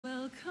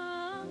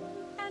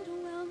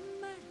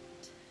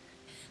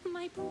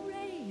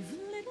brave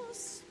little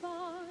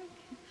spark,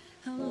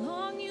 how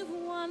long you've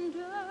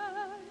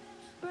wandered,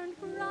 burned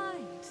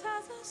bright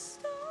as a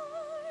star.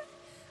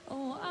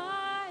 Oh,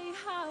 I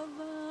have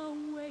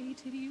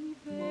awaited you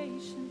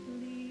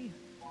patiently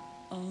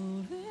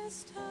all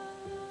this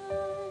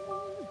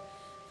time.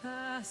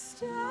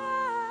 Past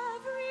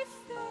every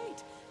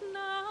fate,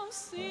 now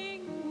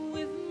sing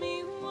with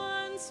me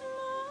once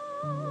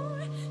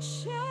more.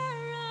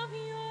 Share of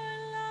your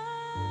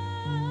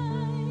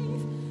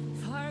life,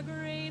 far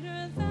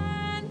greater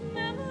than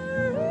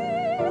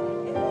memory.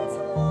 Its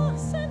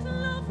loss and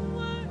love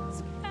words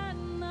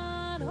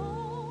cannot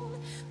hold.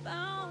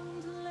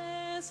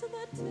 Boundless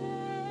the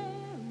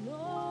tale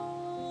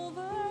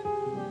overflows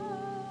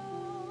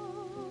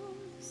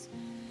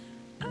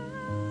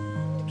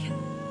and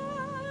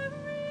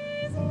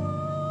carries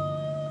mortal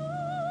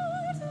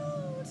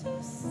to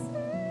see.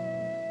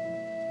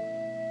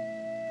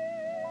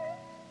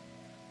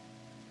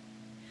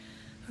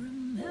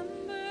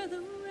 Remember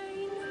the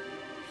rain,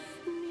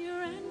 near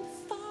and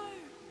far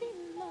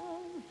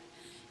below,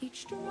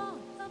 each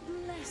drop a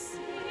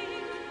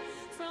blessing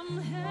from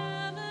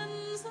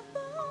heavens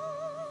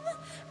above.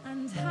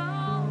 And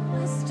how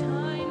as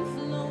time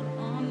flowed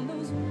on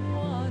those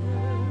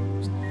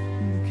waters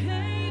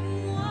became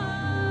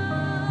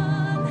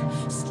one,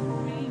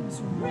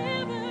 streams,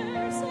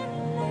 rivers, and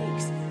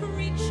lakes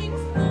reaching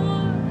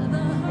for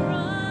the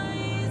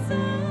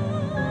horizon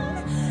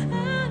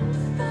and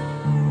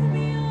far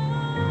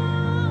beyond.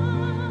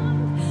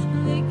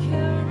 They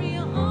carry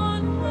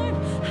onward,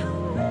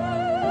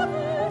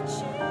 however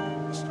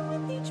changed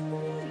with each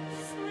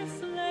brief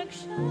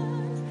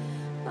reflection,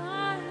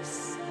 by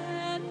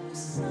setting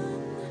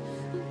sun,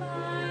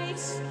 by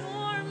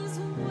storm's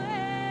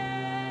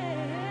wake,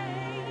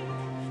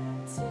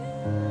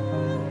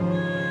 till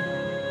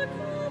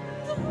welcome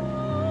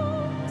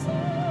home to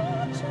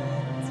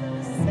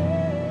gentle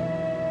sea,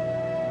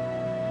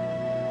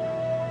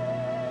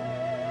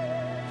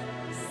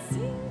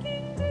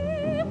 sinking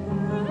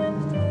deeper and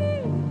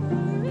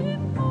deeper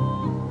in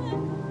calm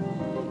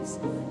embrace,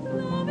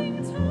 loving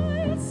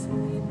tides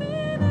sweep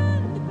in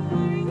and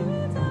bear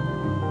you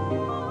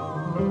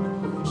down.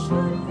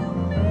 Should you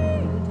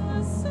meet a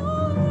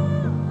soul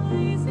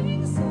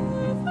rising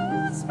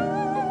surface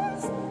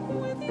first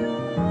with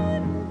your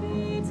unbeaten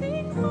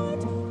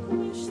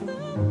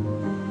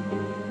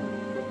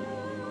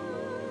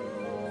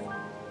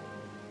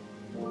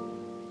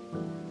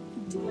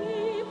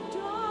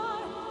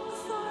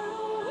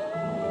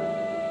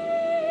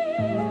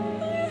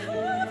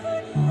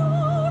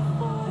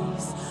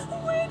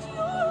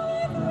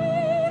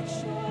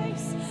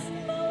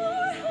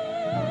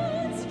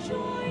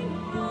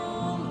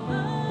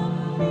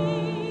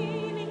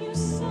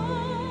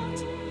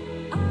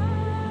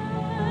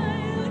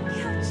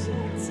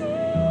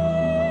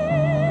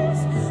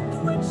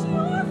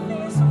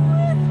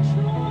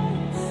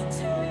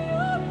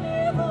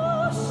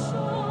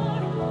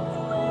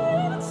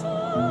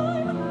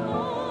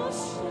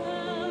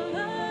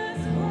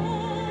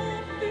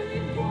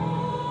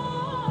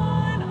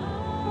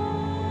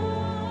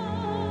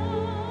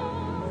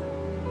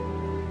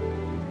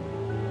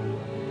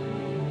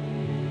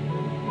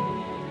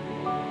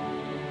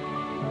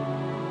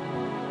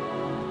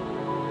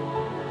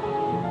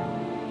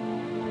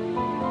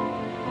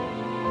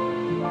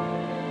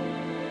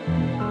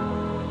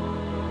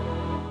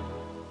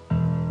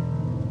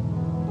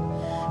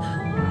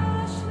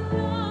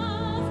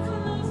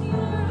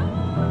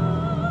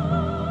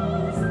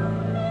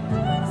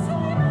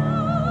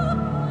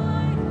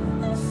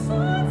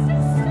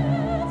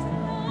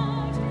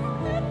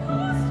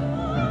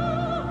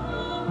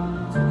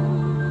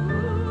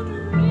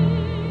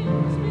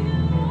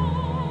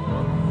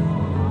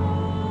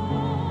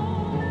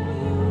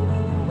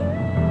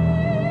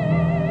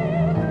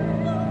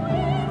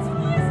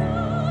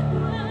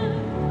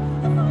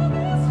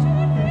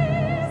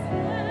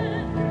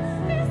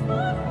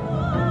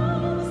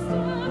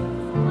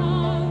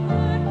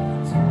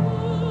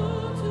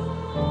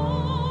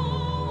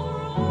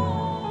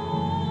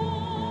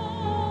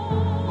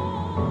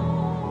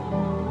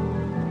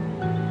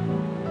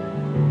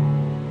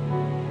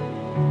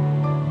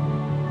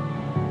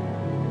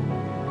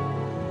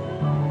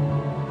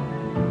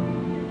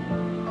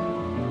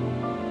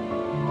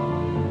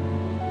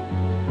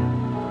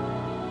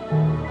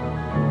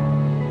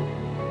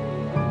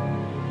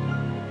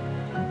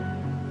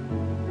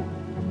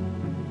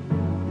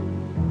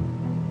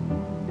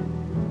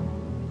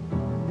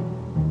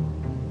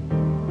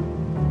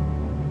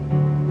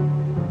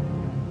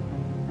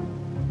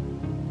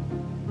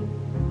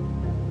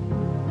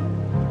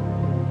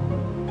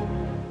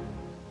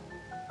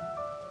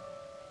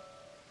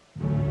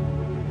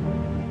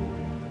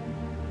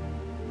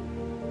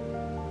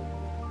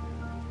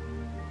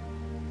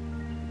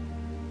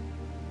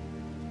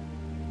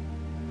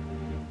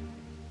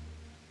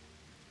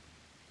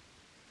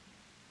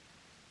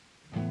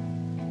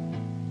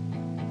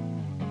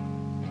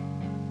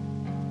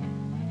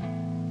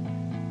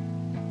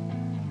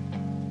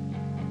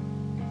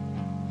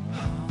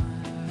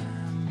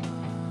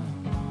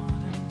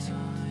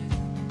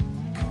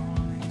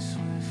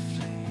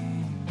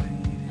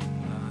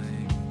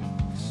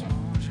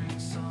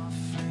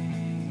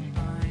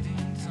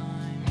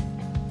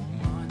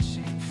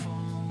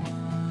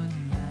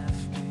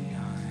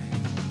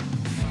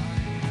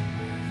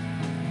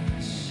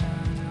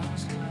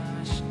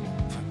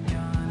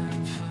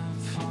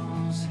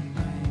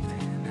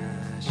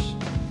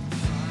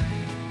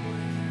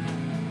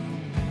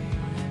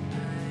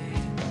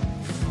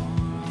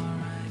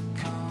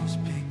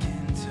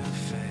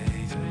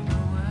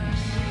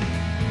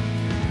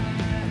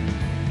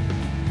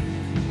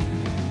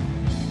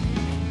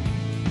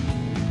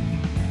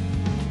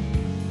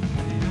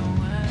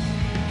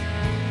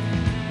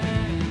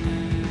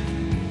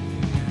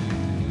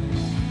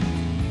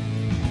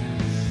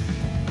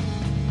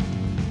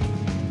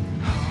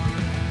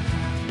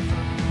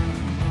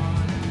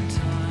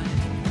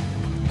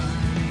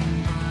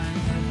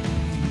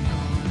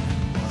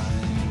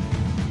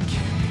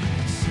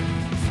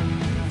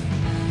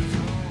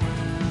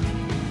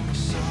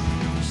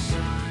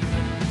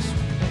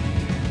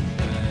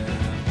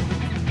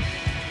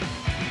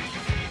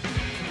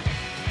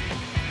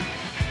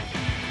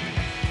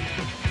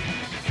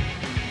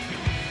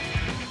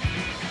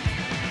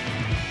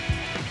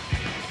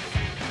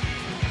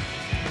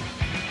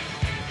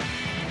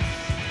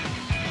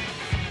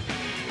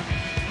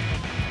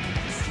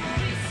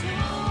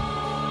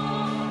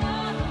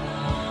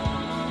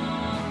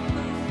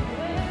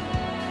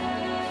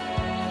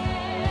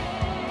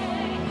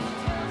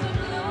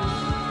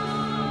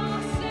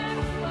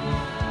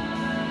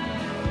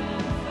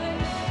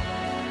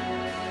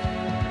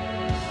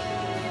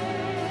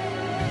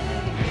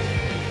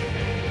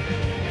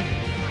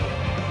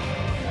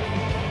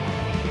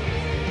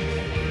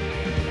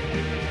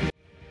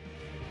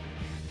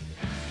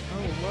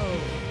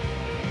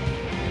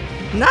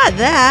Not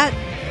that.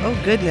 Oh,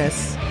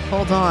 goodness.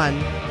 Hold on.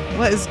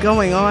 What is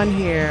going on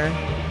here?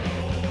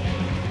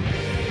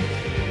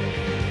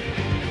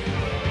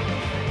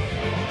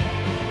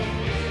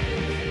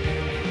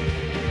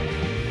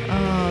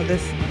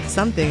 Oh,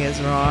 something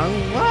is wrong.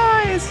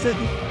 Why is it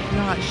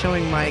not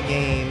showing my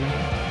game?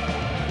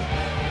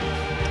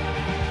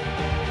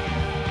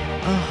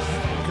 Oh,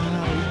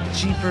 God.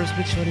 Jeepers,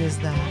 which one is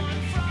that?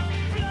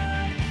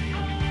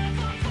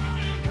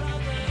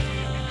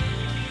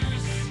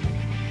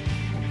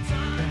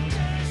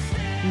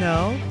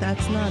 No,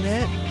 that's not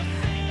it.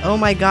 Oh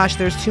my gosh,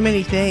 there's too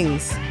many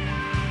things.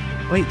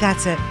 Wait,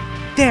 that's it.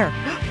 There.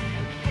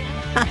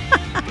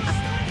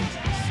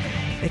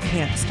 It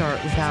can't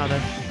start without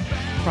a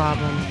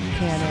problem,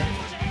 can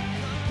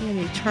it? Let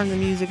me turn the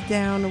music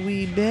down a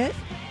wee bit.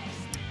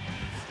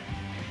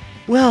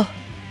 Well,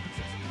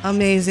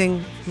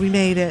 amazing. We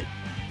made it.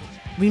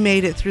 We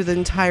made it through the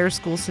entire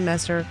school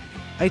semester.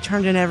 I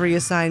turned in every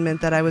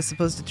assignment that I was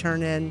supposed to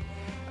turn in.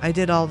 I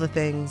did all the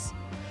things.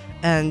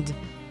 And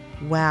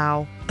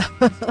wow.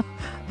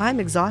 I'm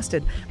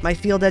exhausted. My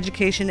field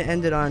education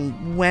ended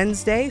on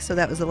Wednesday, so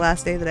that was the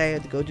last day that I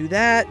had to go do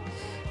that.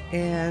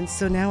 And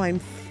so now I'm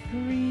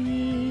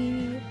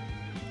free.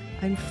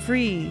 I'm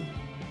free.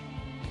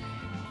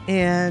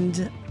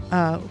 And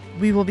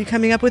we will be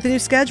coming up with a new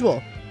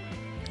schedule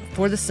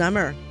for the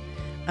summer.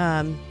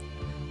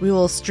 We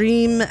will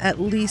stream at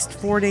least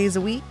 4 days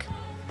a week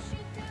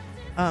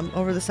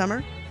over the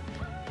summer,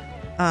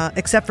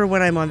 except for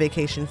when I'm on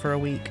vacation for a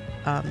week.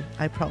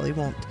 I probably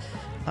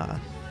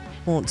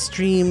won't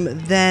stream.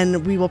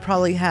 Then we will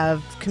probably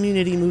have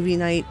community movie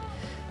night,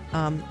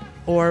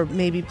 or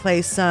maybe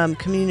play some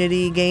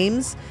community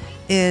games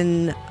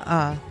in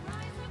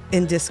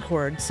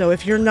Discord. So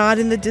if you're not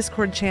in the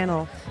Discord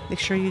channel, make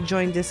sure you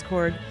join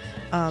Discord,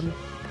 and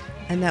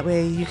that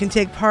way you can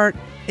take part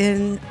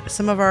in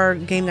some of our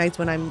game nights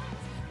when I'm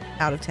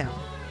out of town.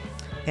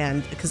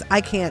 And because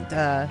I can't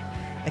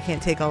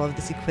take all of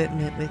this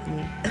equipment with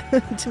me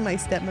to my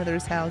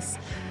stepmother's house.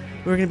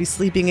 We're going to be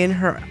sleeping in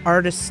her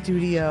artist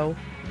studio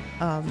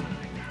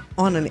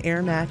on an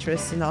air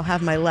mattress, and I'll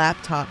have my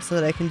laptop so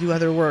that I can do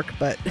other work,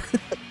 but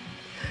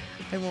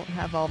I won't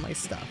have all my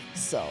stuff.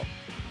 So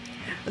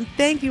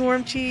thank you,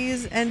 Warm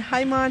Cheese, and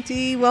hi,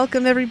 Monty.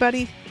 Welcome,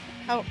 everybody.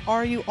 How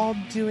are you all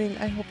doing?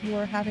 I hope you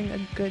are having a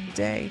good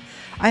day.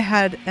 I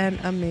had an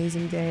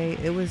amazing day.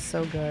 It was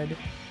so good.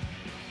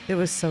 It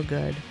was so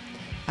good.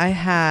 I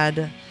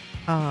had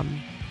a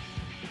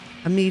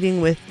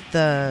meeting with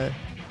the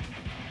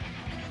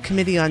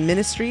Committee on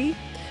Ministry.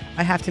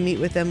 I have to meet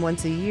with them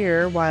once a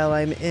year while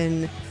I'm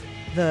in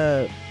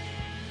the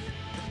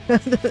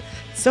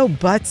so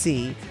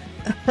butsy.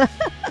 I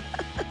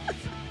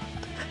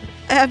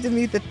have to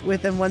meet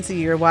with them once a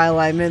year while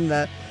I'm in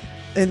the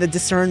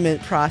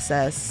discernment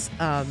process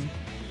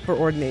for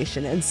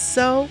ordination. And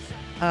so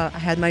I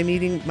had my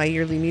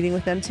yearly meeting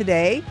with them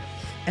today,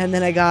 and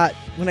then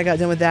when I got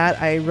done with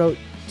that, I wrote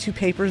 2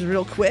 papers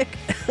real quick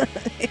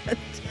and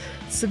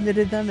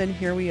submitted them, and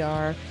here we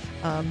are.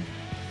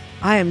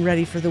 I am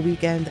ready for the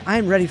weekend.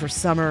 I'm ready for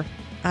summer.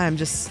 I'm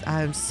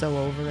so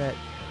over it.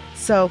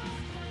 So,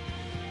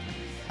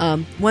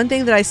 one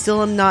thing that I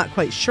still am not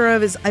quite sure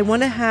of is I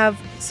want to have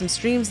some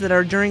streams that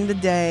are during the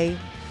day,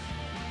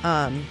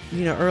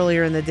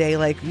 earlier in the day,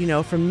 like,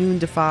 from noon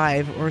to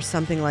 5 or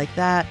something like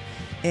that.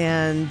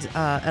 And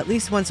at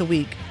least once a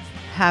week,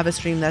 have a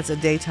stream that's a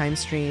daytime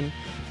stream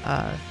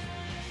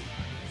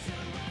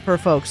for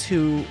folks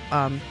who,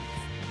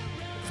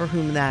 for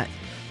whom that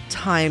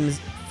time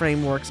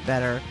frame works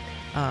better.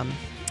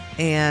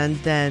 And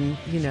then,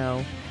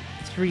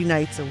 3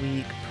 nights a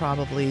week,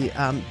 probably.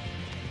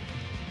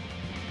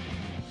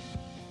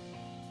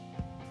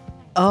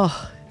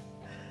 Oh,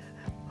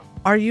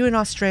 are you in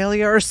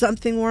Australia or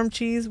something, Warm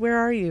Cheese? Where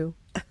are you?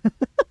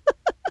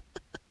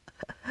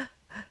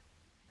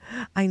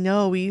 I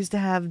know we used to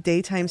have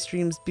daytime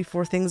streams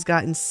before things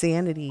got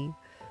insanity.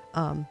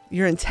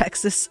 You're in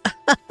Texas.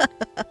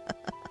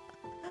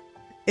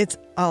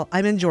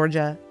 I'm in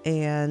Georgia,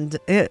 and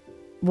it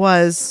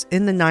was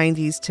in the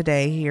 90s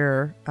today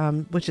here,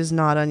 which is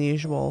not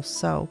unusual.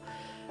 So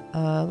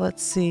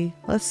let's see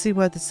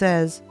what it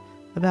says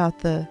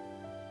about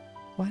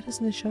why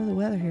doesn't it show the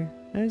weather here?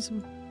 This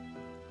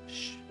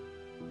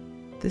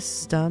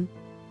is dumb.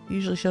 It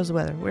usually shows the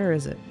weather. Where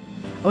is it?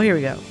 Oh, here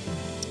we go.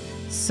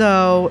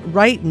 So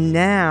right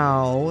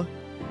now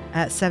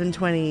at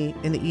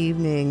 7:20 in the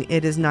evening,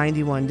 it is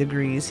 91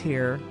 degrees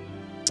here.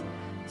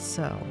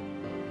 So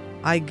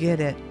I get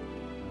it.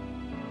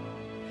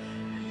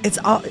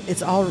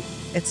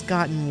 It's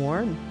gotten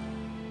warm.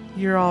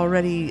 You're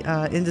already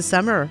into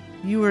summer.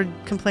 You were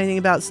complaining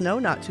about snow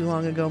not too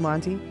long ago,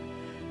 Monty.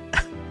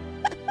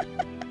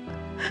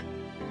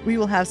 We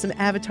will have some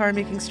avatar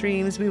making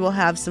streams. We will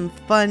have some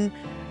fun.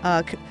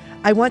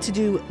 I want to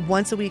do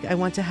once a week. I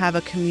want to have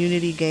a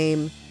community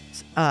game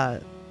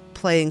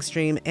playing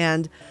stream.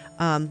 And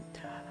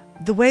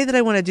the way that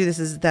I want to do this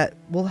is that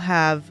we'll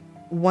have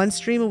one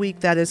stream a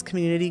week that is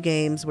community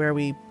games where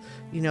we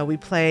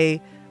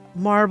play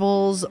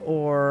marbles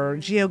or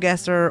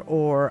GeoGuessr,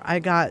 or I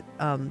got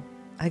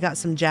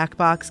some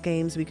Jackbox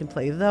games. We can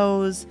play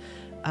those.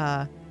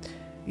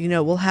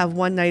 We'll have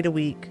one night a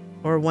week,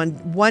 or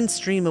one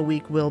stream a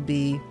week will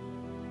be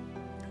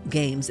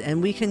games,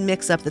 and we can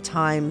mix up the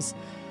times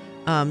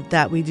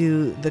that we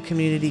do the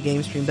community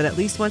game stream. But at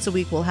least once a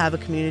week we'll have a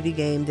community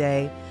game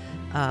day.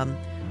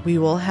 We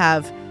will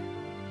have,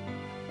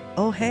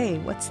 oh hey,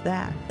 what's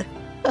that?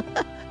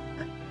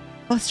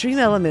 Oh, Stream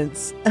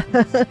Elements.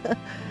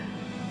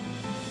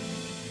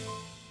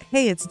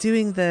 Hey, it's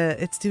doing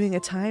a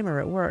timer.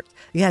 It worked.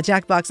 Yeah,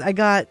 Jackbox.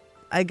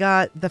 I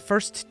got the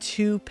first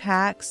 2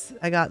 packs.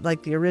 I got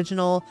like the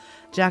original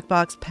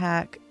Jackbox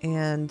pack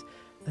and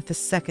the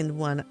second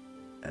one,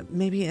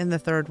 maybe in the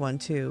third one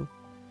too.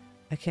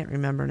 I can't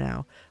remember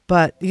now,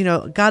 but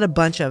got a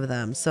bunch of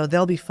them, so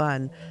they'll be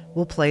fun.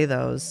 We'll play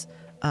those.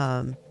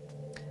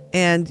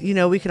 And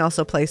we can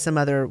also play some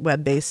other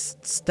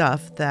web-based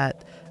stuff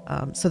that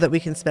so that we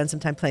can spend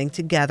some time playing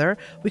together.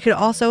 We could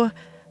also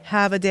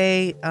have a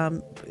day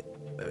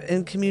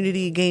in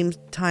community game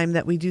time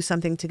that we do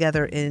something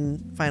together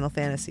in Final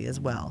Fantasy as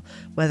well.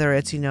 Whether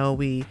it's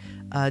we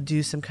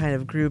do some kind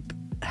of group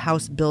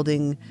house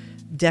building,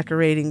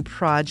 decorating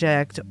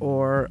project,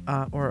 or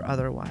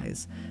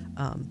otherwise.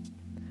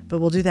 But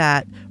we'll do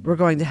that. We're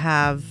going to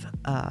have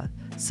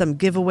some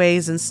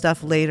giveaways and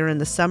stuff later in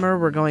the summer.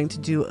 We're going to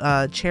do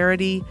a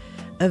charity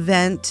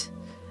event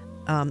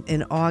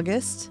in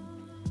August,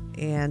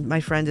 and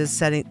my friend is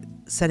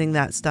setting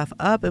that stuff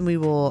up, and we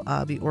will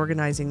be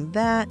organizing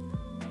that.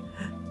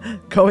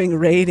 Going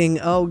raiding.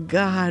 Oh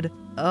God.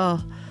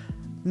 Oh,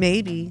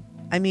 maybe.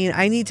 I mean,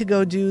 I need to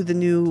go do the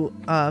new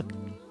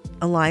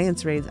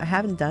Alliance raids. I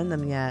haven't done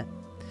them yet,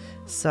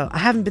 so I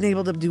haven't been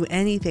able to do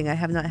anything. I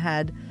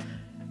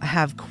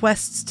have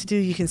quests to do.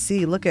 You can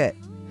see, look at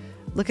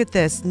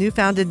this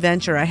newfound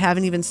adventure. I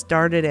haven't even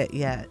started it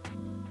yet.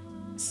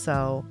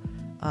 So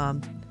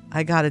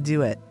I got to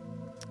do it.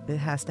 It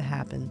has to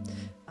happen.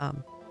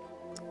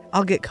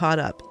 I'll get caught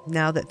up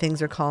now that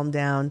things are calmed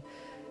down.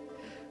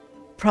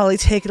 Probably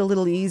take it a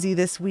little easy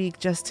this week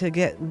just to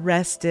get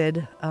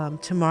rested.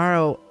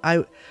 Tomorrow,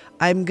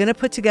 I'm going to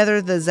put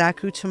together the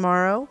Zaku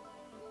tomorrow.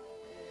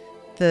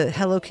 The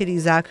Hello Kitty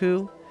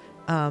Zaku.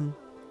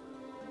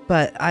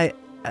 But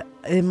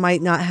it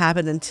might not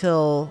happen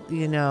until,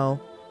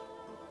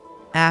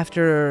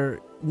 after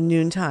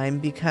noontime,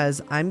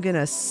 because I'm going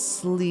to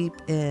sleep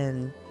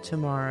in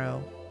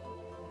tomorrow.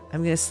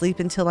 I'm going to sleep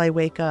until I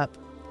wake up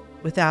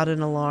without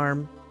an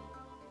alarm.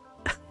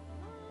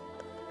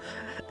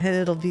 And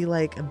it'll be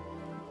like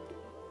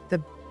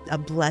a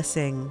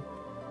blessing,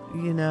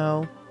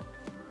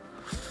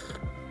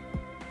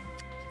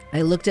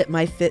 I looked at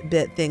my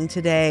Fitbit thing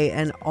today,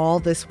 and all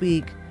this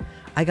week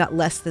I got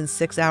less than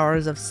 6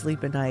 hours of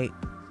sleep a night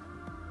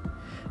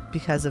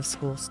because of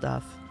school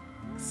stuff.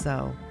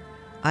 So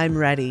I'm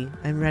ready.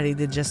 I'm ready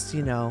to just,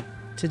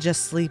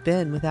 sleep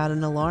in without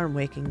an alarm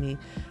waking me.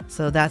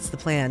 So that's the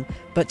plan.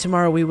 But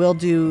tomorrow we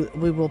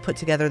will put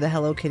together the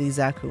Hello Kitty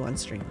Zaku on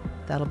stream.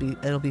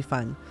 It'll be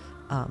fun.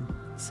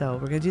 So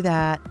we're gonna do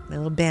that. My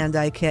little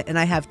Bandai kit, and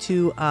I have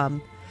two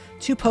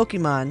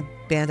Pokemon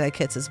Bandai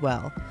kits as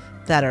well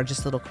that are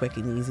just little quick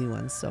and easy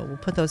ones. So we'll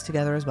put those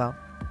together as well.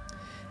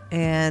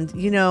 And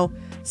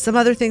some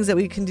other things that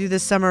we can do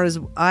this summer is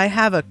I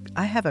have a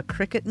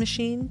Cricut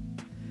machine.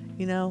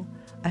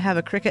 I have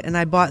a Cricut, and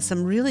I bought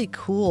some really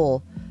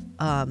cool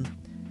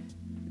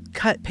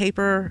cut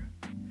paper,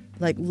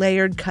 like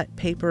layered cut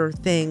paper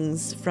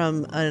things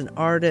from an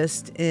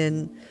artist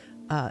in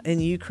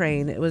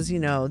Ukraine. It was,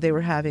 they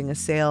were having a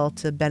sale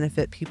to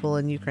benefit people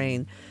in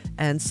Ukraine.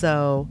 And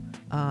so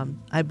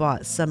I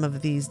bought some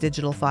of these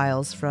digital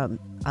files from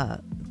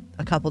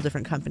a couple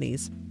different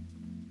companies.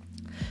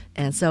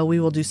 And so we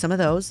will do some of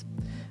those.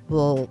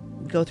 We'll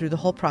go through the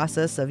whole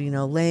process of,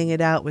 laying it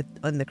out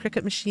on the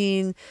Cricut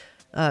machine,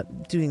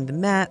 doing the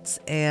mats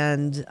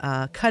and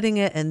cutting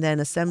it and then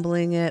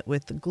assembling it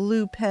with the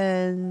glue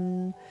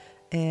pen.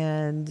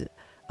 And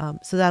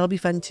so that'll be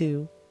fun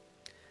too.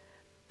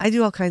 I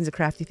do all kinds of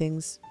crafty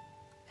things.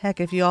 Heck,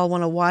 if you all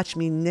want to watch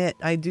me knit,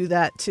 I do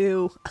that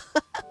too.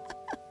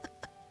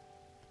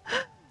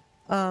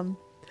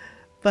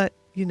 But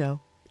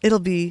it'll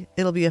be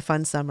a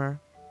fun summer.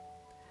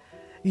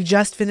 You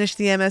just finished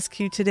the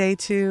MSQ today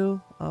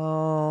too?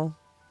 Oh.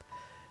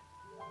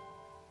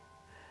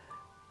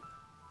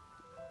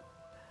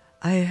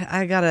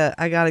 I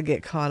gotta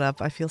get caught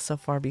up. I feel so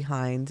far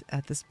behind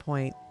at this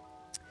point.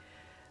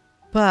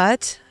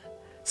 But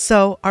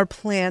so our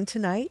plan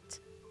tonight's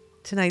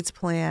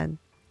plan,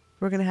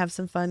 we're gonna have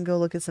some fun, go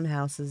look at some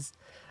houses,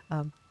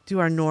 do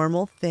our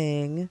normal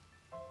thing.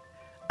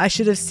 I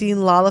should have seen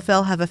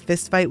Lalafell have a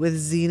fist fight with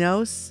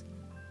Xenos.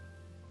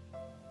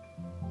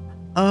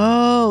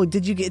 Oh,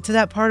 did you get to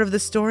that part of the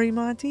story,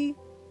 Monty?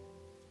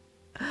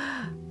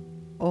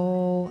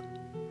 Oh,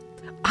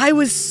 I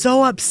was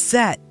so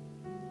upset.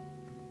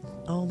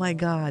 Oh my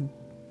God.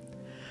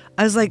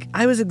 I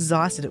was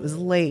exhausted. It was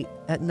late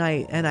at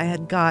night, and I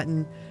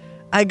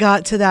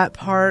got to that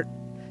part.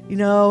 you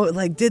know,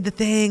 like did the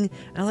thing.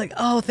 And I'm like,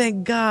 oh,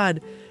 thank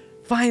God.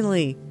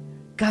 Finally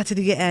got to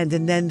the end.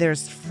 And then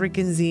there's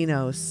freaking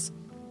Xenos.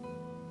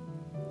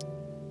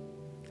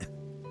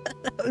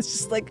 I was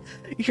just like,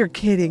 you're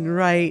kidding,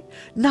 right?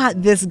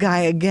 Not this guy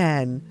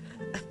again.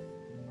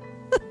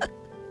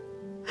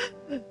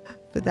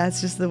 But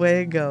that's just the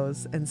way it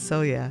goes. And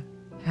so, yeah,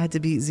 had to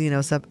beat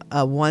Xenos up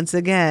once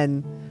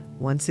again.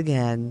 Once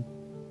again.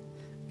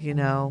 You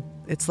know,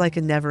 it's like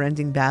a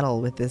never-ending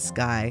battle with this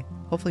guy.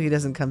 Hopefully he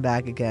doesn't come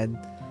back again.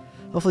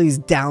 Hopefully he's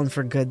down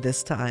for good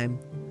this time.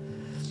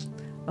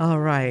 All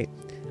right.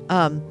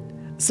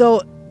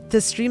 So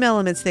the Stream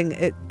Elements thing,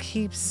 it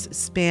keeps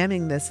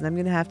spamming this, and I'm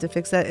going to have to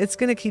fix that. It's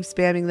going to keep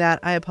spamming that.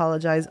 I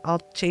apologize.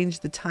 I'll change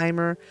the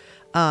timer.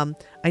 I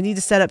need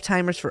to set up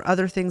timers for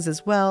other things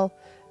as well.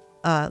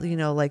 You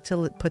know, like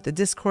to put the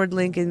Discord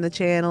link in the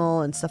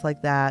channel and stuff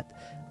like that.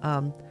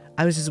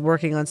 I was just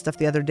working on stuff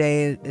the other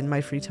day in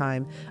my free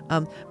time.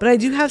 But I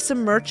do have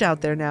some merch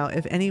out there now.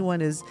 If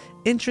anyone is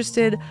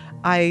interested,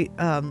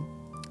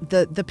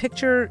 the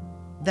picture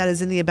that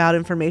is in the about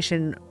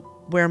information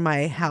where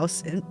my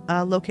house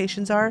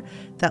locations are,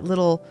 that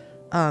little,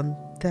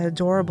 that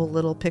adorable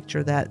little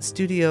picture that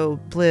Studio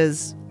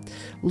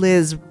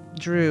Liz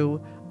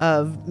drew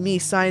of me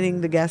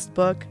signing the guest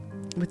book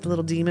with the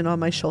little demon on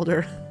my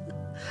shoulder.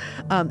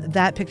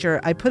 That picture,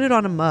 I put it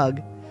on a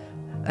mug.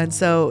 And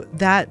so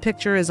that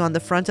picture is on the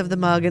front of the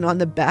mug, and on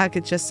the back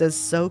it just says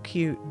 "so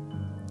cute."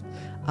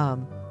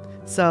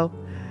 So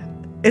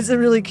it's a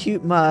really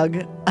cute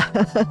mug.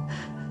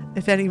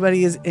 If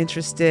anybody is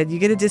interested, you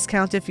get a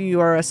discount if you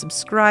are a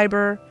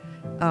subscriber.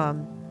 I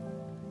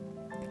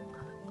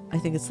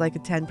think it's like a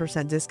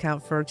 10%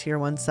 discount for a tier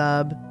 1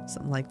 sub,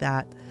 something like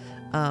that.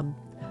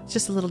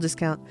 Just a little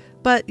discount,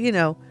 but you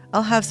know,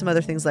 I'll have some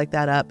other things like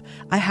that up.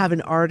 I have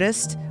an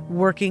artist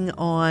working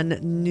on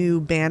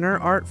new banner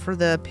art for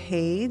the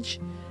page.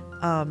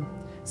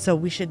 So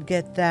we should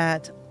get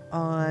that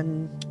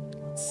on,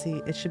 let's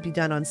see, it should be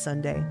done on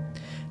Sunday.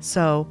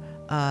 So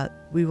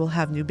we will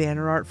have new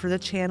banner art for the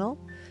channel.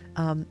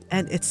 And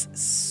it's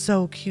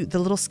so cute. The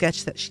little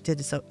sketch that she did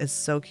is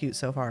so cute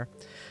so far.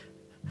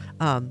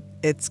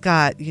 It's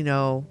got, you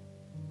know,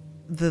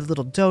 the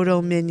little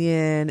dodo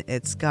minion.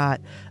 It's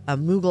got a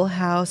Moogle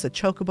house, a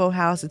chocobo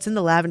house. It's in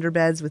the lavender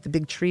beds with the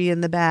big tree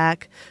in the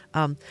back.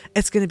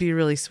 It's going to be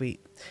really sweet.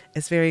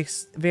 It's very,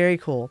 very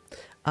cool.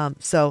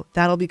 So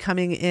that'll be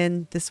coming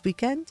in this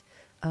weekend.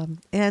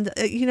 And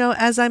you know,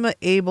 as I'm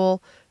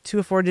able to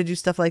afford to do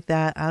stuff like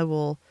that, I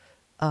will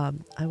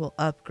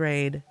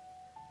upgrade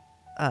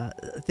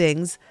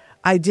things.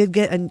 I did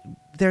get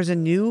there's a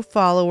new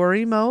follower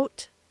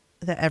emote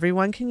that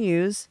everyone can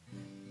use.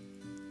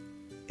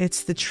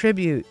 It's the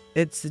tribute.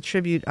 It's the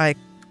tribute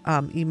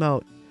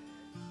emote.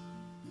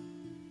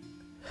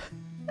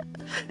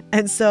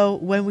 And so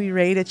when we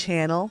raid a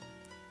channel,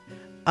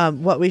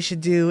 what we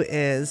should do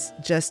is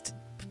just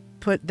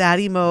put that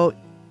emote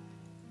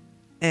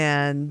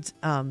and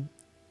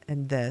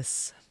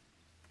this.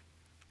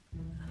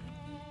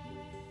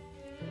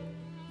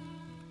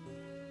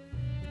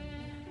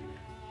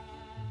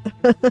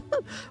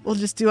 We'll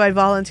just do I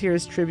volunteer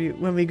as tribute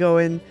when we go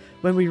in,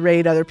 when we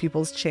raid other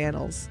people's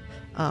channels.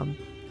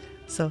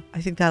 So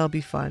I think that'll be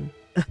fun.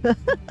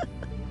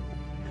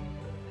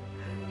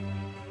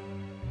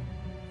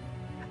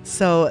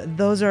 So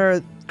those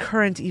are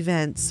current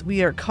events.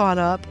 We are caught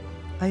up,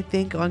 I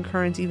think, on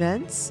current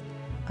events.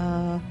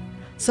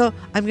 So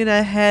I'm going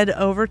to head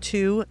over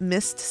to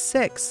Mist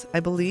 6. I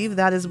believe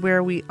that is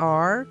where we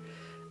are.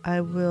 I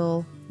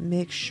will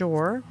make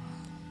sure.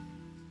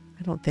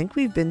 I don't think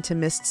we've been to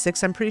Mist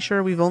 6. I'm pretty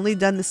sure we've only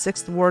done the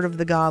 6th ward of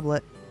the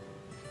Goblet.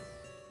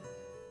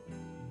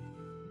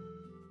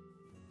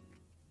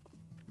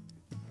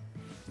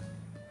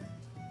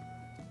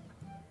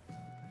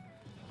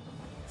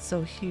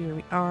 So here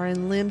we are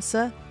in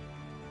Limsa.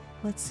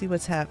 Let's see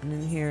what's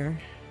happening here.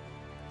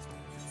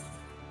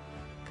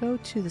 Go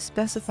to the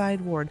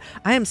specified ward.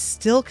 I am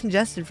still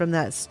congested from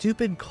that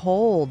stupid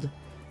cold.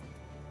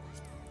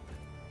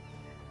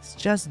 It's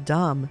just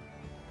dumb.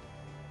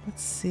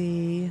 Let's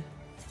see.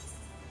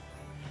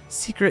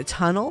 Secret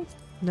tunnel?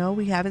 No,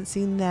 we haven't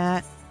seen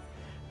that.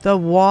 The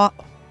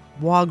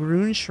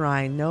Wagroon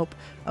Shrine. Nope.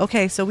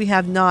 Okay, so we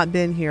have not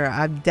been here.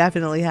 I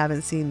definitely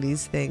haven't seen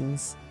these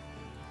things.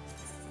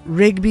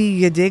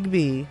 Rigby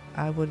Yadigby.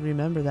 I would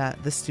remember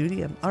that. The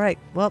Studium. All right.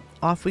 Well,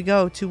 off we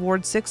go to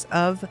Ward 6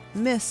 of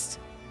Mist.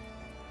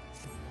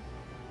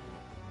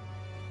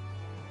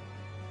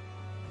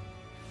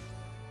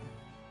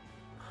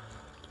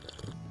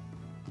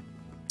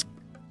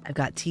 I've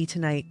got tea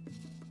tonight.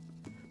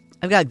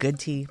 I've got good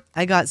tea.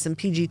 I got some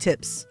PG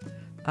Tips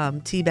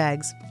tea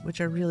bags, which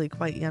are really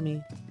quite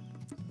yummy.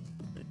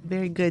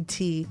 Very good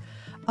tea.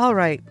 All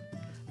right.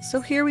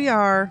 So here we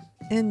are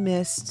in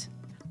Mist.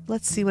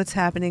 Let's see what's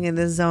happening in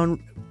this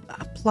zone.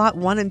 Plot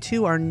 1 and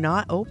 2 are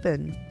not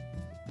open.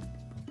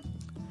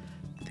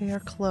 They are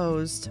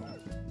closed.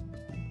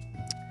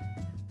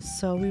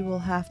 So we will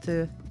have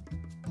to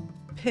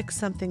pick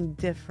something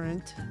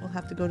different. We'll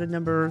have to go to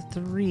number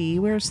 3.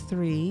 Where's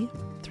 3?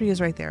 3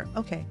 is right there.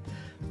 Okay.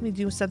 Let me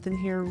do something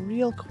here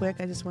real quick.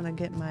 I just want to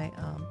get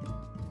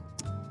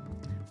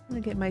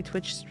my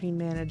Twitch stream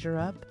manager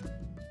up.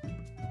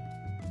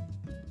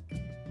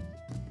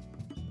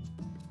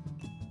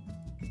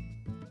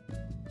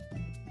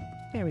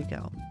 There we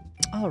go.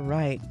 All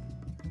right.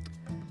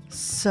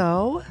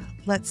 So,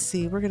 let's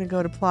see. We're going to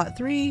go to plot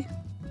 3.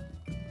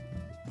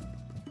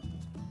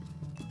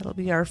 That'll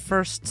be our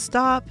first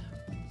stop.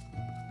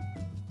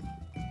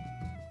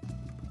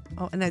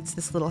 Oh, and it's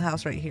this little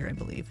house right here, I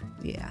believe.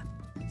 Yeah.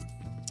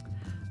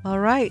 All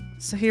right.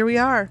 So here we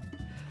are.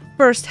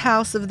 First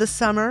house of the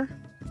summer.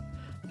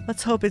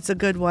 Let's hope it's a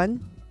good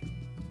one.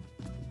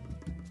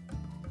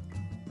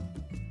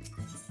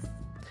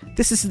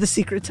 This is the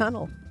secret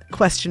tunnel.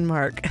 Question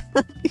mark.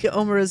 The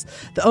owner is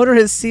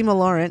Seema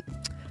Laurent.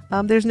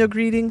 There's no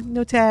greeting,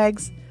 no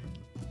tags.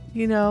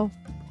 You know,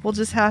 we'll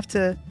just have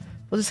to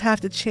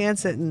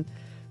chance it and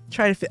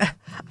try to.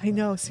 I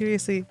know,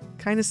 seriously,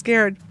 kind of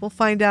scared. We'll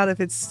find out if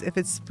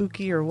it's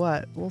spooky or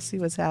what. We'll see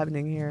what's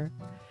happening here.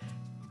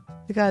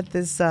 They got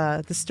this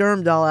the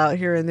Sturm doll out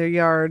here in their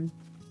yard.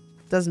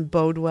 Doesn't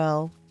bode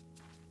well.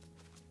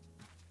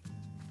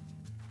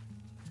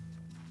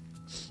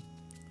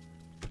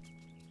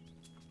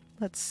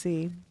 Let's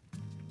see.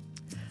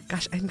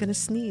 Gosh, I'm gonna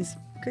sneeze.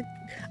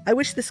 I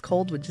wish this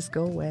cold would just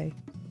go away.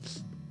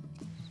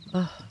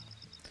 Ugh.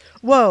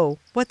 Whoa!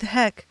 What the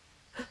heck?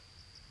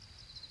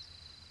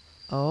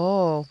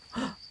 Oh.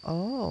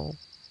 Oh.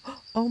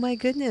 Oh my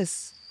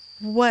goodness.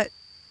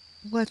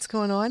 What's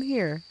going on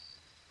here?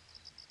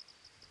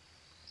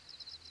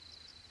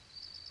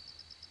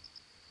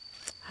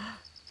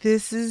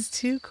 This is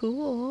too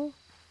cool.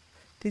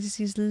 They just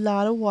used a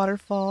lot of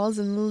waterfalls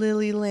and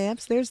lily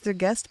lamps. There's their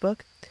guest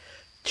book.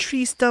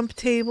 Tree stump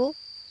table.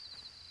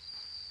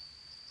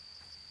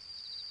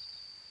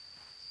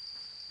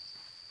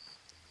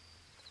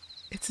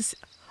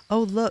 Oh,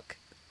 look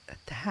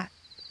at that.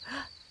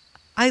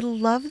 I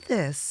love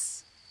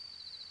this.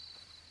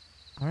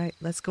 All right,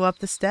 let's go up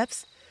the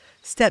steps.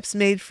 Steps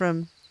made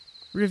from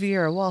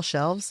Riviera wall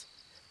shelves.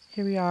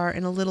 Here we are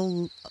in a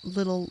little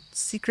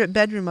secret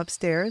bedroom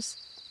upstairs.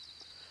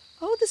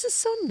 Oh, this is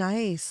so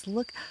nice.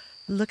 Look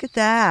at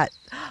that.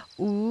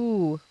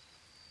 Ooh.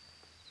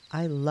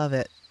 I love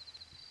it.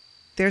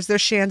 There's their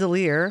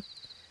chandelier.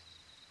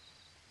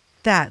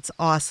 That's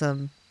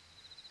awesome.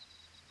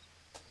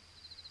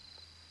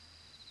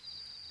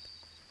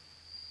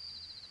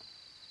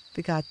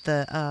 They got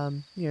the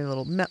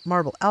little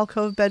marble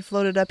alcove bed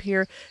floated up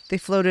here. They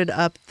floated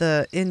up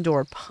the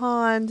indoor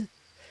pond,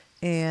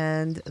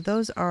 and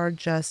those are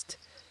just,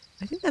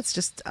 I think that's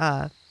just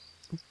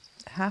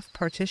half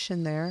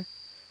partition there.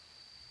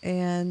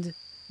 And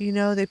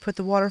they put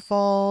the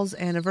waterfalls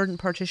and a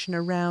verdant partition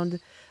around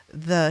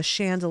the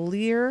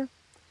chandelier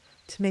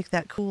to make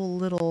that cool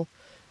little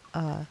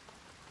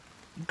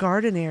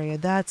garden area.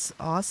 That's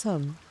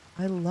awesome.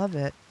 I love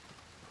it.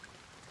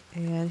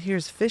 And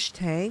here's fish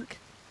tank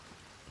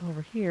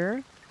over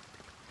here,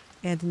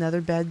 and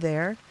another bed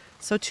there.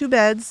 So 2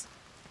 beds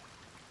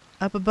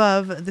up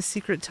above the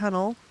secret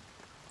tunnel.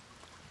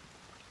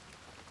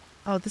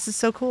 Oh, this is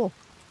so cool.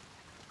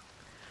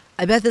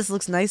 I bet this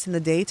looks nice in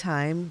the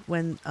daytime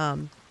when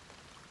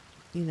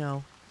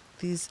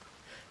these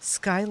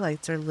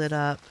skylights are lit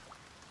up.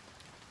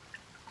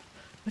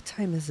 What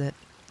time is it?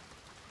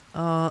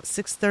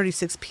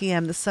 6:36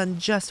 p.m. The sun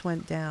just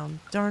went down.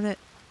 Darn it.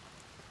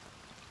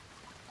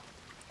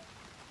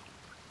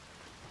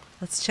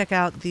 Let's check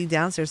out the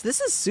downstairs.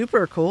 This is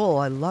super cool.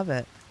 I love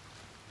it.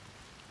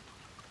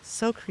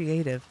 So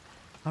creative.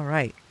 All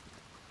right.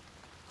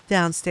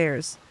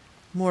 Downstairs.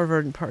 More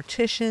verdant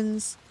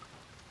partitions.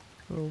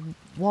 Little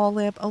wall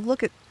lamp. Oh,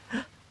 look.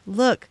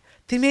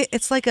 They made,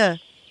 it's like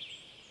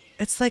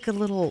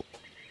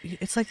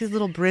these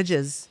little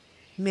bridges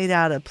made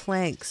out of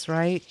planks,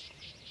 right?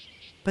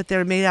 But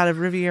they're made out of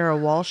Riviera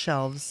wall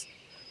shelves.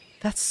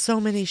 That's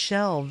so many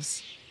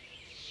shelves.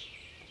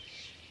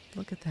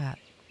 Look at that.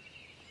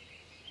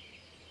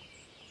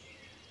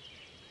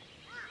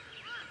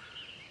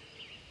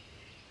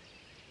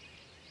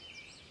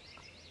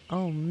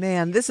 Oh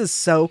man, this is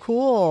so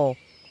cool.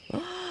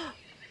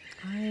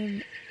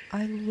 I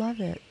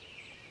love it.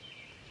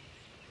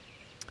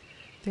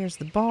 There's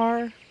the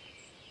bar.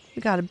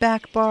 We got a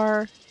back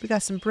bar. We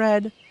got some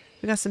bread.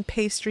 We got some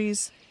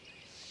pastries.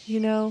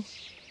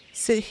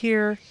 Sit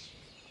here.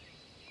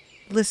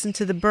 Listen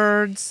to the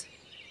birds.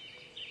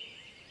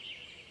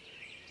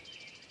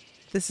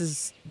 This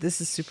is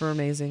super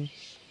amazing.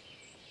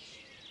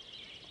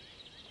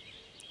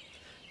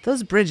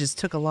 Those bridges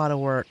took a lot of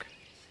work.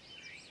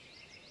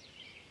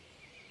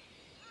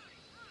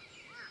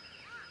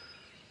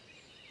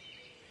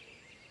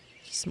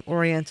 Some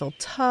oriental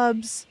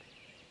tubs,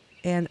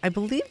 and I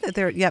believe that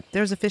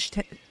there's a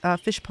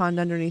fish pond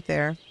underneath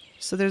there.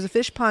 So there's a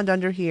fish pond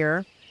under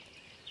here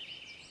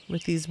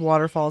with these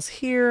waterfalls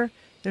here.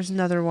 There's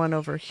another one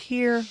over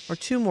here, or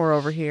 2 more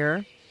over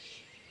here.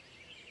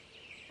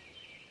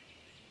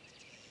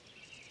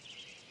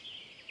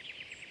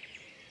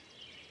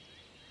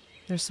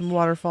 There's some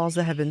waterfalls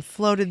that have been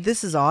floated.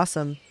 This is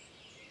awesome.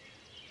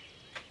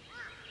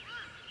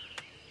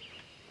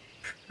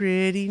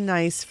 Pretty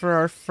nice for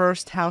our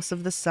first house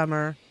of the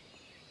summer.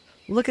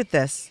 Look at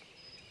this.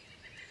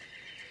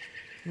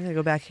 I'm gonna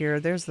go back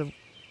here. There's the...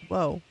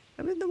 Whoa,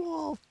 I'm in the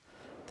wall.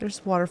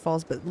 There's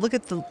waterfalls, but look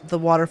at the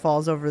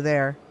waterfalls over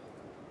there.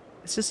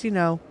 It's just, you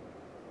know...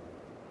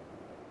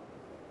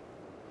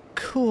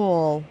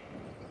 Cool.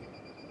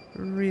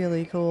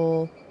 Really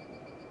cool.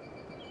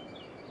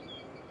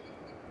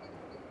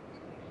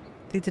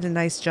 They did a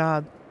nice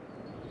job.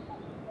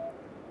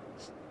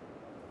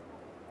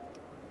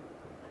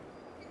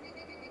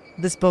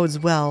 This bodes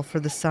well for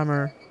the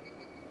summer.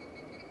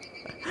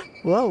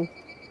 Whoa,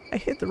 I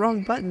hit the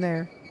wrong button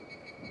there.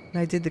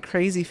 And I did the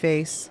crazy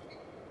face.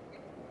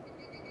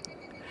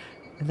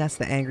 And that's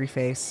the angry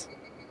face.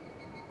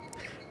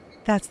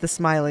 That's the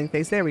smiling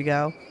face. There we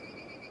go.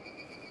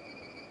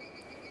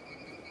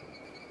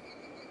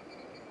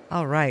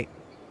 All right.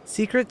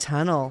 Secret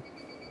tunnel.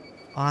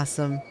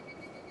 Awesome.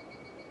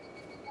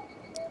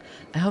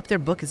 I hope their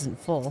book isn't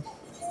full.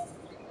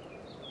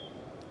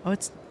 Oh,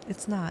 it's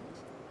not.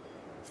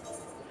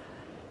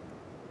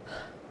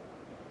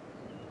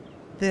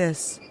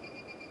 This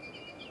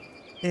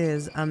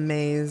is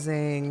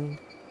amazing.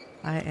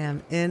 I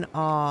am in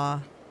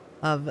awe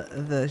of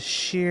the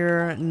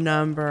sheer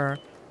number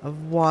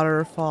of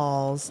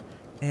waterfalls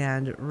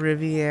and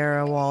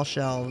Riviera wall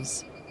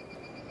shelves.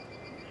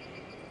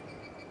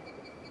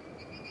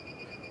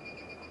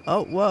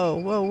 Oh, whoa,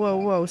 whoa, whoa,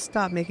 whoa.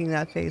 Stop making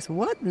that face.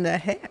 What in the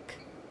heck?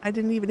 I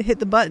didn't even hit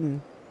the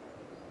button.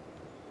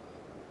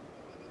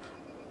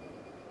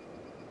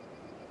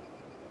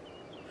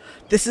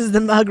 This is the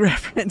mug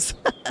reference.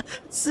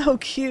 So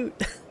cute.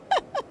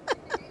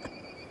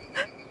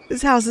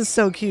 This house is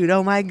so cute.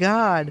 Oh my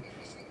God.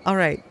 All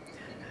right.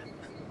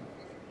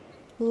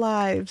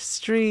 Live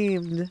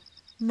streamed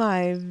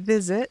my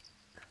visit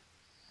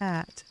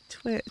at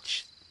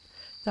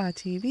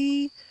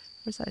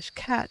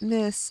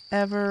twitch.tv/Katniss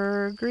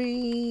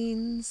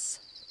Evergreens.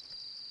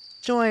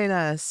 Join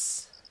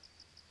us.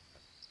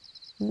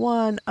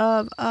 One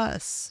of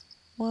us.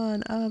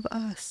 One of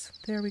us.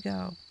 There we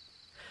go.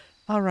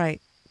 All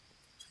right.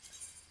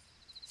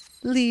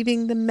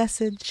 Leaving the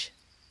message.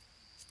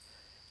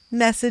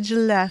 Message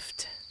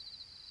left.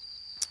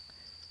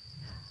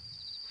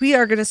 We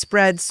are going to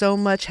spread so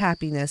much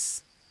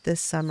happiness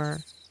this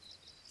summer.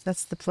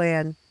 That's the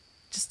plan.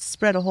 Just to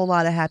spread a whole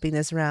lot of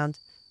happiness around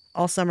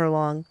all summer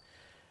long.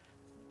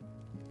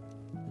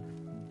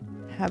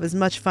 Have as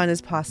much fun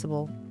as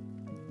possible.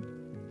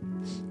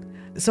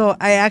 So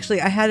I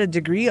had a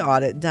degree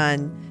audit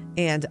done,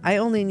 and I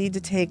only need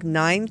to take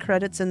 9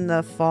 credits in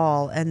the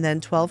fall and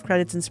then 12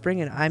 credits in spring,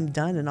 and I'm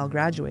done and I'll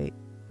graduate.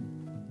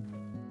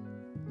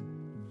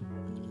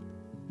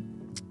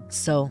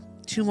 So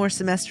 2 more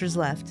semesters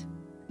left.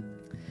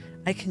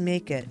 I can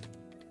make it.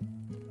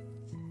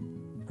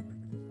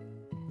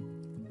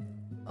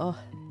 Oh,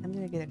 I'm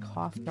gonna get a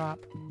cough drop,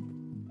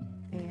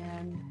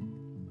 and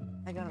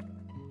I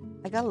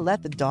gotta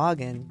let the dog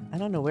in. I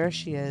don't know where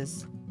she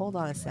is. Hold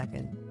on a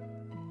second.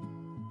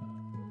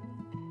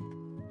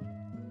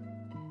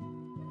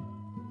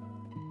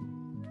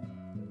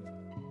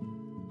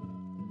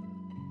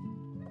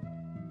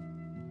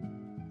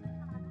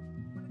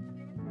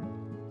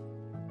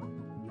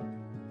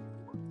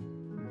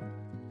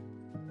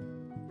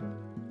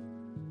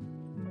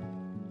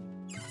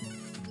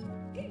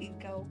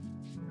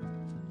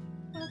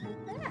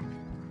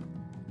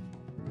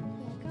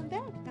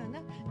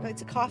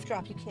 It's a cough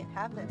drop. You can't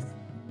have this.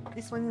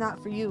 This one's not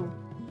for you.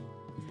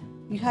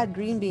 You had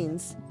green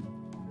beans.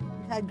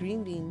 You had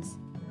green beans.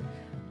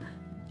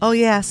 Oh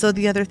yeah, so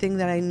the other thing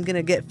that I'm going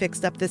to get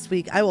fixed up this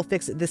week, I will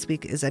fix it this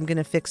week, is I'm going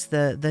to fix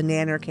the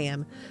nanner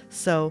cam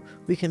so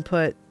we can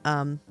put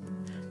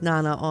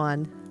Nana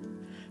on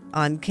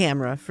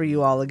camera for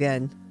you all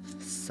again.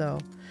 So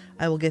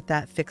I will get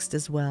that fixed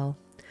as well.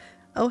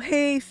 Oh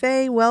hey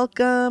Faye,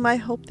 welcome. I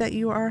hope that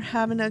you are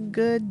having a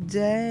good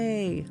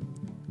day.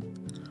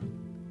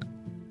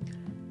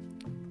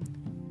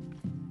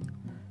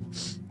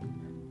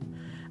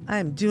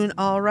 I'm doing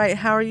all right.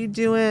 How are you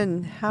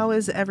doing? How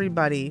is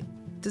everybody?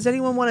 Does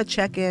anyone want to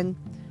check in?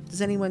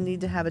 Does anyone need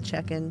to have a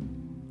check-in?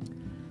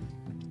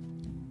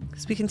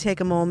 Because we can take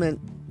a moment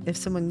if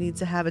someone needs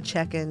to have a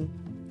check-in.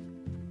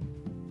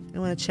 I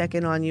want to check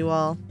in on you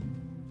all.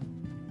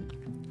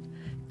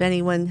 If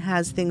anyone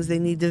has things they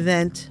need to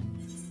vent.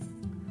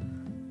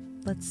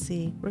 Let's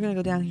see. We're going to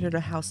go down here to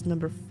house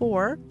number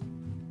 4.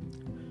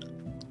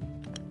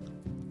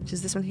 Which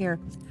is this one here.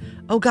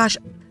 Oh gosh.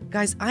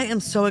 Guys, I am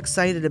so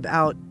excited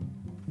about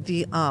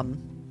the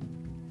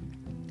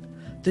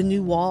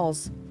new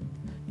walls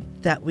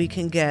that we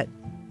can get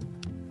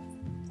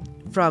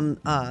from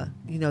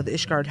you know, the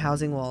Ishgard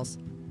housing walls.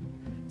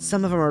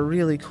 Some of them are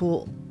really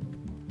cool.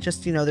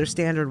 Just, you know, they're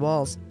standard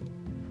walls.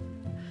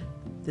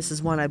 This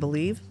is one, I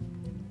believe.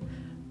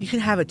 You can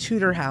have a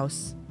Tudor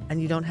house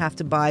and you don't have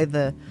to buy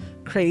the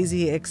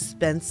crazy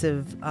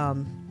expensive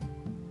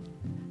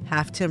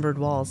half timbered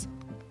walls.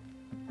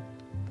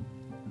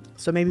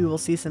 So maybe we'll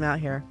see some out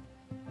here.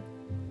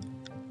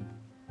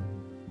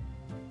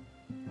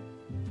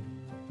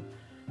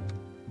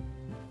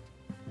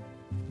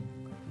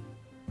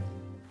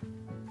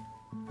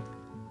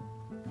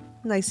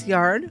 Nice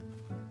yard.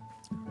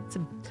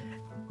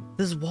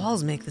 Those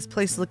walls make this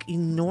place look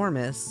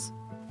enormous.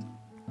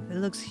 It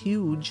looks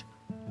huge.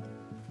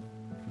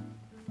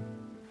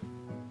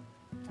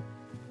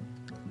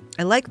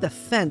 I like the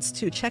fence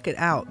too. Check it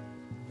out.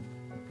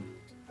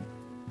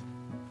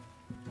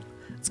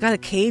 It's got a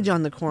cage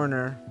on the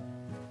corner.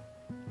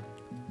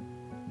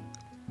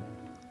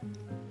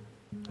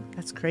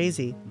 That's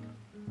crazy.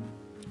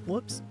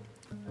 Whoops.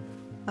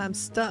 I'm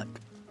stuck.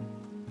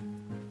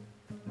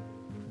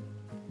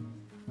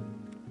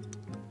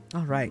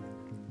 All right.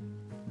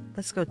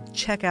 Let's go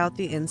check out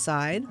the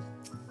inside.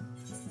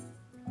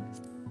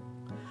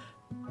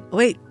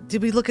 Wait,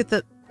 did we look at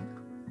the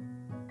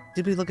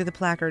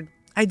placard?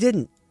 I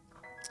didn't.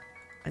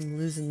 I'm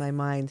losing my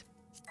mind.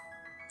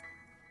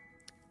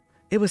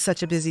 It was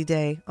such a busy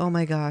day. Oh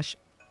my gosh.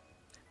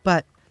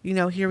 But, you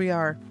know, here we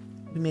are.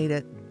 We made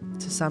it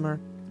to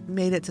summer. We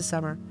made it to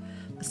summer.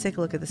 Let's take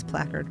a look at this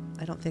placard.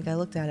 I don't think I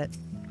looked at it.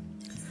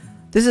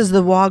 This is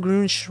the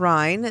Wagroon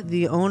Shrine.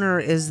 The owner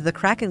is the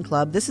Kraken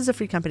Club. This is a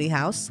Free Company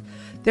house.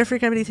 Their Free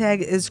Company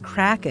tag is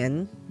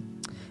Kraken.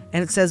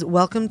 And it says,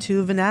 welcome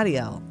to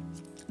Vanadiel.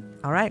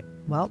 All right.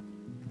 Well,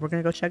 we're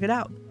going to go check it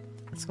out.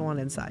 Let's go on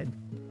inside.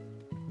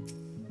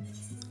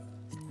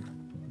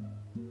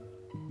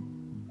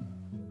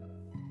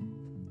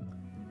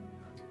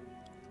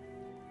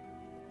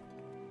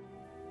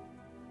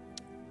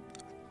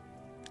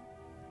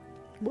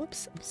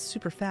 Whoops. I'm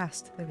super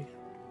fast. There we go.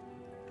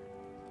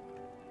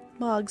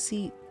 Mog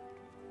seat.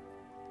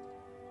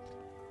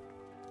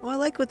 Oh, I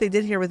like what they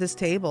did here with this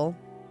table.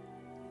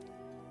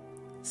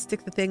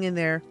 Stick the thing in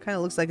there. Kind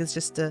of looks like it's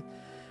just a,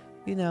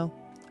 you know,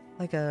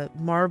 like a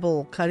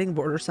marble cutting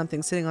board or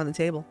something sitting on the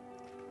table.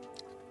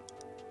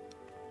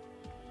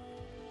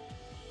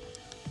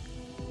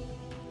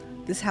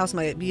 This house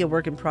might be a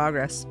work in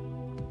progress.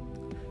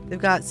 They've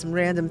got some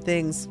random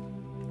things.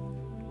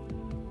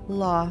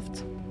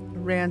 Loft. A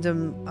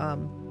random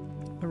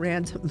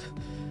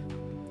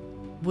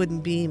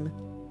wooden beam.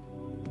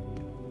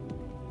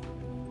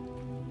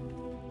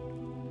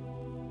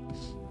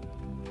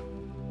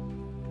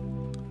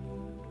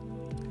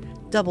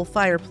 Double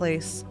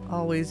fireplace,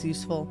 always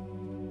useful.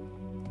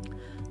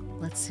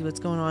 Let's see what's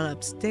going on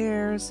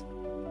upstairs.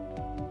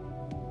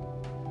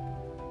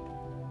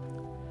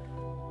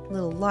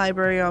 Little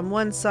library on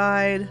one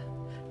side,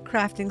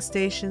 crafting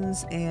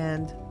stations,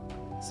 and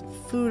some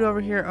food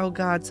over here. Oh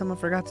God, someone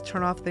forgot to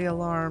turn off the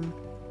alarm.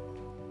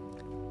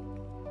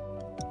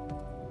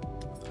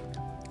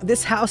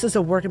 This house is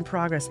a work in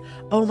progress.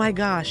 Oh my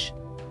gosh.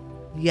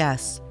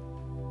 Yes,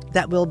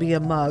 that will be a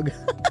mug.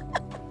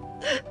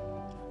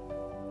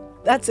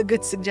 That's a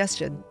good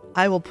suggestion.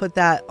 I will put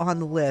that on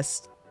the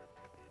list.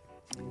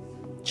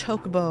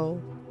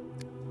 Chocobo.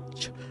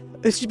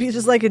 It should be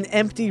just like an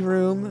empty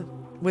room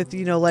with,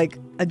 you know, like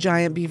a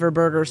giant beaver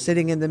burger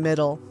sitting in the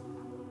middle.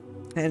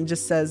 And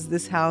just says,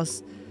 this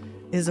house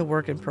is a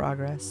work in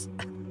progress.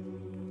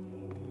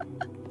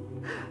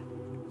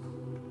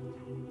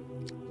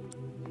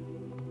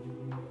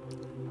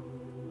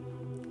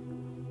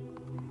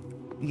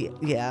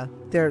 Yeah,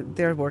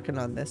 they're working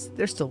on this.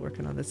 They're still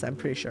working on this, I'm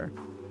pretty sure.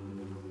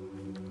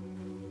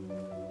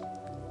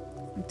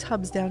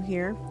 Tubs down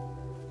here.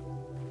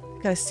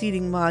 Got a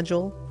seating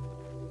module.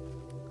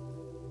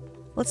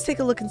 Let's take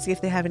a look and see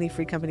if they have any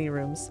Free Company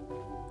rooms.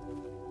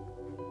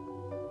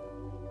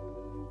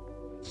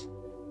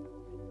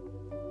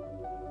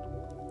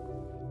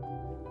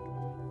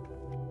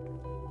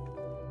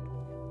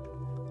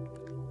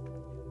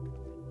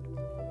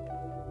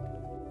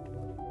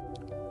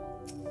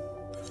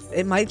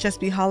 It might just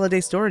be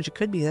holiday storage. It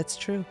could be. That's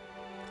true.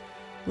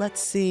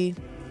 Let's see.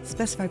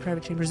 Specify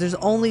private chambers. There's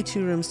only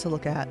 2 rooms to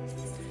look at.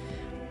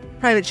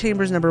 Private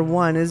chambers number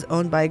 1 is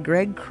owned by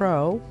Greg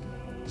Crow.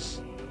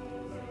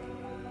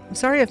 I'm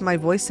sorry if my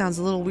voice sounds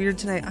a little weird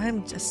tonight.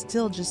 I'm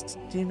still just,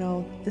 you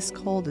know, this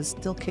cold is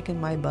still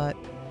kicking my butt.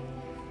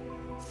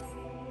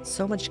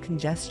 So much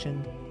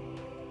congestion.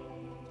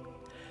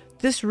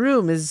 This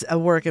room is a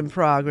work in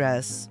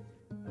progress.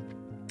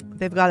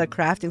 They've got a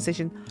crafting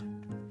station.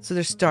 So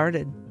they're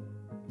started.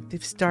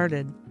 They've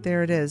started.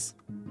 There it is.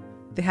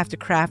 They have to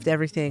craft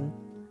everything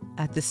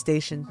at this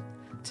station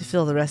to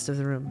fill the rest of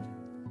the room.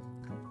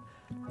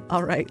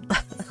 All right,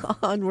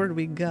 onward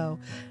we go.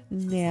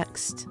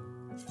 Next.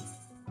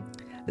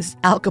 This is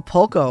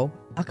Acapulco.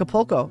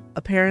 Acapulco,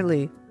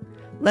 apparently.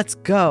 Let's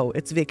go.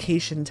 It's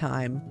vacation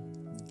time.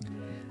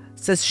 It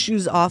says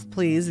shoes off,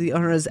 please. The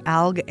owner is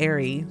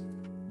Algary.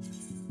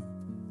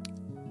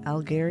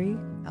 Algary?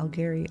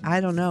 Algary. I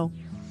don't know.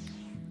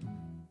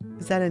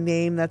 Is that a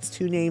name? That's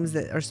 2 names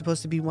that are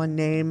supposed to be 1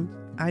 name.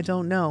 I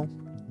don't know.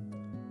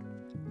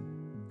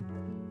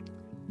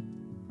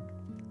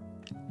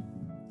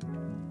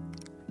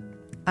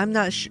 I'm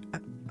not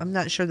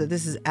sure that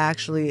this is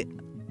actually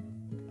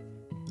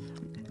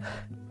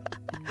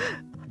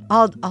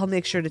I'll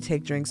make sure to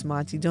take drinks,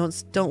 Monty.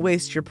 Don't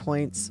waste your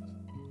points.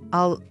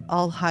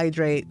 I'll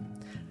hydrate.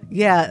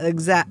 Yeah,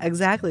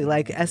 exactly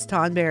like S.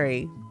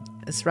 Tonberry.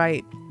 That's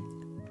right.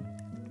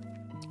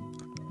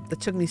 That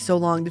took me so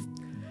long to...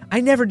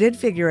 I never did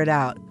figure it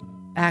out,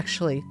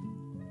 actually.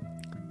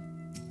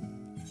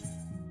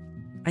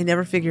 I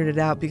never figured it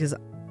out because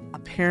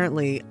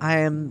apparently I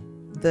am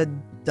the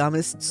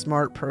dumbest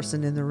smart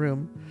person in the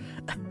room.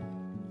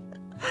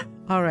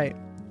 All right,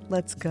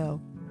 let's go.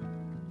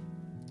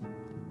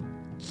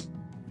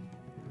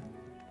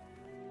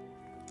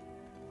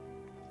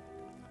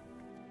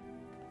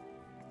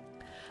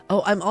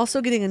 Oh, I'm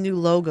also getting a new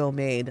logo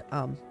made.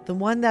 The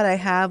one that I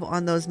have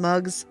on those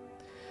mugs,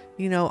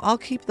 you know, I'll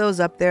keep those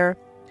up there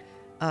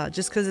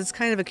just because it's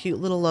kind of a cute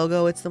little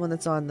logo. It's the one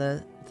that's on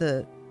the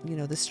you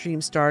know, the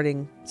stream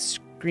starting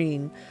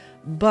screen,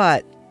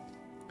 but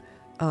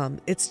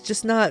it's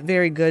just not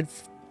very good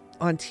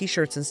on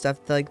t-shirts and stuff.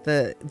 Like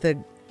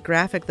the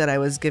graphic that I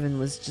was given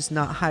was just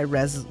not high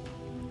res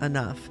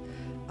enough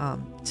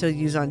to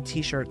use on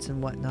t-shirts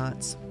and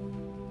whatnots.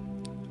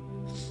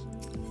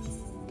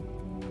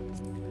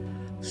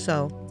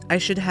 So I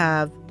should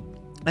have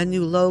a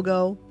new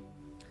logo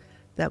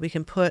that we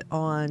can put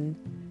on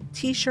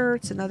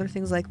t-shirts and other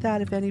things like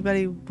that. If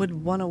anybody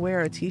would want to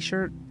wear a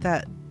t-shirt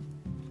that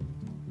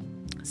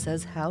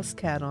says house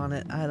cat on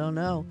it, I don't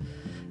know,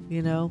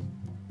 you know.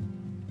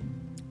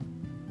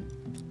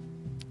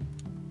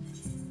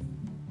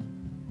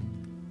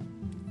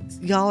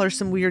 Y'all are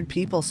some weird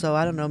people, so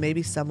I don't know,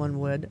 maybe someone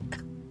would.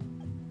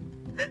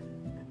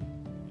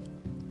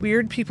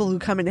 Weird people who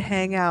come and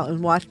hang out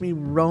and watch me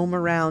roam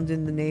around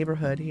in the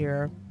neighborhood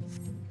here,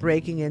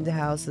 breaking into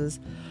houses.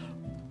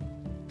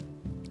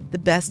 The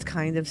best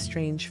kind of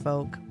strange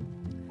folk.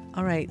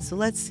 All right, so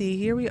let's see.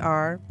 Here we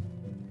are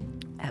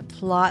at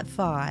plot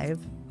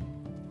 5.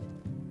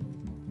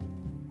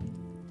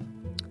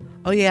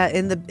 Oh yeah,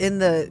 in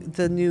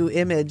the new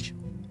image,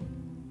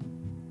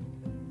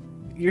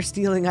 you're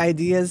stealing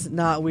ideas.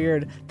 Not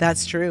weird.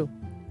 That's true.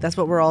 That's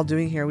what we're all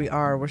doing here.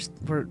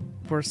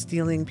 We're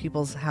stealing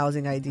people's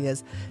housing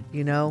ideas,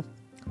 you know?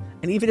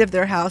 And even if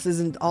their house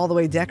isn't all the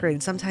way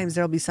decorated, sometimes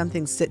there'll be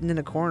something sitting in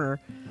a corner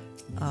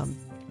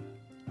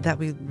that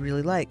we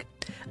really like.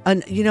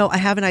 And, you know, I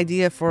have an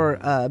idea for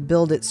a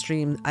Build It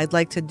stream. I'd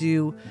like to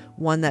do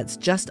one that's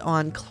just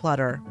on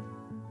clutter,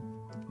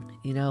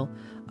 you know,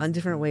 on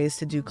different ways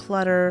to do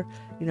clutter,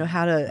 you know,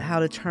 how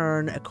to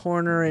turn a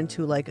corner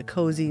into like a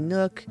cozy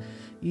nook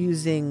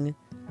using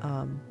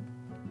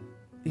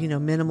you know,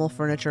 minimal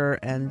furniture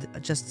and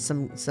just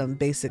some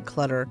basic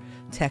clutter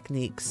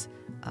techniques.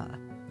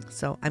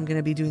 So I'm going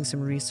to be doing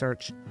some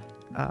research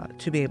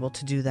to be able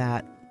to do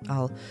that.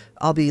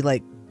 I'll be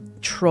like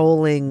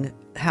trolling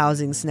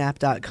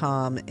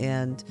housingsnap.com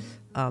and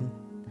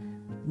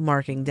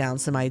marking down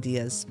some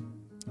ideas.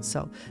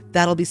 So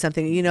that'll be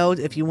something, you know,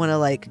 if you want to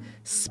like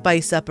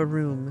spice up a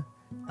room,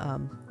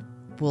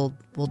 we'll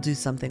do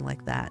something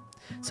like that.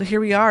 So here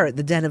we are at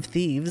the Den of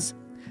Thieves.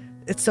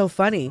 It's so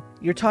funny.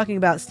 You're talking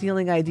about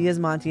stealing ideas,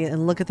 Monty,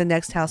 and look at the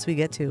next house we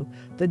get to.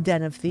 The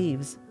Den of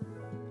Thieves.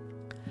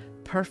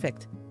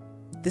 Perfect.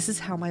 This is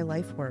how my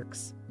life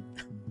works.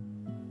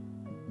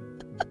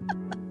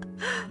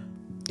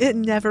 It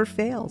never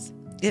fails.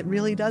 It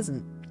really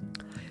doesn't.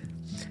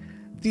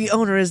 The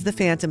owner is the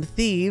Phantom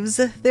Thieves.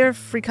 They're a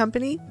free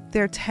company.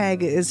 Their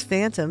tag is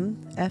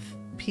Phantom,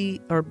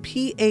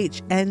 PHNTM.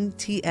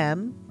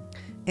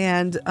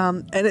 And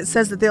it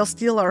says that they'll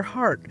steal our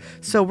heart.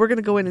 So we're going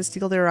to go in and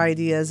steal their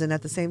ideas, and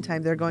at the same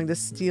time, they're going to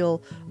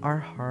steal our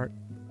heart.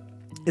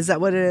 Is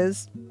that what it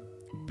is?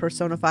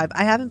 Persona 5.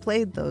 I haven't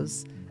played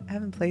those.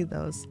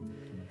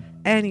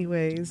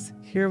 Anyways,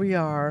 here we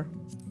are.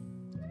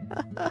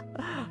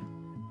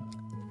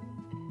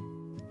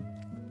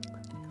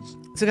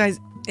 So guys,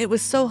 it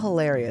was so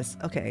hilarious.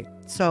 Okay,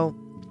 so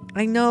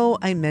I know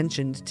I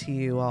mentioned to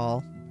you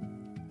all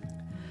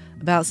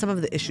about some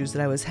of the issues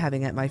that I was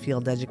having at my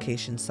field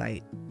education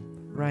site,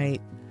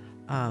 right?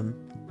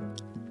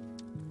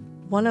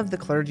 One of the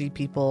clergy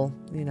people,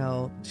 you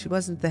know, she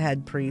wasn't the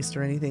head priest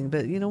or anything,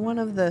 but, you know, one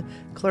of the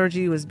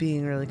clergy was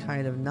being really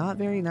kind of not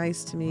very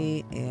nice to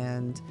me.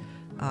 And,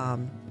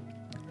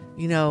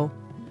 you know,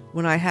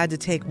 when I had to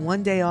take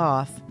one day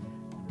off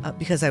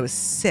because I was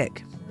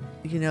sick,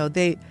 you know,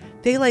 they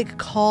like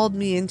called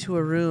me into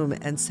a room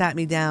and sat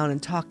me down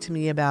and talked to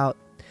me about,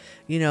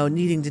 you know,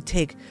 needing to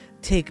take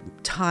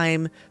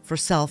time for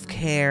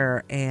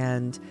self-care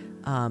and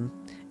am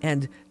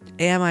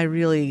I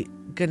really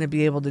going to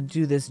be able to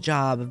do this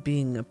job of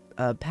being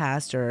a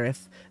pastor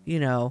if, you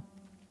know,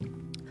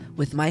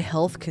 with my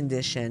health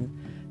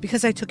condition,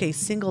 because I took a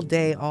single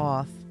day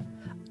off,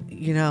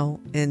 you know,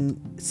 in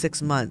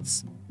 6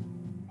 months.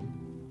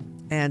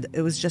 And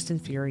it was just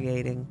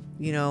infuriating,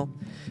 you know,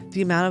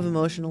 the amount of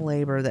emotional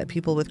labor that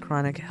people with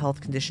chronic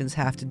health conditions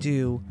have to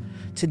do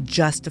to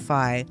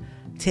justify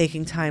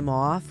taking time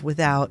off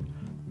without,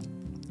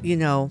 you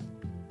know,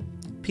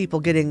 people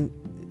getting,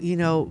 you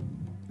know,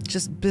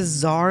 just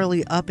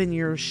bizarrely up in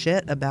your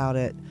shit about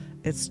it.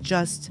 It's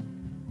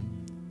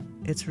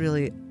It's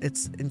really,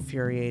 it's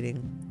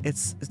infuriating.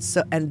 It's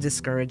so, and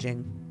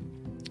discouraging.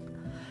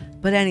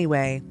 But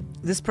anyway,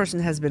 this person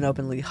has been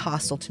openly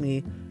hostile to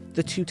me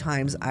the 2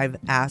 times I've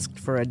asked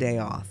for a day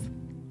off.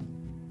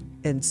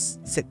 And,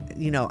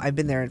 I've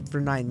been there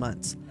for 9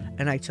 months,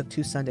 and I took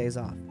 2 Sundays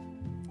off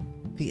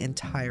the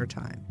entire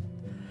time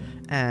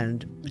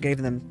and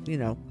gave them,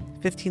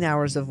 15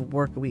 hours of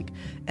work a week.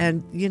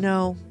 And,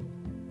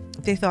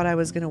 they thought I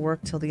was going to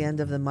work till the end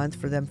of the month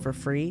for them for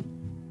free.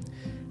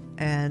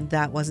 And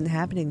that wasn't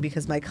happening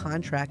because my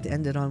contract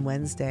ended on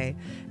Wednesday.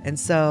 And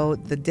so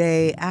the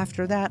day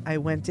after that, I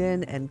went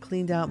in and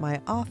cleaned out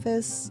my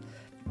office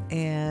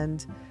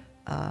and,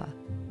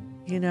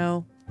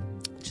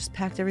 just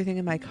packed everything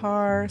in my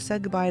car,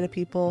 said goodbye to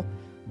people,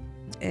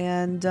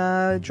 and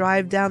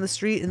drive down the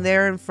street. And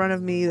there in front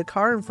of me, the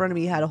car in front of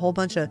me had a whole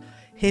bunch of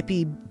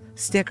hippie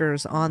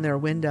stickers on their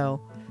window.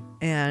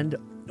 And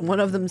one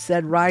of them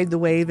said, "Ride the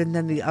wave." And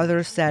then the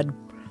other said,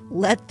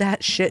 "Let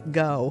that shit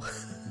go."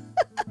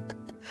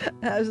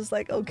 And I was just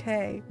like,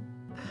 okay,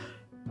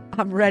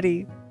 I'm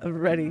ready.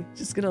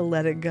 Just gonna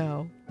let it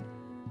go.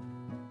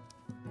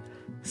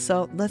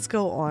 So let's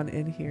go on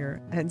in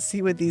here and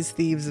see what these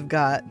thieves have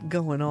got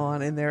going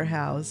on in their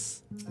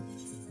house.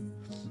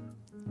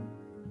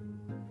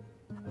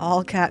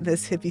 All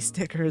Katniss hippie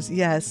stickers.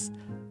 Yes,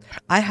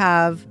 I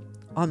have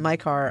on my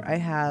car. I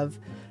have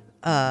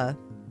the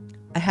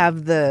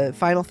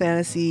Final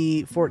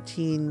Fantasy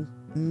 14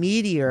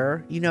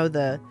 meteor.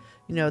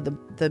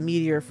 The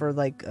meteor for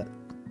like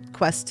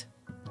quest,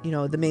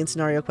 the main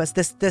scenario quest.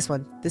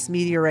 This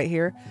meteor right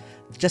here,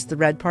 just the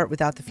red part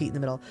without the feet in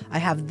the middle. I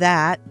have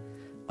that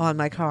on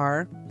my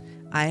car.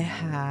 I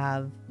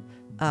have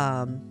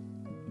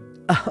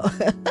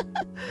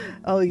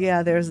oh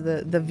yeah, there's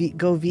the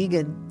go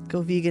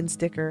vegan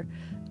sticker.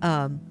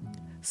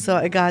 So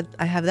I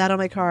have that on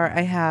my car.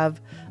 I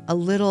have a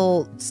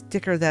little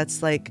sticker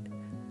that's like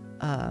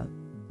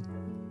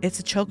it's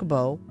a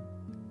chocobo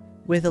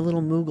with a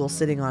little Moogle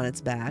sitting on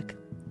its back.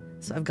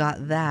 So I've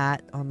got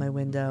that on my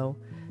window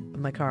of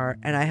my car.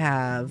 And I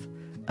have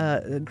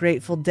a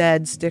Grateful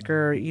Dead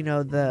sticker,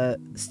 the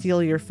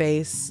steal your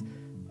face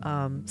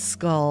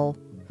skull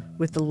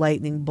with the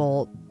lightning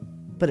bolt,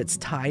 but it's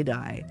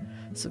tie-dye.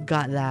 So I've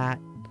got that.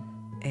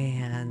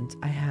 And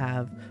I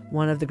have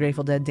one of the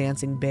Grateful Dead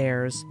dancing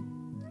bears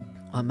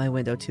on my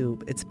window too.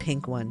 It's a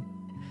pink one,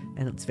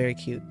 and it's very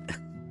cute.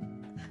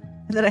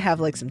 And then I have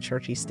like some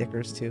churchy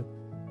stickers too,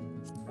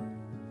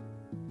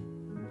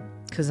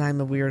 because I'm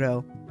a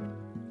weirdo.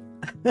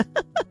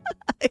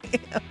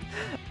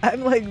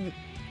 I'm like,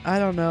 I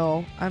don't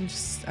know. I'm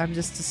just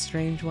a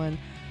strange one.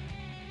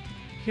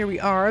 Here we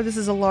are. This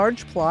is a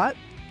large plot,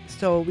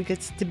 so we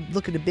get to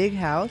look at a big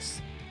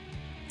house.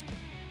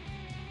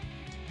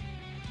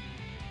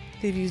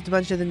 They've used a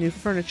bunch of the new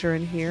furniture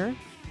in here.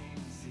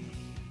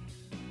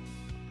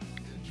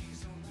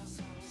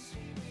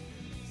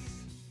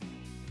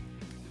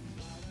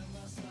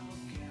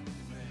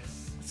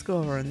 Let's go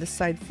over on this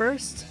side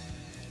first.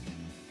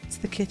 It's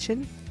the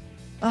kitchen.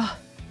 Oh,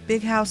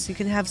 big house. You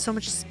can have so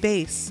much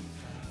space.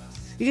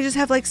 You can just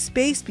have like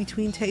space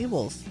between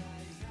tables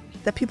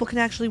that people can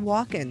actually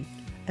walk in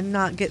and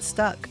not get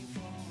stuck.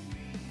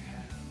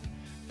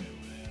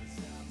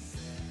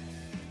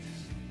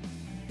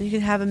 And you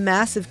can have a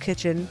massive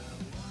kitchen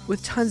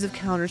with tons of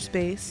counter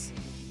space.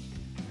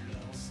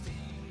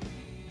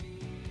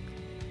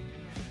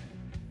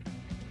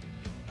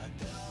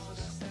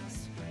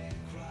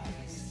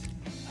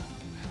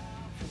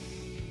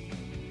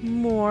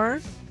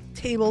 More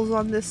tables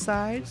on this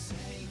side.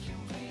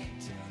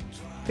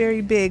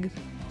 Very big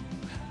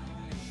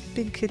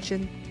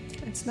kitchen.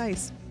 It's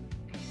nice.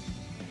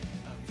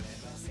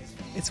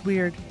 It's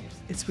weird.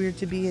 It's weird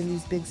to be in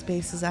these big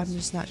spaces. I'm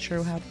just not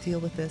sure how to deal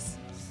with this.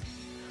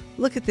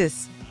 Look at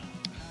this.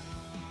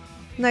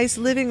 Nice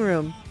living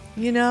room,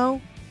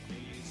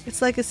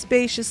 It's like a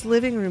spacious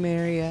living room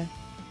area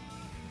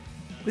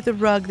with a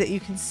rug that you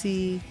can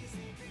see.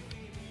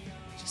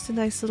 Just a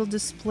nice little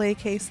display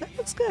case. That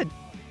looks good.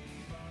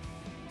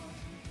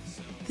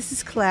 This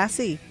is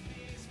classy.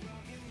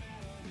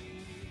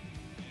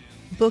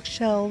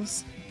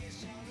 Bookshelves.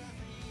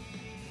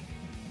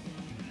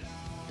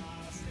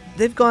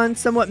 They've gone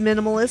somewhat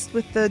minimalist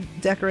with the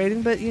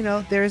decorating, but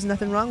there is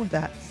nothing wrong with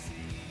that.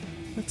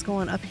 Let's go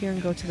on up here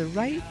and go to the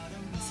right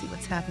and see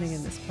what's happening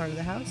in this part of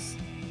the house.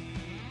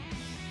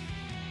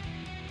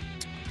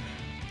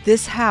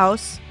 This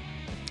house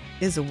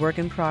is a work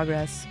in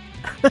progress.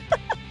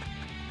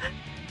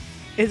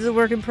 It's a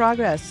work in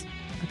progress,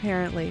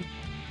 apparently.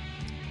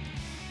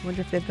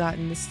 Wonder if they've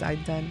gotten this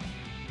side done.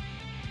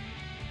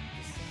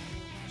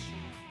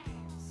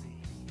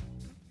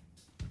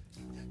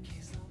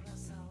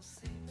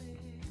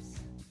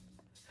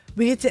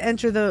 We get to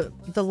enter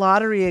the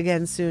lottery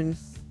again soon.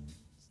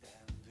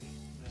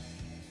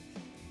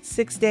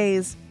 6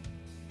 days.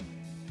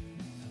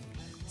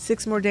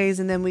 6 more days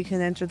and then we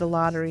can enter the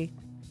lottery.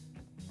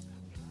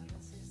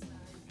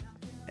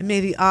 And may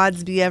the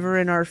odds be ever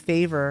in our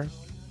favor.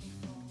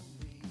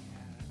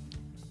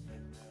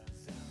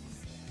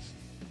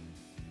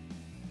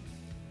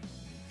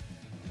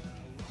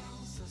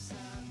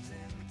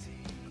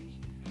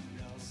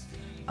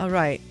 All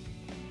right.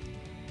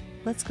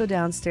 Let's go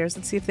downstairs.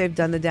 Let's see if they've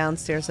done the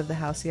downstairs of the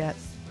house yet.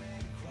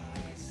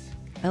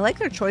 I like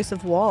their choice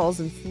of walls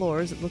and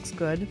floors. It looks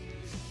good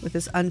with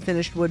this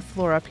unfinished wood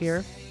floor up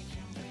here.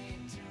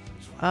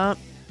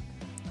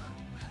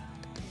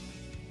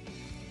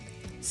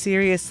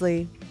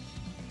 Seriously.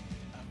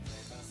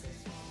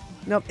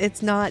 Nope,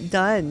 it's not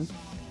done.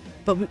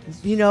 But,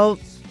 you know,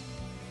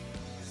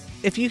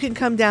 if you can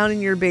come down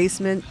in your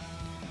basement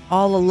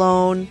all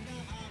alone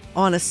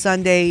on a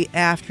Sunday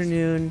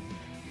afternoon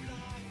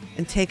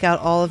and take out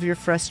all of your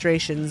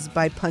frustrations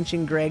by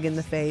punching Greg in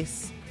the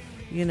face,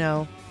 you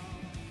know,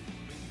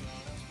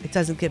 it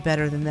doesn't get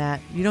better than that.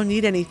 You don't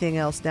need anything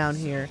else down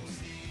here.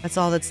 That's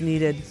all that's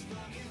needed.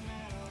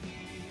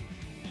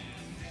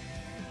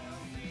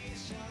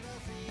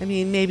 I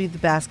mean, maybe the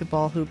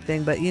basketball hoop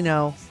thing, but, you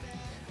know,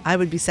 I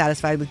would be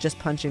satisfied with just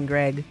punching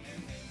Greg.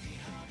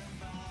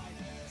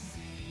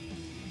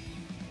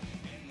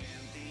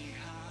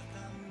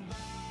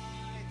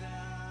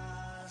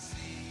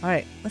 All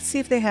right, let's see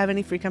if they have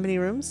any free company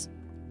rooms.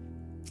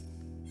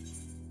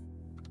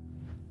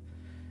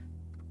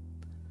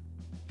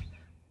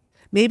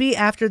 Maybe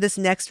after this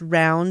next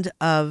round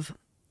of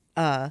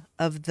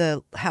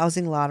the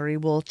housing lottery,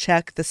 we'll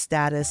check the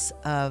status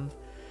of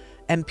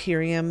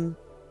Empyrean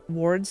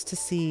wards to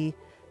see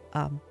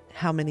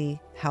how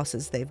many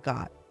houses they've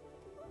got.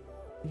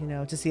 You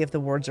know, to see if the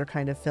wards are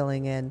kind of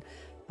filling in.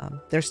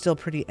 They're still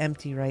pretty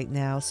empty right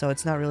now, so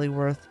it's not really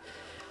worth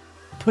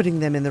putting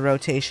them in the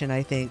rotation,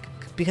 I think,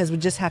 because we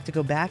just have to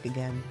go back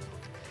again.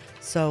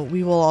 So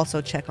we will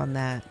also check on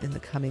that in the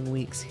coming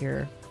weeks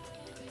here.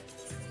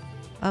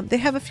 They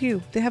have a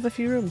few. They have a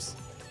few rooms.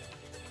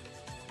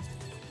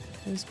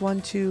 There's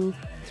 1, 2,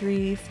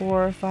 3,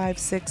 4, 5,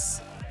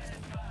 6,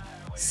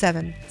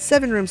 7.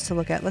 7 rooms to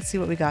look at. Let's see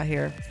what we got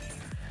here.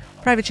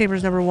 Private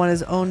Chambers number 1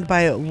 is owned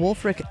by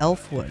Wolfric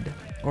Elfwood,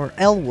 or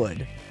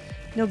Elwood.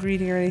 No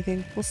greeting or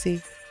anything. We'll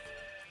see.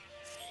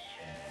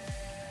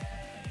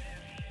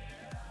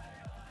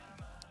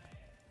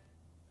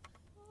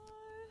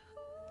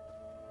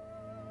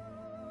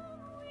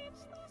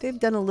 They've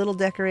done a little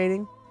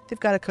decorating. They've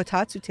got a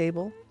kotatsu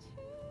table.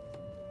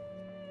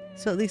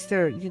 So at least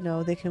they're, you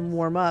know, they can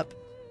warm up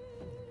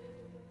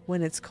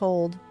when it's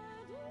cold.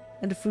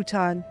 And a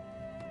futon.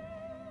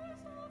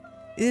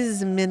 This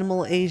is a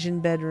minimal Asian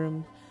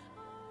bedroom.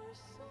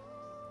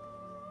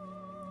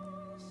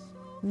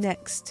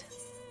 Next.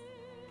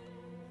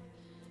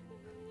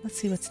 Let's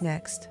see what's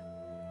next.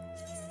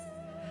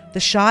 The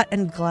Shot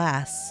and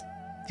Glass.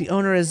 The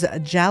owner is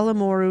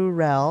Jalamoru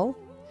Rel.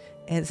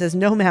 And it says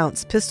no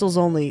mounts, pistols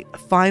only,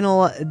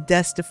 final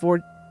Desta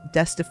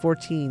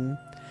 14.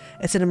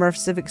 It's an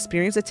immersive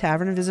experience, a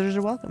tavern, and visitors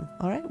are welcome.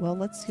 All right, well,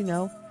 let's, you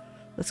know,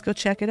 let's go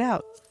check it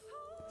out.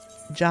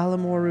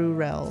 Jalamoru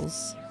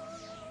Rel's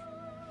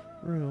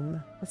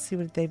room. Let's see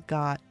what they've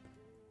got.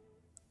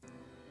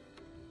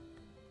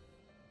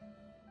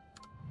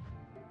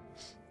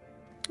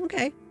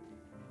 Okay.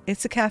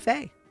 It's a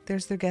cafe.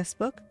 There's their guest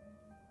book.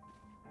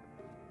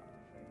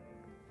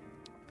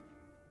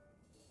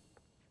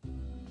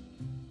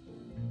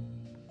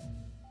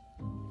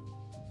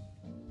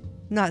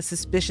 Not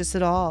suspicious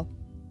at all.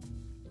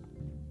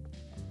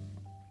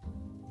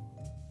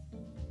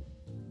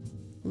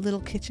 Little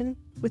kitchen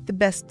with the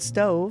best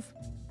stove.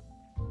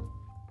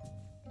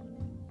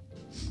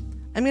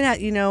 I'm gonna,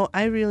 you know,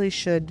 I really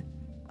should,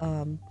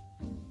 I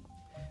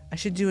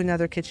should do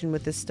another kitchen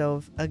with this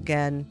stove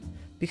again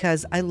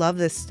because I love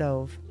this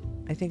stove.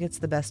 I think it's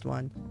the best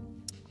one.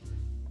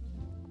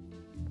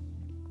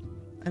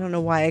 I don't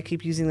know why I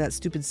keep using that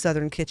stupid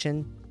Southern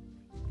kitchen.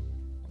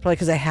 Probably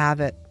because I have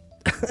it.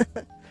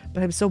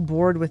 But I'm so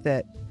bored with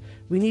it.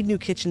 We need new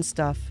kitchen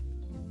stuff.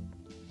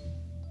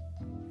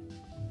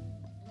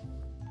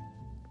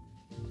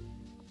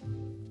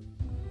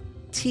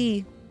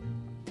 Tea.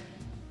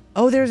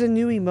 Oh, there's a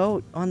new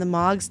emote on the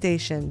Mog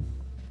station.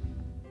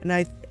 And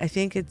I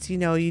think it's, you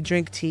know, you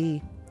drink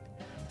tea.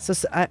 So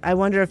I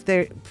wonder if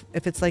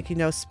it's like, you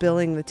know,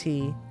 spilling the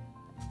tea.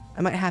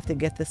 I might have to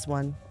get this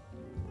one.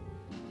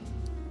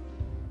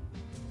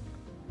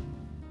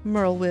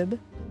 Merlwib.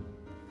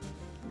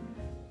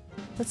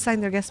 Let's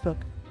sign their guest book.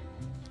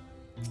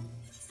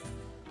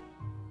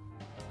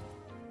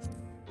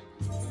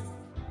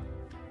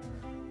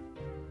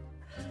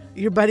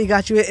 Your buddy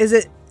got you. Is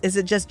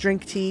it just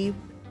drink tea?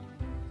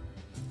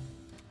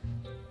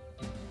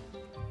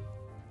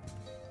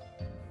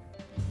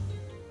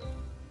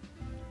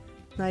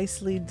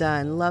 Nicely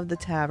done. Love the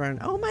tavern.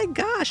 Oh my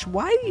gosh,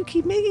 why do you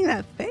keep making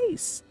that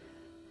face?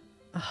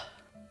 Ugh.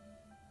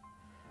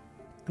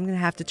 I'm gonna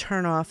have to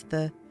turn off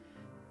the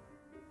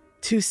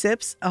 2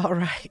 sips. All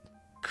right.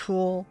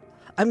 Cool.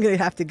 I'm going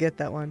to have to get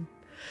that one.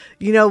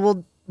 You know,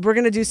 we're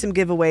going to do some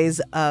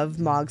giveaways of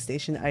Mog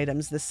Station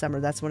items this summer.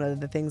 That's one of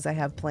the things I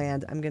have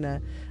planned. I'm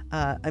going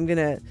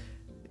to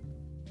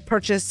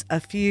purchase a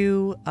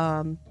few,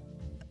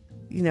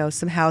 you know,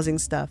 some housing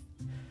stuff.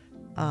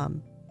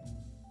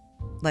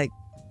 Like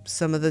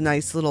some of the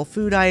nice little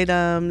food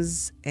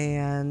items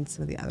and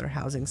some of the other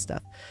housing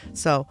stuff.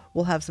 So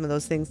we'll have some of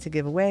those things to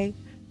give away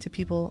to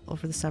people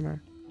over the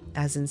summer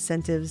as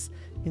incentives.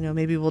 You know,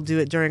 maybe we'll do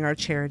it during our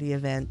charity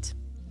event.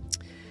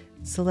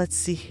 So let's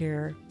see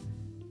here.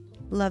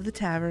 Love the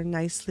tavern.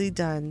 Nicely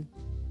done.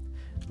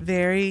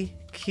 Very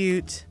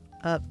cute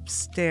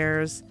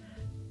upstairs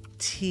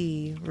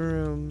tea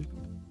room.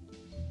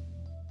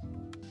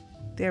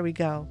 There we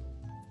go.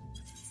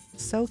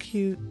 So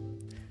cute.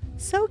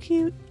 So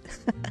cute.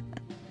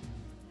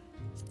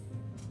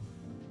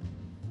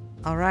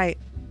 All right.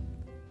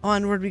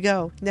 Onward we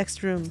go.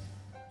 Next room.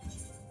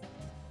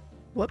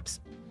 Whoops.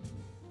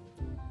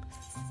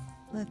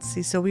 Let's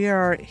see. So we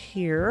are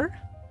here.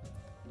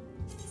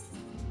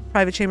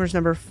 Private Chambers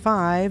number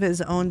 5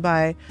 is owned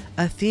by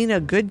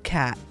Athena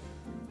Goodcat.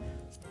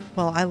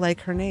 Well, I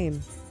like her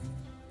name.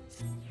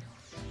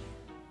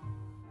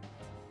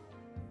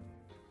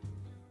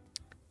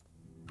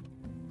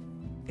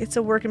 It's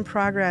a work in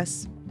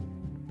progress.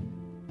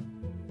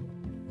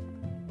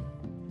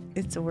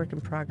 It's a work in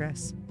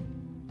progress.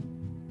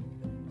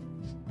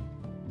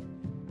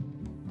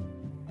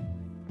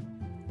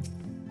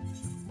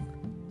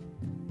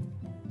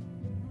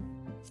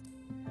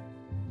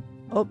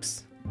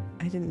 Oops.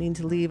 I didn't mean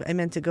to leave. I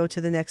meant to go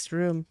to the next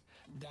room.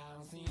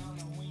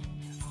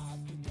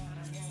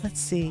 Let's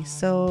see.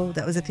 So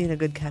that was Athena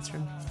Goodcat's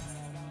room.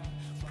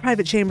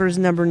 Private Chambers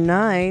number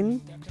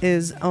 9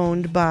 is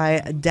owned by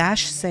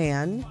Dash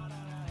San.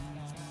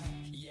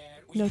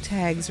 No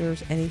tags or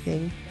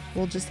anything.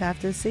 We'll just have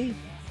to see.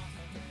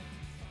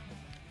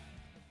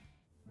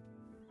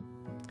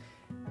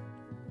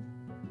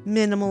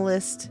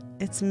 Minimalist.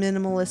 It's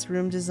minimalist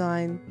room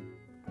design.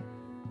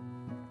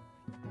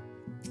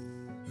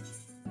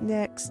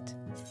 Next.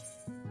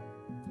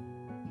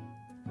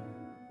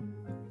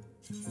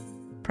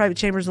 Private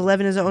Chambers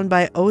 11 is owned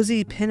by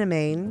Ozzy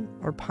Pinemane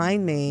or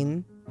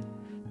Pinemane.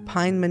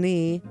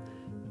 Pinemane.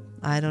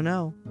 I don't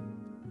know.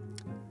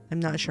 I'm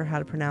not sure how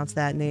to pronounce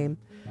that name.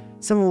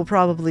 Someone will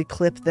probably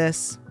clip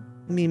this,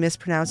 me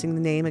mispronouncing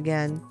the name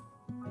again.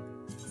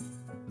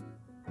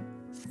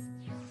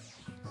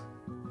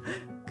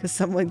 Because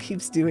someone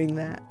keeps doing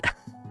that.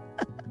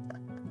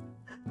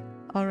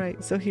 All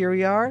right, so here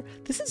we are.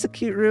 This is a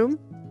cute room.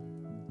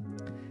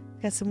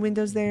 Got some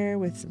windows there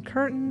with some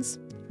curtains,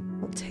 a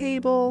little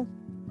table,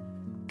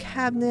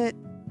 cabinet,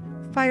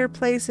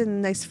 fireplace, and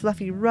a nice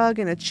fluffy rug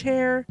and a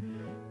chair.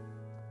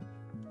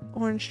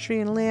 Orange tree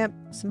and lamp,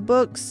 some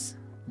books.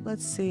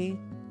 Let's see.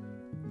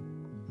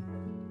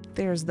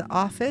 There's the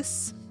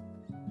office.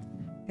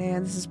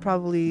 And this is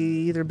probably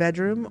either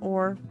bedroom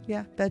or,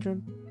 yeah,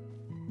 bedroom.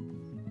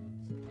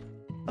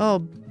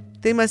 Oh,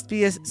 they must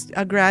be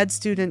a grad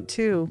student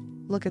too.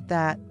 Look at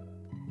that.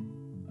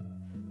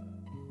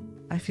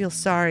 I feel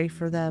sorry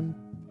for them.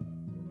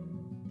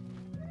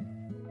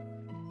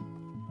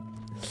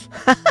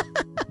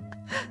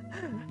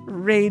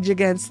 Rage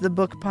against the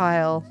book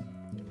pile.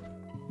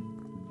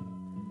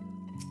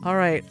 All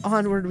right,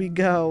 onward we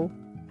go.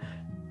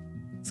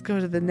 Let's go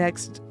to the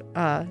next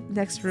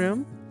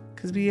room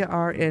because we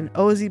are in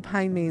Ozzy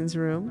Pinemane's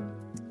room.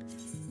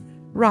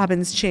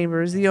 Robin's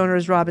Chambers. The owner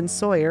is Robin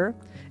Sawyer.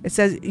 It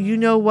says, "You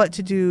know what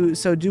to do,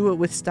 so do it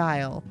with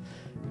style."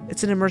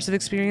 It's an immersive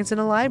experience in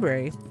a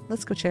library.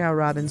 Let's go check out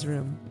Robin's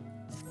room.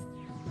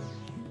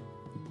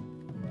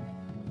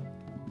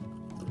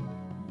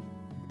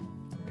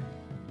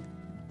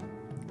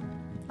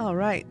 All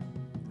right.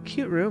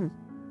 Cute room.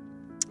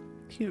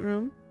 Cute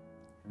room.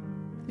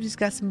 We just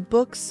got some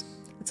books.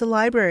 It's a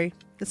library.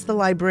 It's the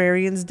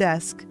librarian's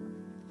desk.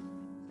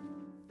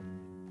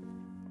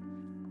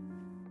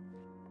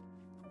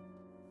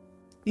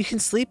 You can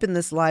sleep in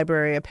this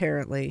library,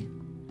 apparently.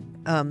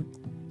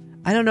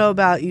 I don't know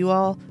about you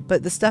all,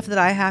 but the stuff that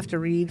I have to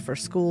read for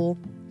school,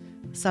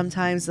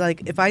 sometimes,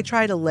 like, if I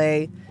try to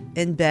lay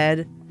in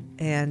bed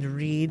and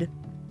read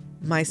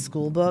my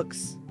school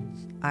books,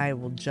 I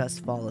will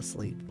just fall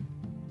asleep.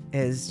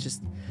 It's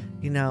just,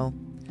 you know,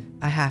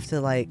 I have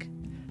to, like,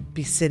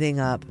 be sitting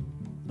up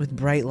with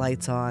bright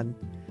lights on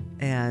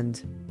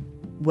and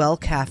well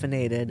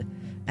caffeinated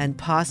and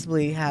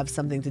possibly have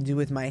something to do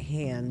with my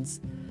hands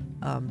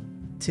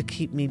to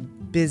keep me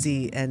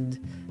busy and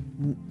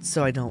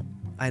so I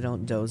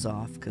don't doze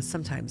off, because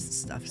sometimes the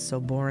stuff is so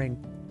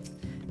boring.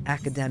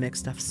 Academic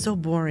stuff, so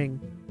boring.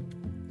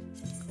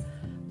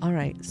 All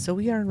right, so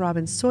we are in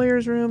Robin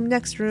Sawyer's room.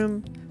 Next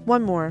room,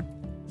 one more.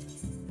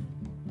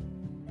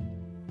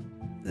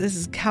 This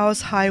is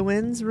Cow's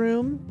Highwind's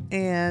room,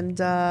 and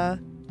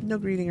no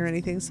greeting or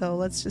anything, so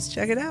let's just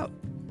check it out.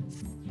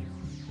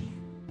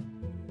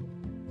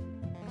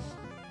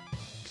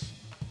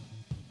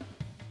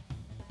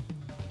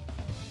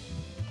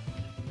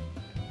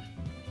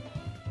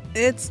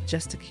 It's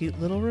just a cute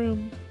little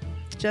room.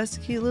 Just a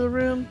cute little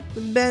room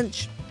with a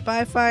bench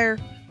by a fire,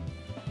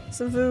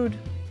 some food,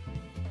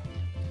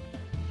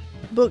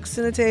 books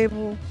and a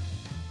table,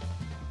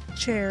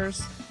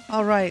 chairs.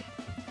 All right.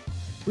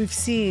 We've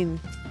seen.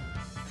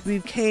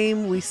 We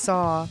came, we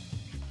saw.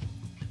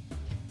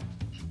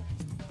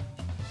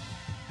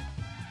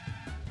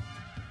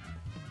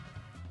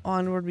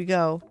 Onward we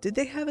go. Did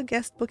they have a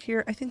guest book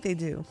here? I think they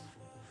do.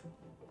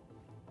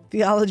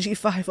 Theology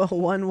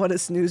 501, what a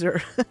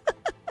snoozer.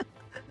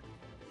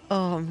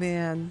 Oh,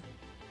 man.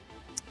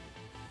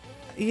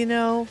 You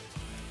know,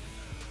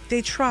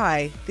 they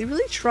try. They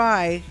really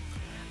try.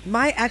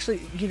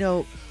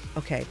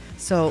 Okay,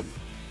 so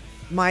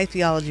my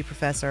theology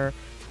professor,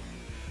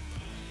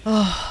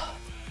 oh,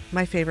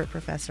 my favorite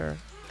professor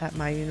at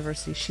my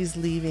university, she's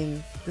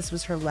leaving. This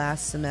was her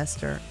last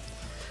semester.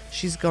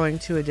 She's going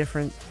to a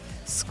different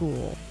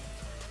school.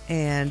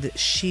 And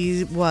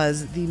she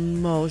was the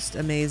most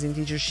amazing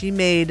teacher. She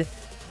made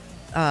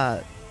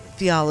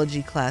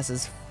theology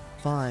classes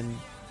fun.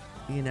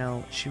 You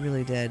know, she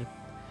really did.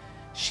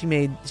 She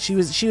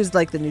was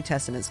like the New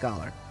Testament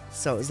scholar.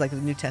 So it was like the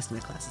New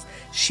Testament classes.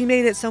 She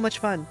made it so much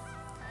fun.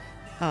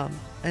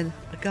 And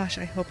gosh,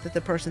 I hope that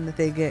the person that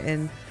they get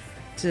in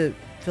to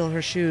fill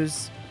her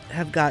shoes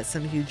have got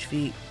some huge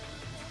feet.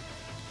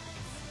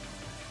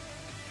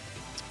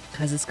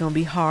 Because it's going to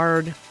be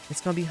hard. It's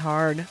going to be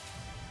hard.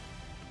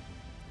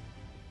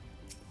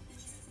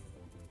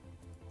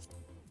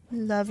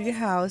 Love your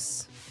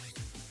house.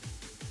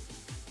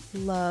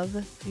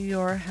 Love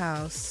your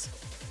house.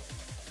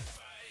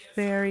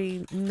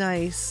 Very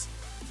nice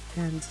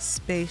and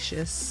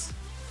spacious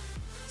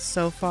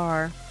so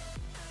far.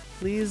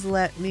 Please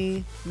let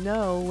me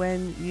know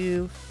when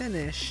you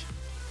finish.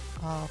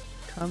 I'll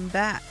come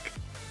back.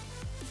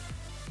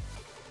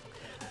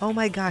 Oh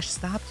my gosh,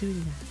 stop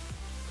doing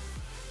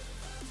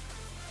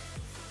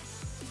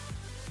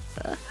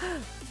that.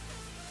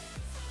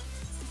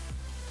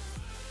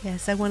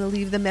 Yes, I want to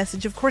leave the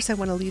message. Of course I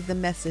want to leave the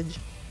message.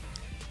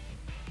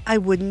 I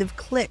wouldn't have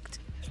clicked.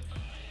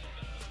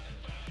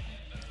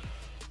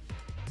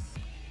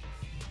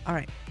 All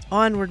right,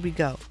 onward we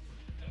go.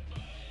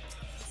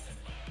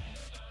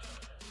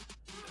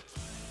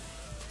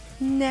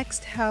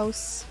 Next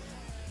house.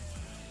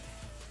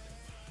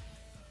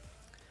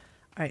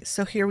 All right,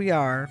 so here we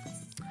are.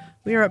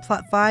 We are at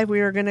plot 5.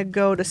 We are going to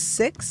go to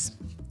 6.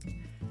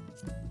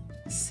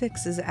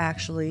 6 is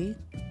actually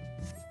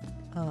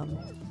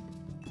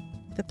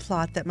the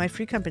plot that my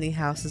Free Company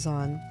house is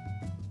on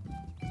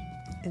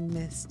in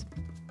Mist.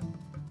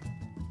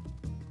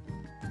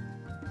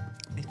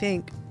 I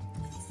think.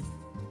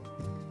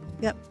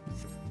 Yep.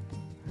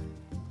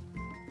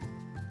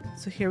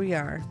 So here we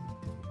are.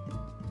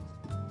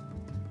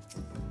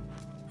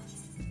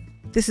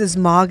 This is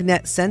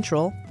Mognet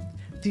Central.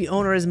 The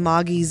owner is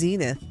Moggy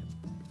Zenith.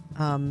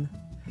 Kawaii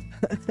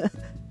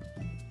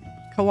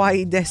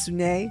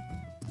Desune.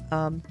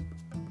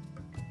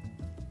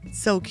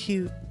 So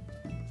cute.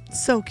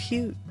 So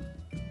cute.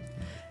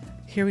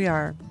 Here we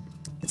are.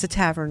 It's a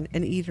tavern,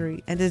 an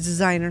eatery, and a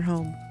designer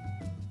home.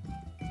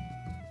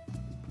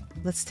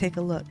 Let's take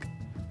a look.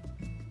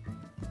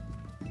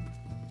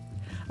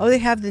 Oh, they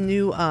have the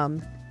new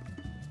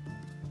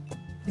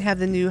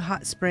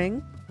hot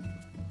spring.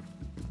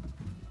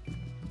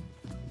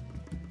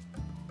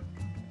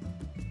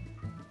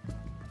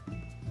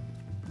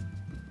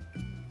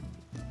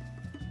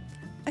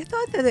 I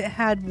thought that it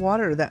had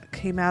water that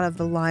came out of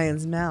the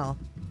lion's mouth.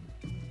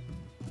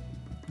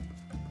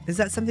 Is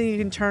that something you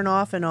can turn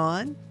off and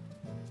on?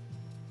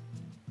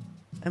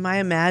 Am I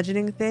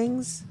imagining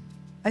things?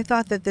 I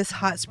thought that this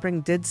hot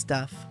spring did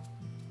stuff.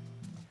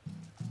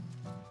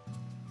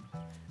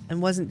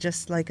 And wasn't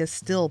just like a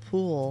still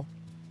pool.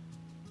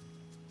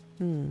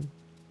 I'm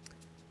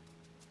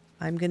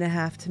gonna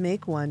have to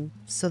make one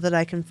so that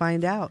I can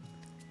find out.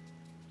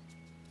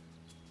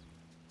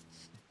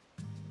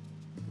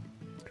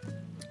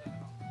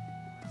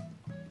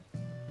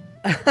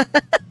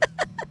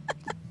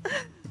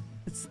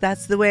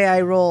 That's the way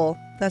I roll.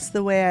 That's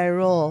the way I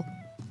roll.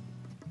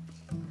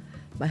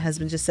 My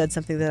husband just said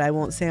something that I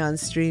won't say on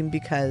stream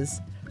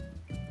because,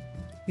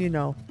 you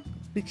know,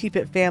 we keep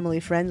it family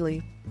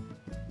friendly.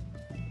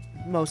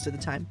 Most of the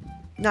time.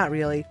 Not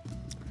really.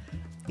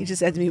 He just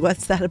said to me,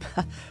 what's that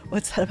about?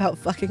 What's that about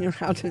fucking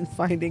around and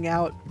finding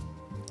out?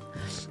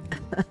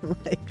 I'm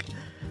like,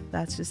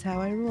 that's just how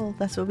I roll.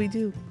 That's what we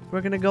do. We're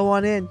going to go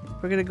on in.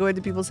 We're going to go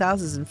into people's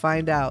houses and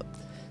find out.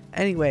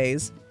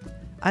 Anyways,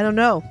 I don't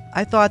know.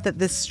 I thought that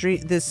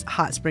this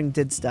hot spring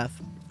did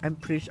stuff. I'm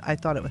pretty sure. I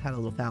thought it had a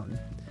little fountain.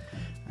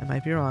 I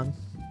might be wrong.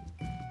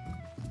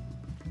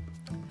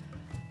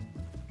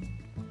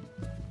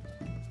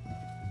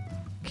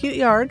 Cute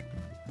yard.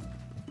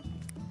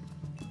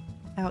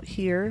 Out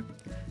here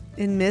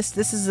in Mist.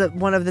 This is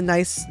one of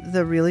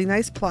the really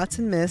nice plots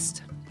in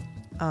Mist.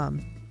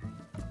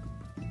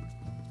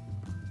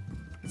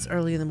 It's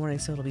early in the morning,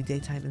 so it'll be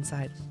daytime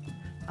inside.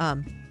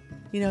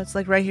 You know, it's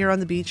like right here on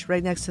the beach,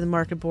 right next to the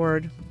market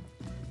board.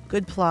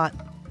 Good plot.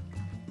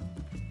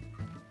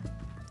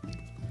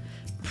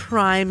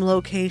 Prime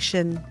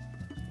location.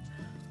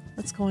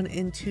 Let's go on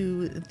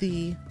into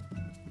the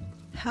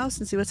house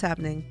and see what's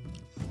happening.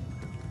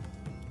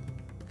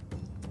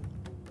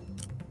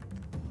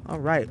 All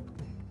right.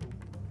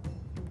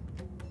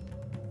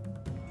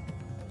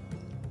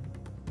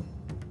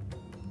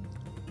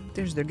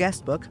 There's their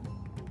guest book.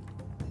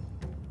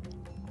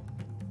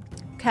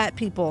 Cat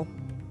people.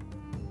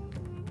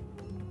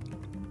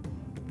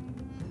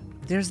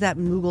 There's that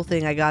Moogle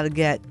thing I gotta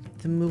get.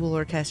 The Moogle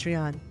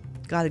Orchestrion.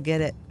 Gotta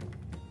get it.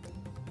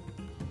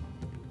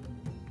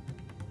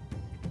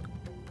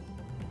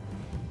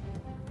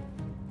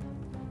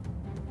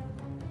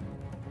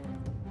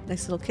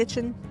 Nice little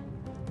kitchen.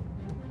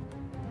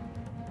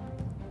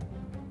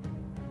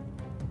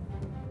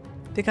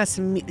 They got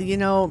some meat, you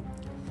know,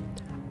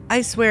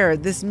 I swear,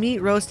 this meat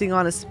roasting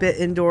on a spit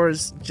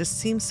indoors just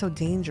seems so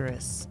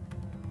dangerous.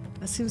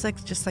 That seems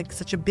like just like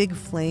such a big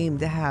flame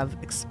to have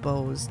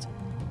exposed.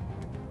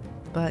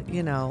 But,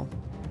 you know,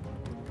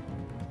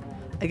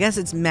 I guess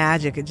it's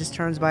magic. It just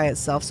turns by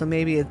itself, so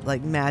maybe it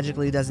like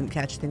magically doesn't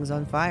catch things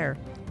on fire.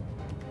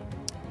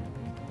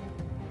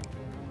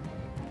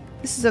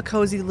 This is a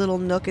cozy little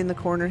nook in the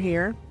corner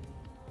here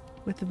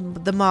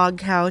with the Mog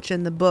couch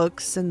and the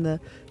books and the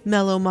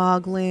mellow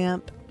Mog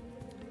lamp.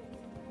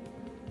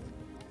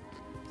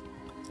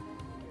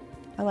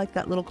 I like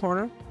that little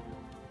corner.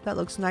 That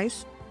looks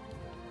nice.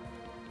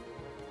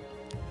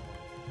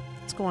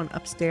 Let's go on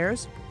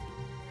upstairs.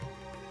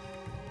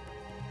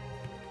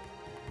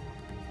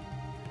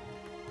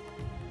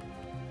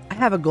 I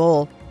have a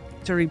goal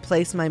to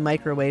replace my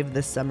microwave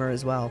this summer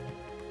as well.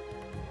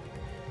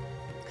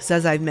 Because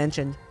as I've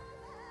mentioned,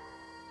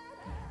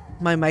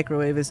 my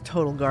microwave is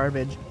total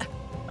garbage.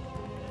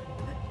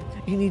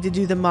 You need to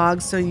do the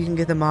Mog so you can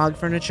get the Mog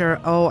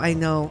furniture. Oh, I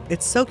know.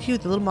 It's so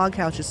cute. The little Mog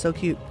couch is so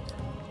cute.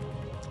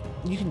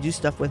 You can do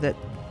stuff with it.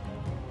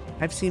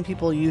 I've seen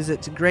people use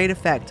it to great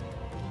effect.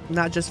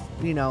 Not just,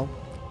 you know,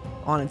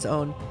 on its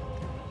own.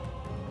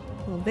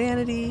 Little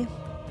vanity.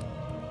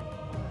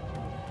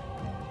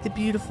 The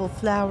beautiful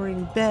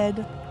flowering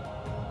bed.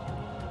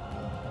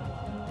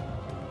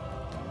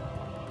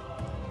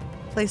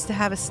 Place to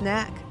have a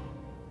snack.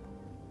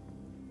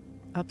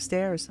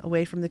 Upstairs,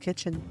 away from the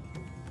kitchen.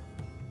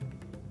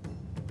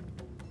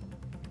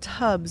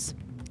 Tubs.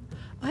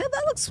 Oh, yeah,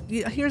 that looks,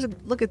 here's a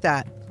look at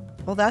that.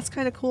 Well, that's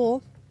kind of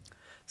cool.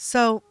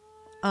 So,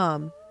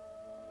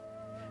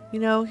 you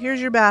know, here's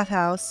your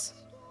bathhouse.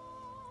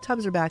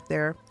 Tubs are back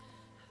there.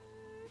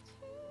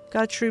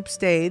 Got a troop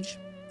stage,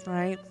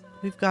 right?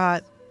 We've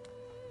got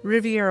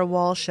Riviera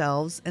wall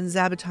shelves and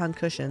Zabuton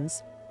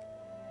cushions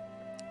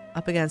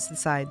up against the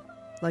side,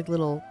 like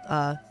little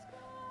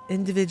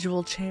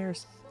individual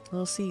chairs,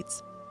 little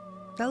seats.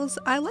 That looks,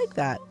 I like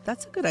that.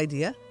 That's a good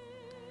idea.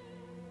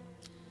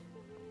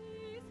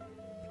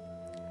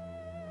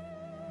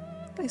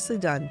 Nicely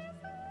done.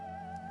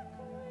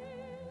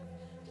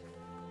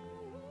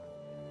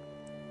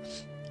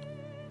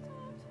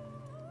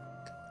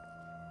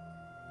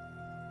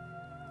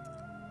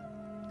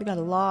 We got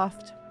a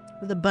loft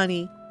with a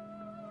bunny.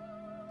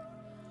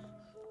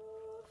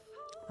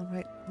 All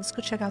right, let's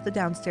go check out the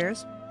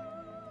downstairs.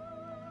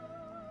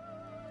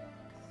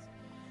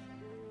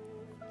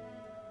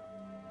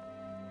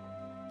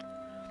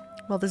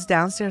 Well, this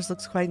downstairs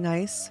looks quite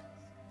nice.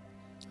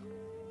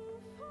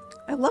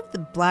 I love the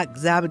black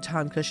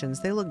Zabuton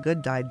cushions. They look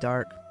good dyed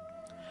dark.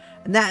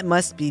 And that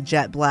must be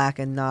jet black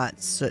and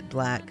not soot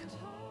black.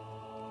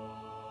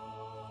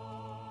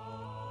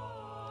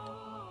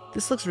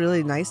 This looks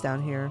really nice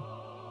down here.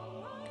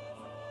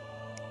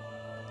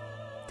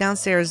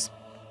 Downstairs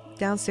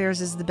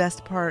is the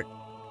best part.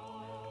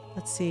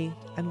 Let's see.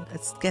 I'm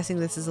guessing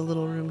this is a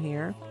little room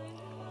here.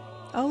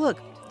 Oh,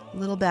 look.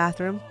 Little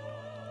bathroom.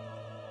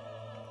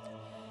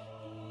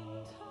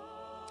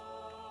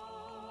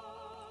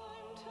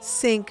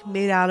 Sink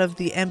made out of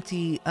the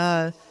empty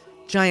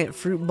giant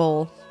fruit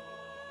bowl.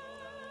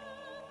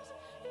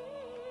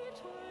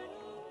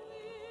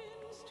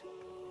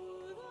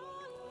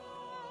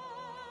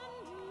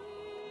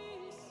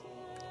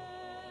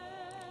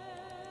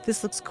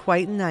 This looks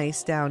quite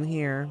nice down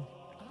here.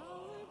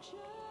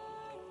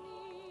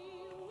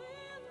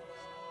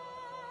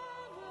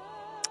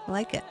 I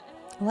like it.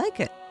 I like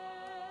it.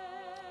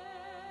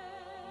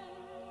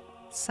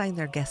 Sign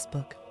their guest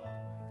book.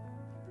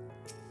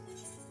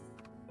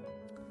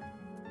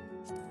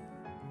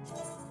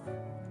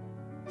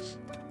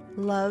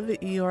 Love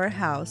your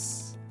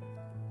house.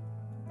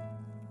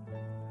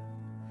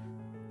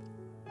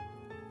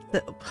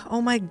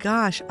 Oh my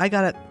gosh, I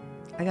gotta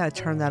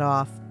turn that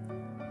off.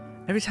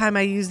 Every time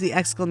I use the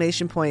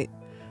exclamation point,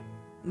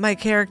 my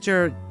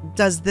character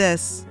does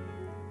this.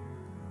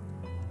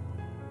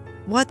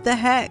 What the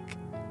heck?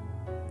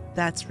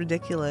 That's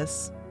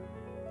ridiculous.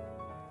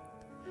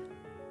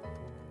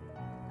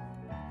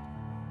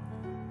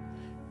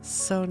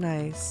 So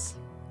nice.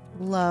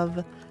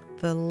 Love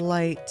the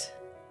light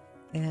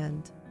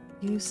and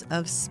use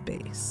of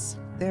space.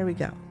 There we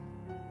go.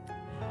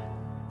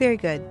 Very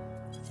good.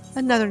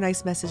 Another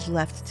nice message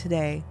left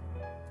today.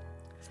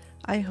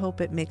 I hope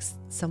it makes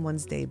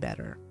someone's day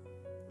better.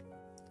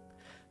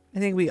 I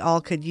think we all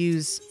could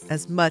use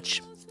as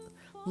much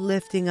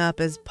lifting up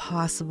as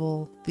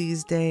possible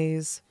these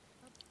days.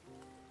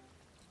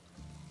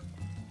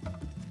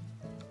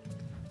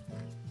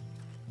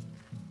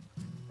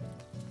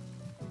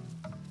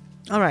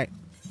 All right.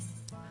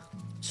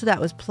 So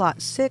that was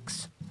plot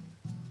 6.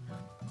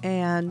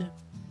 And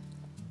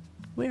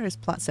where is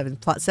plot 7?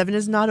 Plot 7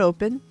 is not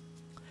open.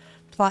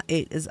 Plot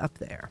 8 is up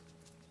there.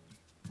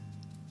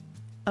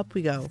 Up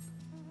we go.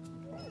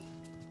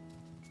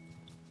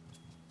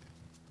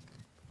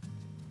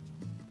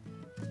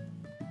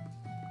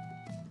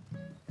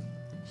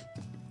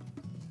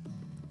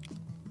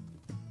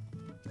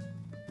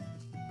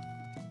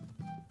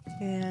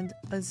 And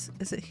is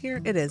it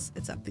here? It is.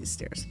 It's up these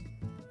stairs.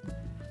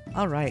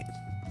 All right.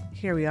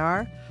 Here we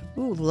are.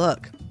 Ooh,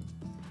 look.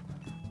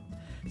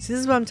 See, this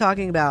is what I'm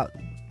talking about.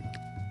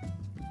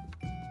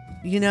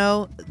 You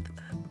know,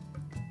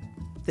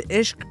 the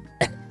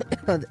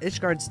the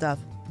Ishgard stuff.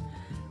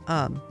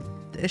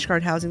 The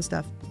Ishgard housing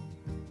stuff.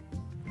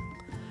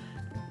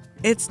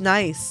 It's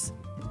nice.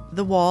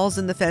 The walls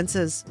and the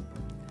fences.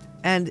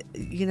 And,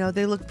 you know,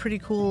 they look pretty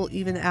cool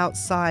even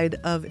outside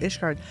of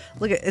Ishgard.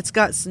 Look, it's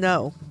got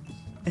snow.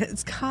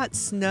 It's got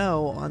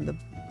snow on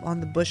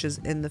the bushes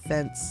in the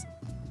fence.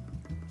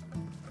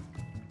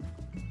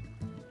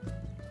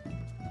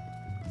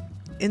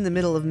 In the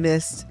middle of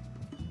mist.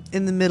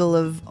 In the middle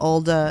of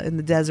Alda, in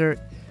the desert.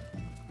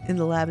 In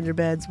the lavender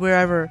beds.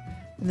 Wherever.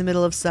 In the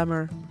middle of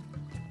summer.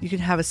 You can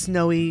have a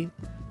snowy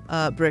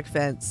brick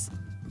fence.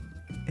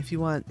 If you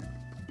want.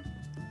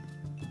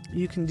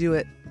 You can do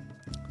it.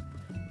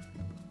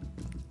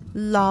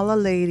 Lala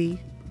lady.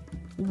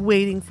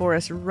 Waiting for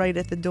us right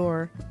at the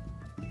door.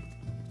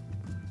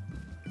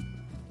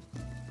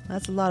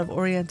 That's a lot of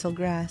oriental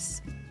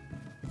grass.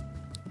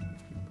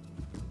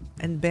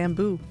 And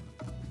bamboo.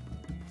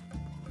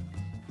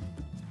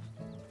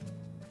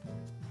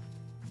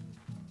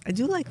 I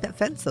do like that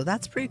fence though.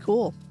 That's pretty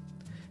cool.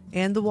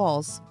 And the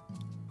walls.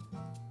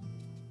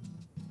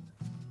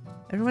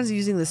 Everyone's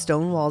using the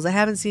stone walls. I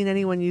haven't seen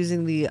anyone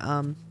using the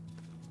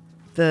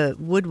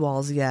wood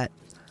walls yet.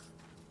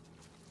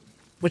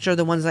 Which are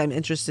the ones I'm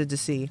interested to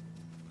see.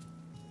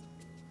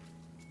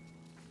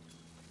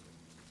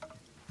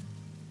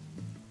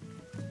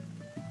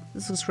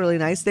 This looks really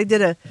nice. They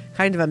did a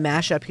kind of a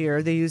mashup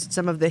here. They used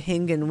some of the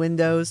Hingen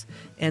windows,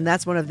 and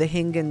that's one of the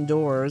Hingen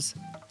doors.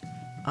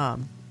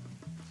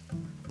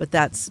 But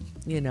that's,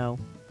 you know,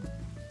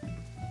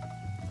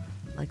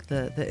 like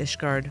the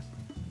Ishgard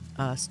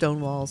stone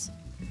walls.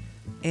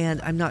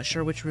 And I'm not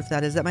sure which roof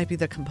that is. That might be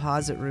the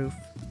composite roof.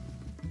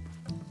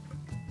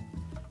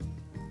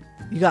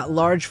 You got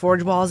large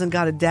forge walls and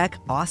got a deck.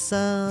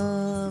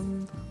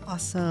 Awesome.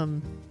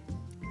 Awesome.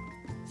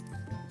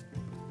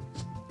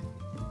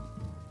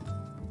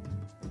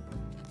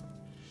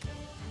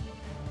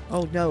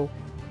 Oh no.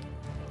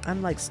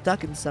 I'm like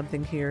stuck in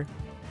something here.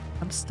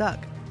 I'm stuck.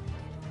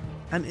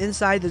 I'm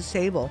inside the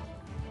table.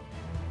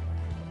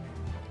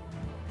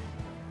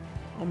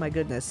 Oh my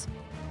goodness.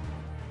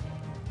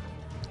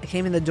 I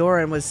came in the door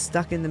and was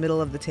stuck in the middle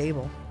of the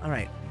table.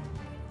 Alright.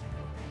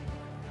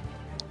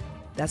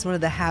 That's one of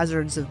the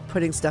hazards of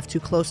putting stuff too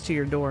close to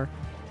your door.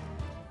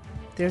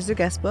 There's the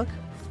guest book.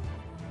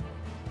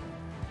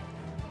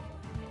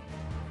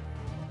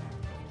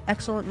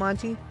 Excellent,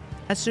 Monty.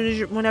 As soon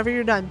as whenever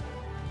you're done,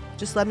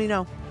 just let me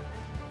know.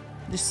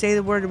 Just say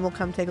the word and we'll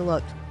come take a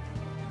look.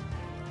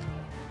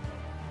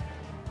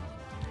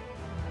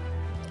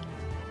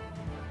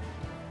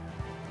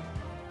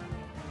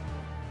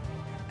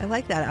 I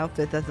like that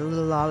outfit that the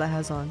little Lala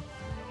has on.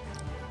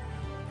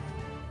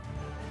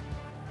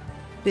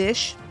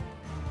 Bish.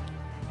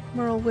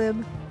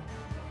 Merlewib.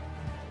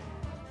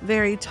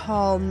 Very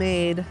tall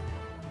maid.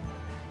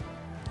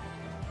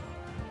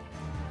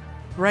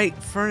 Bright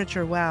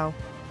furniture, wow.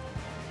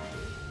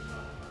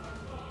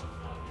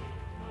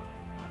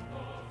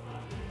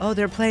 Oh,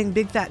 they're playing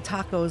Big Fat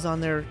Tacos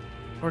on their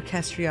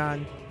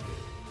orchestrion.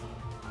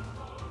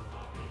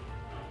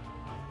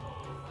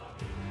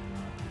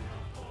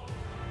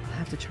 I'll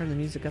have to turn the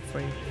music up for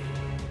you.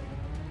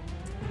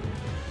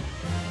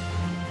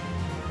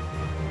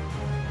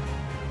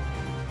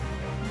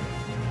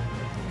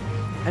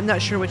 I'm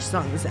not sure which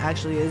song this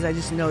actually is. I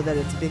just know that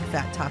it's Big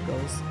Fat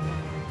Tacos.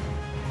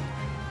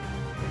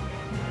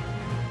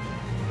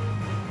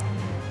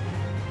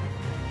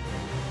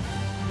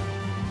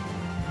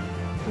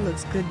 It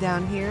looks good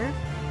down here.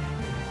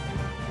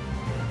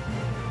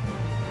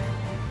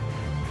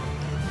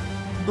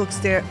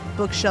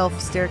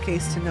 Bookshelf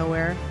staircase to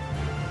nowhere.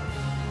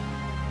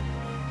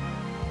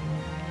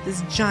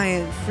 This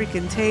giant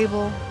freaking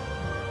table.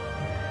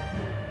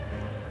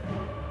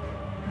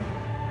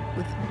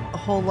 With a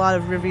whole lot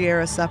of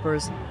Riviera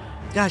suppers.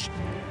 Gosh,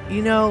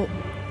 you know,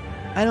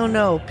 I don't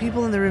know.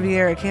 People in the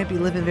Riviera can't be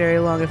living very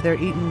long if they're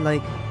eating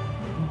like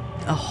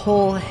a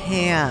whole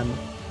ham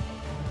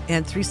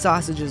and 3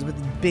 sausages with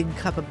a big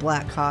cup of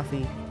black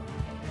coffee.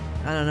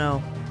 I don't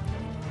know.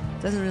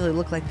 Doesn't really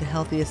look like the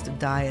healthiest of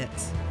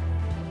diets.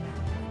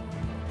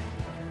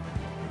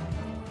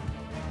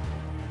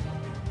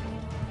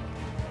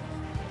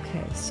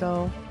 Okay,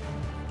 so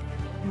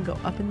I can go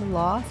up in the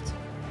loft.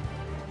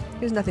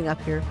 There's nothing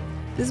up here.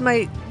 This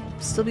might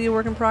still be a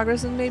work in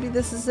progress, and maybe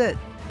this is it.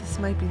 This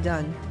might be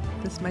done.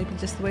 This might be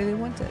just the way they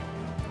want it.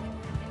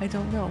 I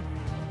don't know.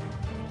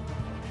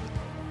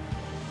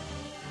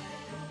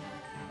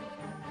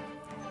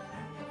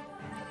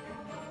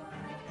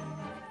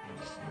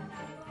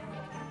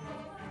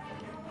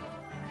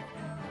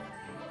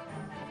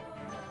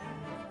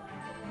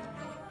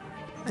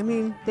 I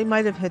mean, they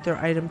might have hit their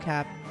item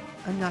cap.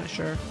 I'm not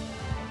sure.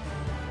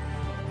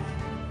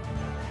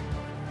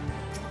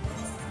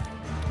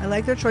 I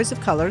like their choice of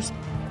colors.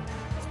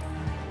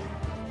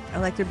 I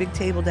like their big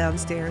table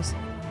downstairs.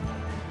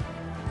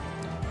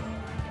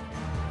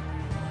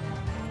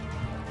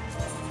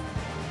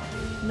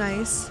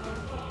 Nice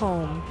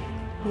home.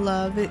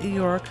 Love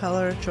your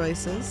color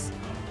choices.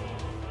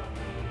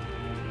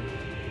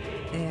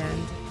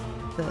 And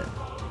the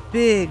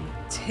big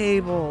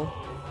table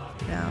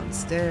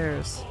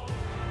downstairs.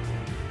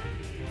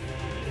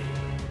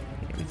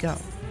 Here we go.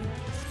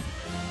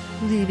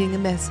 Leaving a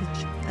message.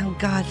 Oh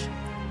gosh.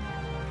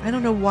 I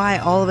don't know why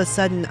all of a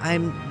sudden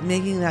I'm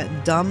making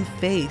that dumb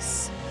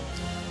face.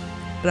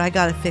 But I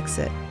gotta fix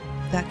it.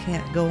 That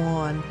can't go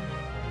on.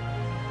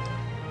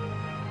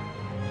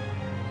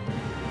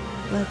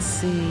 Let's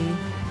see.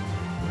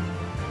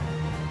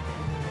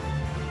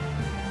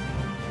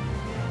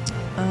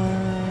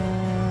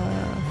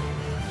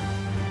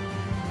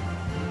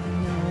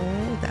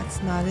 No,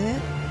 that's not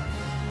it.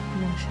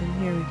 Motion,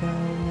 here we go.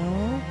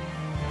 No.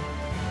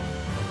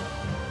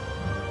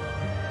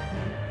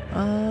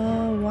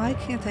 Why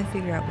can't I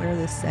figure out where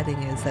this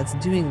setting is that's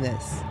doing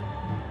this?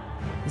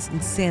 This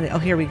insanity. Oh,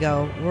 here we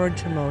go. Word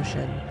to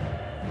motion.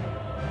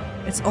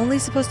 It's only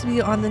supposed to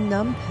be on the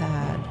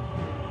numpad.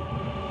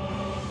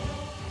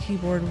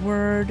 Keyboard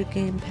word,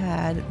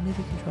 gamepad,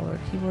 MIDI controller,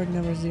 keyboard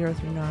number 0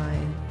 through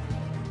 9.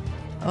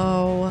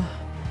 Oh,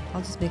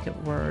 I'll just make it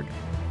word.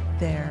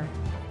 There.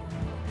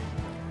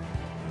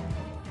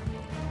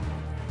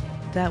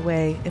 That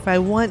way, if I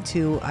want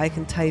to, I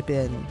can type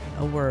in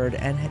a word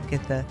and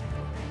get the,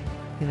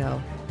 you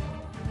know,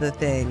 the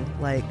thing.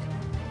 Like,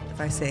 if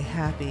I say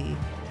happy.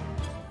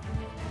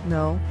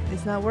 No,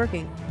 it's not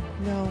working.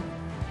 No.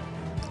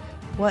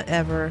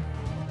 Whatever.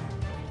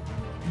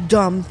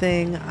 Dumb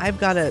thing.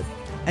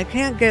 I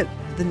can't get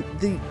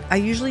I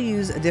usually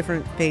use a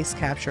different face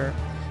capture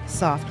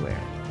software.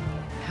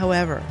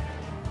 However,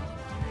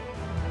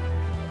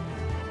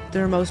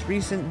 their most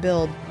recent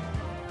build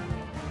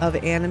of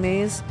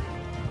animes,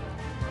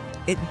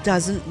 it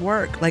doesn't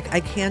work. Like,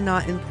 I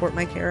cannot import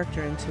my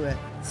character into it.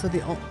 So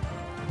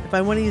if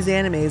I want to use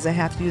animes, I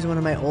have to use one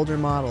of my older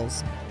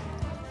models.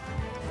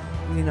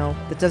 You know,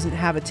 that doesn't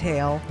have a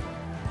tail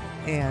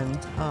and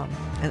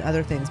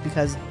other things,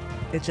 because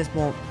it just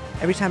won't.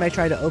 Every time I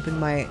try to open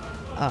my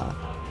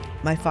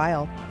my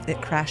file, it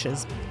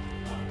crashes.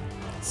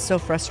 It's so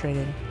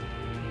frustrating.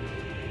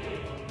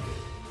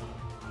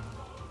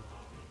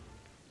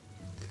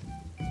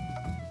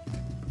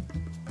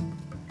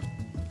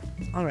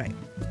 All right.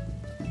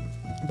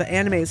 But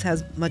Animes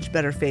has much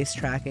better face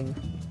tracking.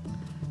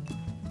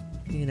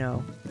 You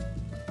know.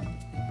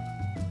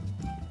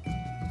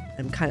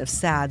 I'm kind of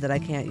sad that I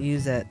can't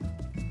use it.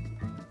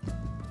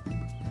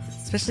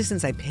 Especially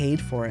since I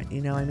paid for it,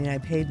 you know? I mean, I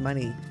paid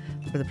money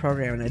for the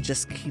program and it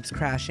just keeps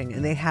crashing,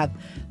 and they have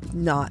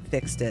not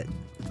fixed it.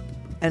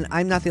 And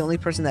I'm not the only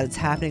person that it's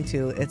happening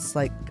to. It's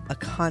like a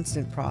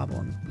constant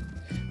problem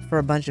for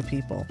a bunch of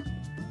people.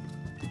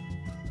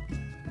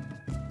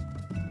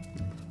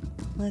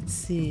 Let's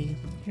see.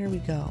 Here we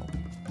go.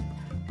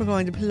 We're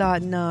going to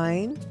plot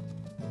 9,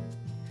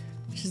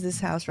 which is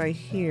this house right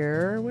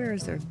here. Where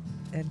is their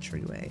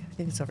entryway? I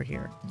think it's over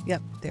here.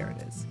 Yep, there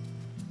it is.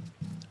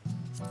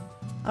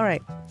 All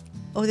right.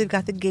 Oh, they've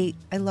got the gate.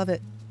 I love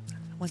it.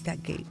 I want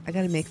that gate. I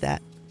got to make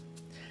that.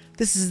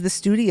 This is the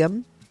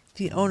studium.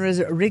 The owner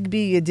is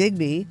Rigby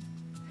Digby.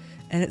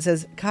 And it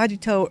says,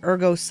 Cogito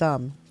ergo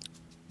sum.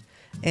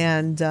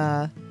 And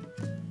I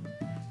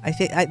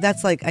think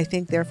that's like, I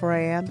think, therefore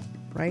I am,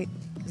 right?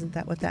 Isn't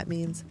that what that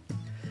means?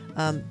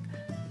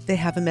 They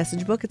have a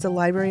message book. It's a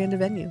library and a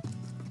venue.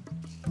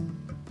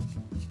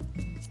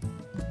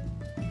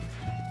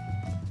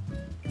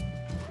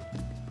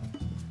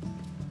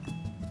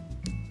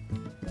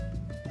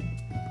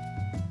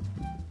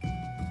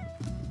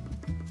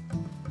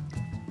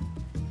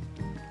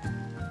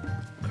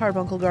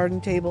 Carbuncle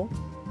garden table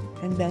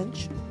and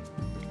bench.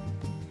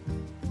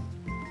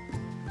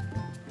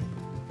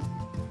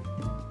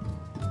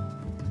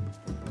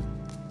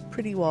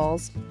 Pretty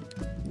walls,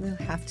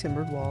 half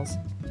timbered walls.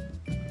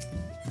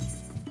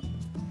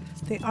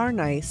 They are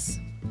nice.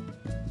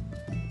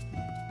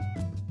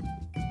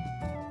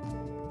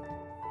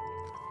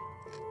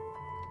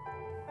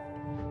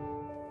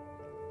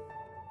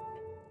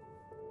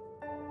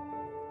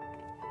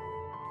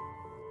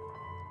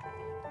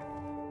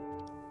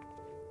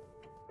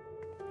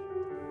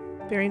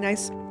 Very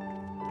nice.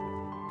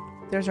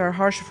 There's our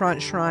Harshafront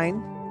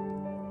shrine.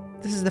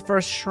 This is the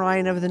first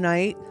shrine of the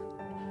night.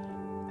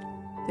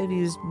 They've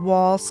used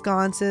wall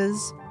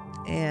sconces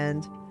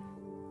and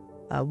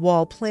a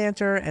wall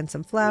planter and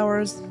some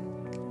flowers.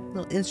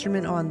 Little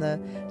instrument on the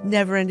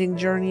never-ending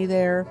journey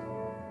there.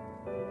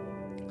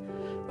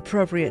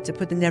 Appropriate to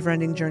put the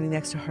never-ending journey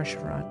next to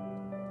Harshafront.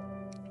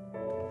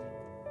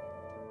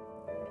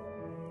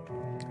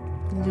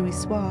 Louis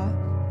Soir.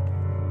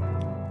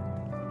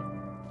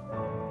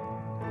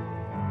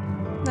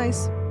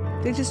 Nice.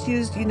 They just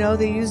used, you know,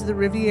 they used the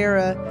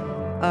Riviera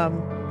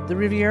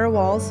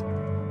walls.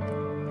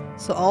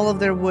 So all of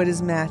their wood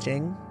is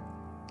matching.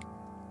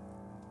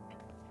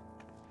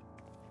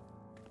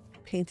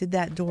 Painted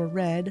that door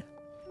red.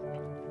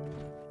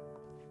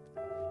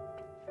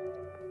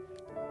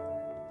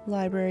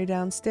 Library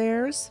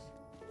downstairs.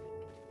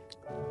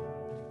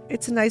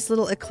 It's a nice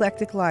little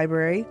eclectic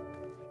library.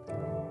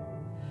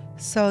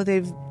 So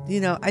they've,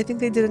 you know, I think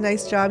they did a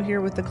nice job here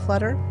with the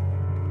clutter.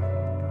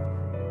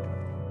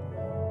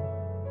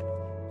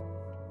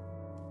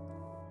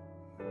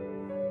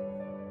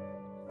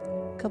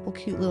 Couple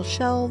cute little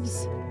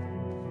shelves.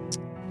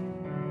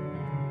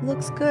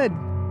 Looks good.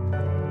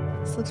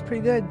 This looks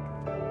pretty good.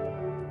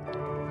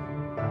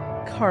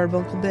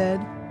 Carbuncle bed.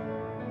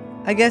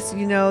 I guess,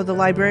 you know, the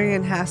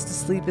librarian has to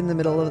sleep in the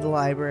middle of the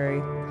library.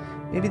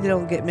 Maybe they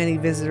don't get many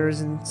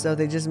visitors, and so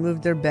they just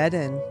moved their bed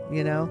in,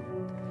 you know?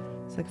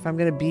 It's like, if I'm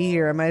going to be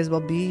here, I might as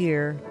well be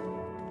here.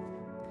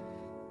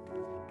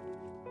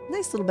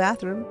 Nice little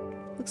bathroom.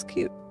 Looks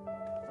cute.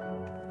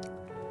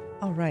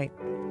 All right.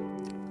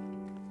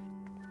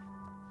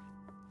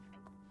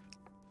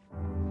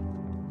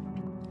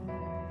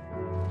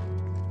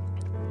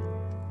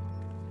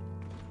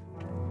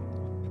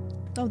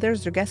 Oh,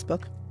 there's their guest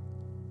book.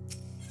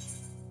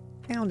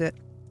 Found it.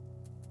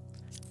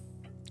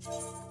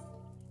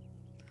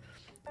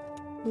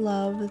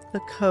 Love the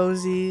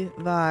cozy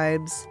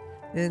vibes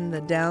in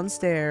the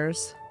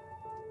downstairs.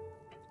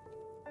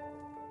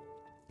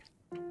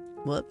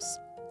 Whoops.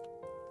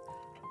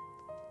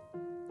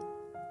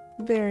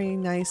 Very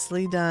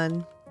nicely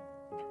done.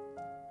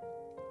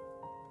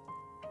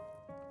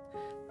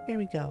 Here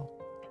we go.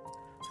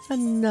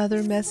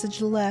 Another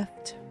message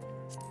left.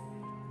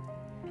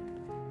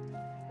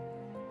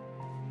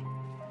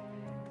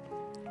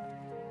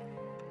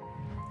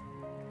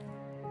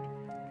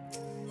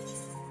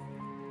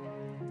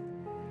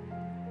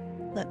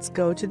 Let's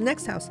go to the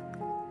next house.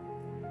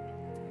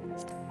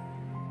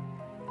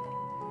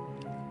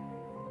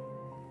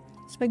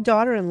 So my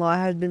daughter-in-law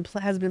has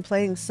been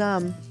playing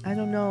some. I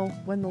don't know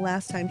when the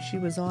last time she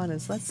was on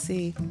is. Let's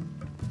see.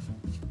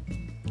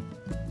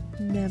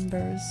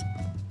 Members.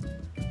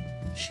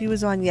 She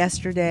was on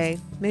yesterday.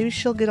 Maybe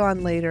she'll get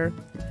on later.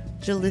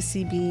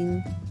 Jalissy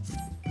Bean.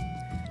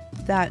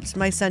 That's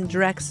my son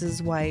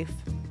Drex's wife.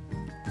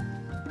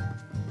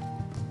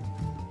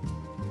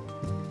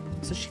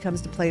 So she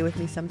comes to play with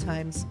me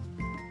sometimes.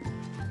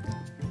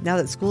 Now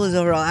that school is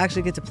over, I'll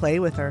actually get to play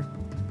with her.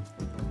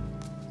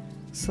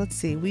 So let's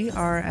see. We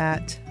are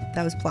at,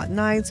 that was plot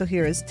 9, so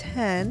here is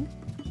 10.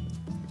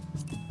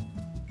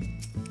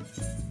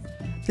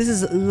 This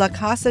is La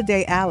Casa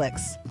de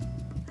Alex.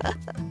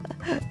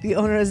 The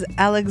owner is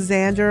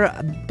Alexander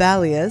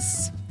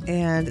Balius,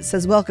 and it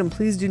says, "Welcome,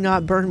 please do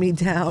not burn me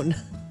down."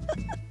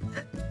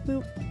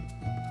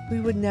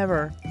 We would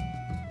never.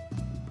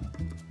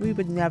 We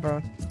would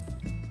never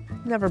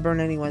burn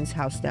anyone's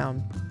house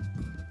down.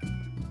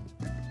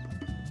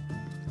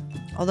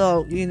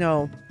 Although, you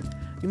know,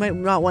 you might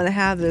not want to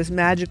have this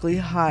magically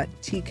hot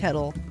tea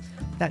kettle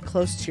that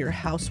close to your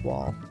house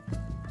wall,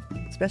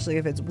 especially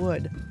if it's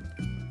wood.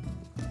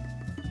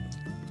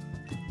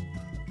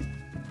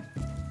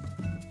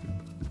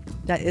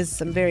 That is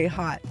some very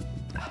hot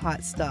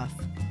stuff.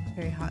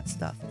 Very hot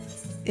stuff.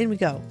 In we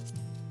go.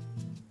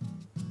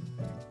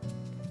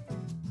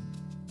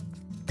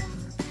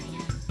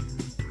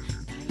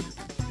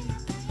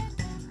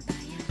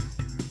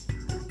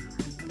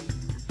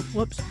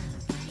 Whoops.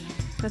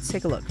 Let's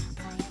take a look.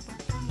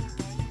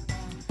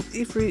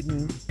 Ifrit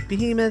and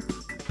Behemoth.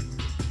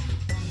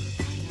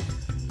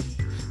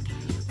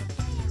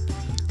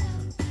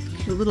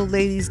 Cute little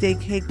ladies' day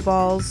cake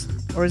balls.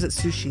 Or is it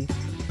sushi? I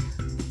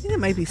think it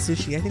might be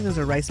sushi. I think those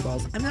are rice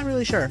balls. I'm not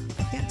really sure.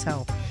 I can't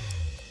tell.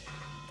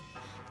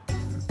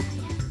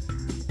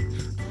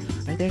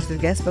 Right, there's their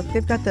guest book.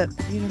 They've got the,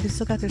 you know, they've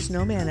still got their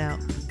snowman out.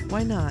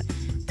 Why not?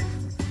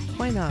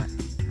 Why not?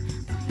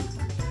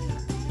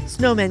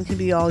 Snowmen can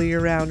be all year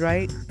round,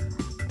 right?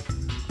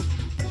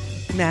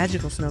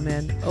 Magical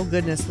snowmen. Oh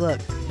goodness,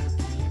 look.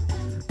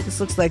 This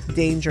looks like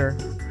danger.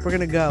 We're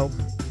gonna go.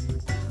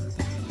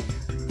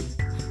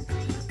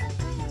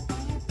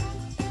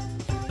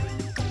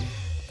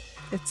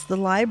 It's the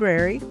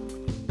library.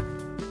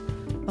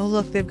 Oh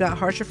look, they've got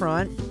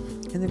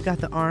Harshafront and they've got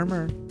the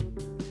armor.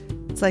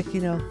 It's like,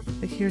 you know,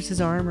 like here's his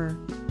armor.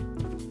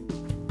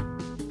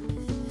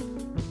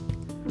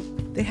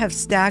 They have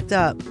stacked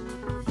up.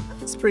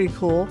 It's pretty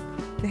cool.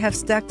 They have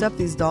stacked up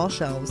these doll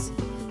shelves.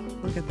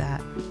 Look at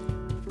that.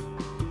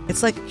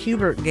 It's like a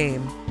Hubert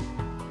game.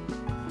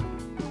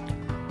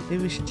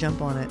 Maybe we should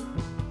jump on it.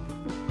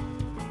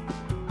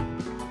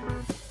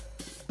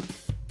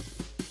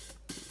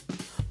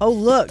 Oh,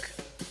 look.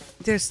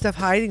 There's stuff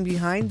hiding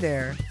behind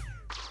there.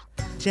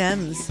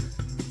 Gems.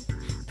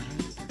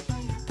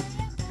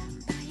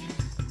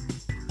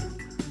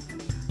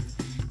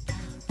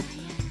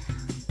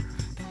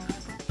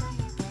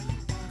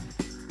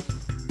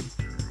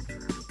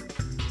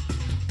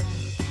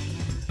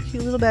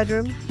 Cute little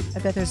bedroom. I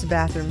bet there's a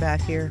bathroom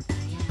back here.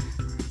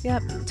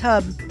 Yep,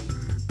 tub.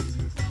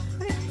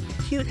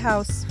 Cute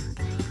house.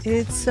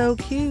 It's so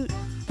cute.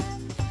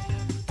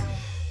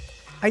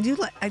 I do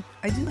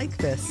like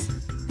this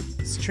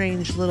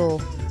strange little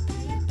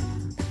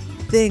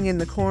thing in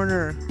the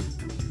corner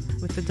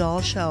with the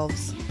doll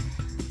shelves.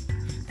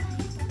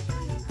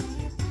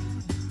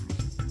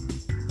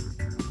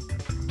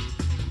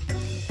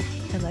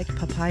 I like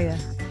Papaya.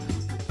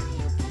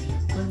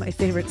 One of my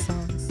favorite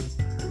songs.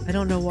 I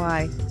don't know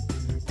why.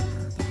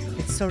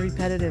 It's so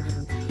repetitive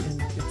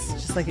and it's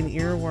just like an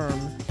earworm.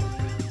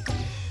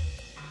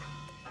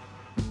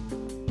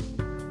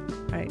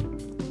 Alright,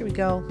 here we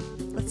go.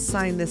 Let's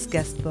sign this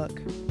guest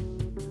book.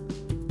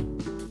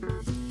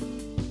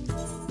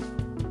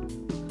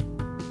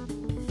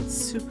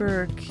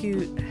 Super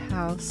cute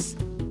house.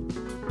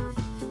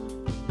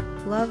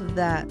 Love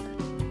that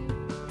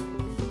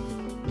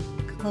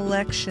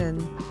collection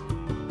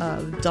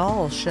of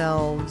doll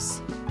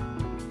shelves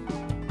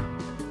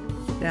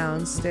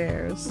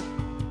downstairs.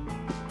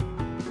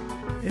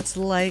 It's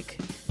like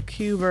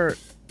Cubert.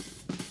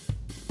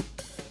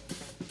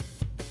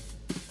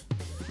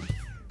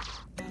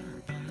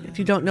 If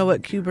you don't know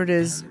what Cubert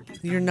is,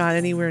 you're not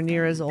anywhere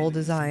near as old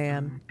as I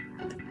am.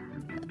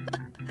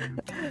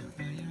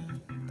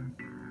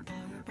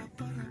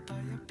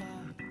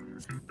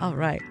 All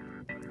right,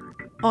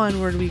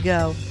 onward we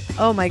go.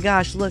 Oh my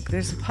gosh, look,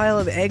 there's a pile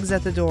of eggs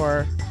at the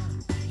door.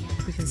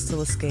 We can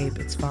still escape,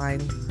 it's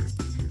fine.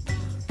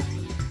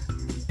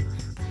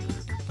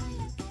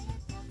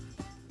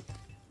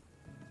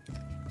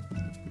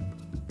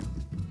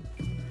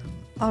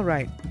 All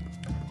right,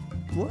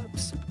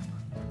 whoops.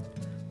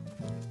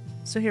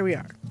 So here we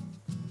are.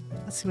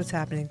 Let's see what's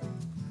happening.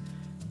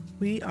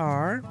 We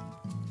are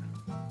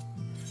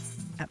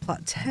at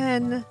plot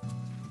 10.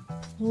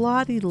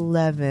 Plot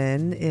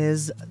 11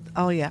 is,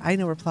 oh yeah, I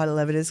know where plot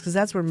 11 is because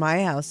that's where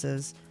my house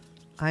is.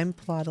 I'm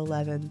plot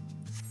 11.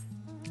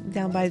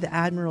 Down by the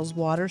Admiral's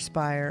Water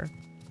Spire.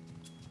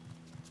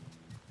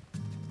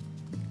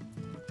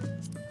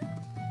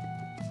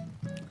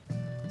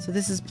 So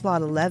this is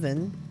plot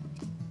 11.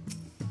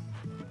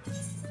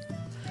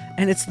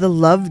 And it's the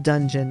love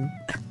dungeon.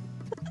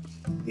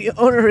 The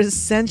owner is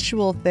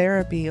sensual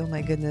therapy. Oh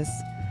my goodness.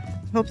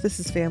 Hope this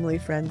is family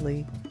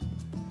friendly.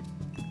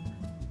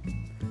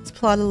 It's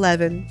plot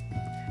 11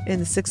 in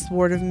the 6th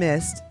Ward of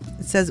Mist.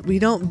 It says, we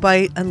don't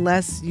bite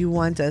unless you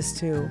want us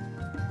to.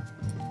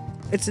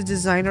 It's a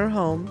designer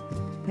home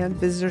and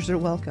visitors are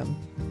welcome.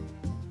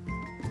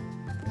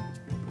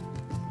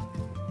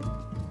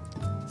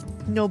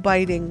 No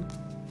biting.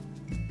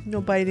 No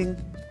biting.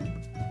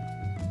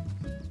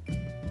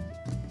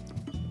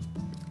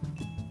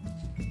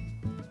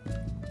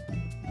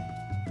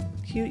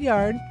 Cute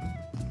yard.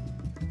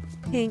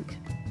 Pink.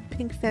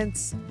 Pink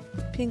fence.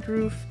 Pink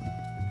roof.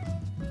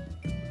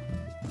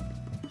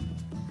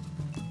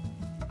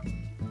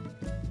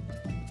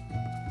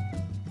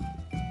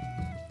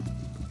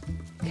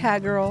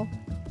 Cat girl.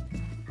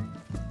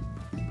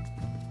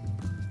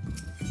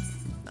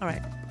 All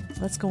right,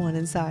 let's go on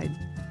inside.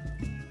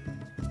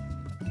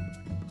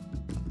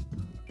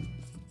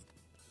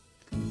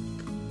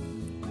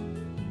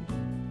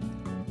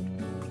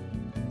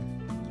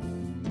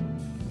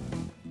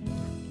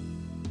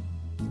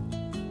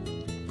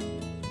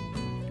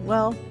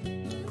 Well,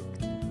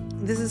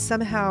 this is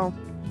somehow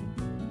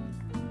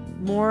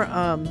more,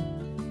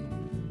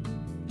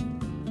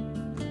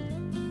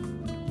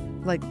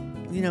 like,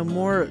 you know,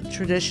 more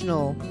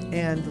traditional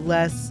and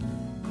less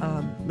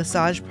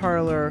massage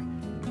parlor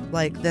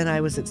like than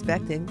I was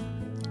expecting.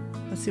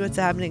 Let's see what's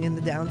happening in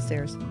the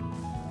downstairs.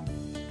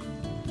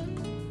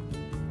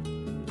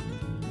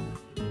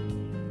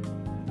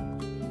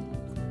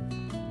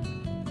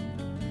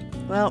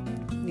 Well,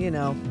 you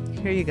know,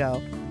 here you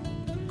go.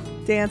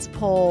 Dance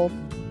pole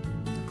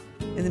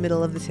in the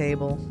middle of the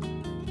table.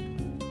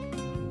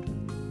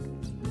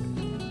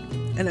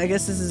 And I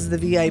guess this is the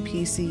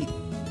VIP seat.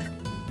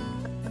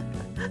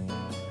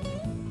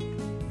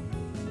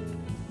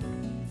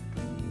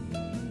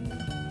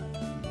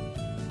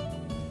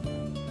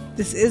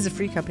 This is a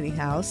Free Company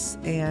house,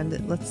 and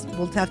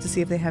we'll have to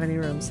see if they have any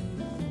rooms.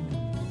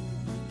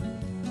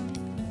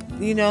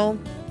 You know,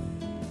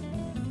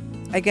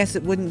 I guess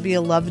it wouldn't be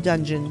a love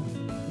dungeon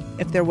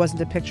if there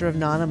wasn't a picture of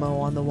Nanamo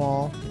on the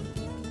wall.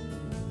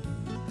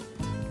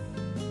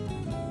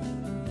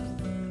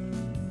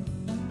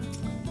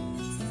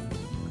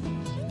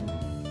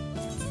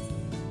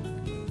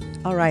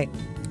 All right,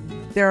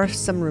 there are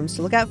some rooms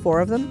to look at, 4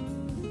 of them.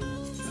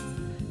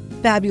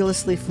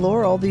 Fabulously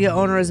floral. The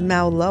owner is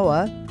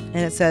Mauloa,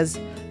 and it says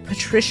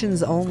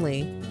patricians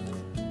only.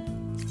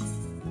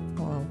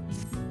 Well,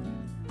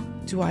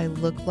 do I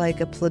look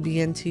like a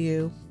plebeian to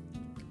you?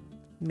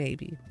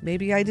 Maybe.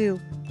 Maybe I do.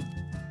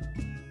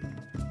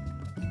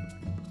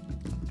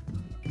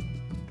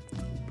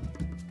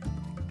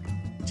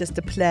 Just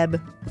a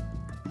pleb.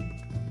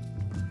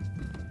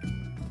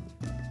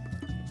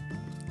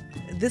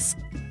 This,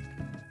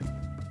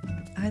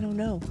 I don't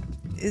know.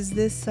 Is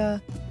this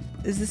a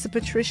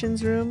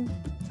patrician's room?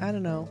 I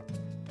don't know.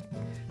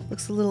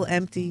 Looks a little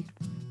empty.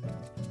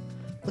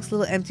 Looks a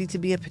little empty to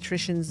be a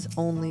patrician's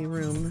only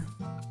room.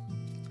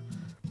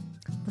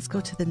 Let's go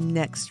to the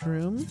next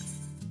room.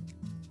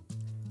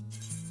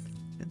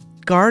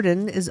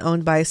 garden is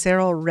owned by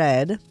Cyril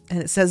Red,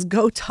 and it says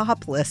 "Go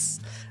topless."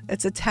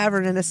 It's a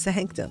tavern and a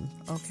sanctum.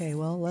 Okay,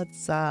 well,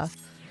 let's. I'm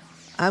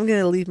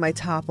gonna leave my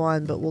top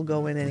on, but we'll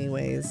go in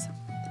anyways.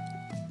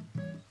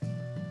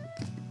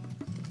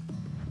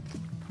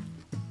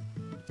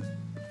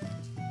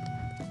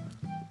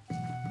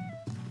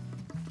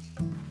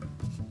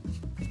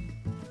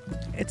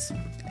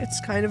 It's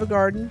kind of a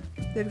garden.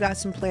 They've got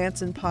some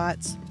plants in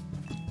pots.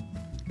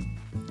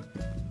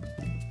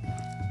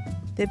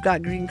 They've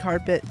got green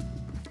carpet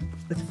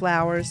with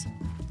flowers.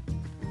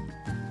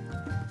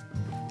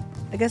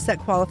 I guess that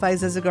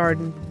qualifies as a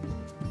garden.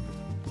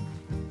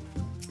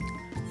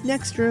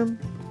 Next room.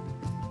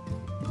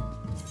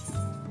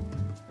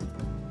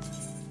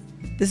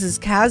 This is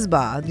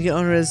Casbah. The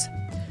owner is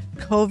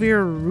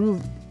Rovius.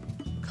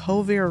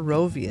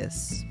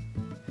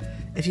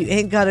 If you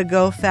ain't gotta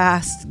go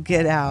fast,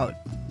 get out.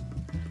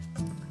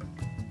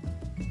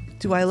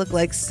 Do I look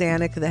like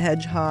Sonic the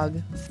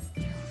Hedgehog?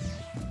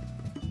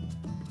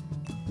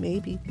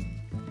 Maybe.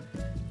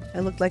 I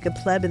looked like a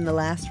pleb in the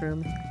last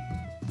room.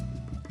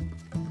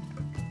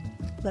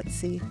 Let's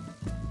see.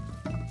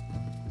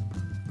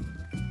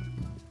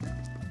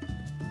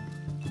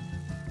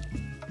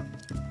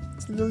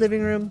 It's the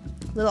living room,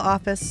 little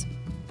office,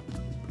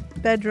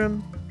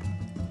 bedroom.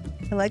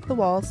 I like the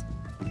walls.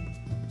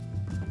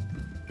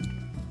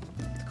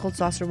 The cold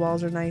saucer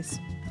walls are nice.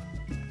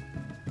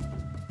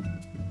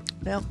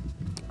 Well,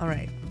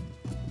 alright.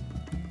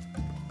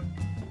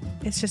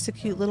 It's just a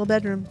cute little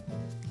bedroom.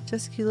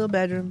 Just a cute little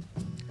bedroom.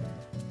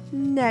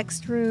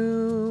 Next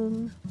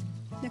room.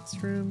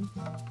 Next room.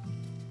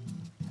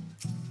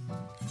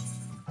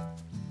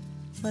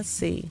 Let's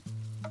see.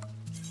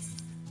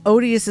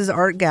 Odious's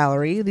art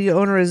gallery. The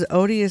owner is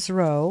Odious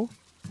Rowe.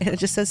 And it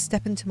just says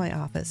step into my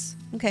office.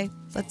 Okay,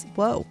 let's,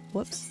 whoa,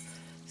 whoops.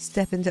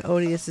 Step into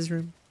Odious's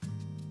room.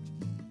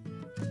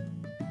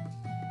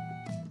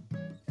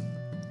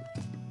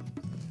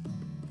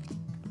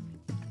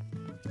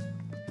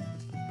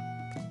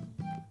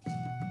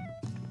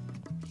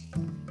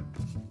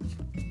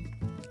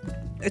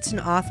 It's an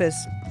office,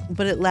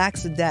 but it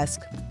lacks a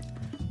desk.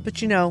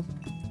 But you know,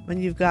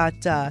 when you've got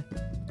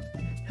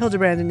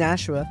Hildebrand and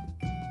Nashua,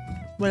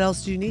 what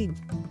else do you need?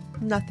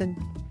 Nothing.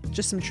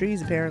 Just some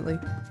trees, apparently.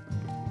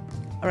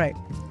 All right.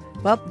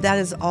 Well, that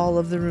is all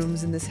of the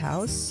rooms in this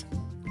house.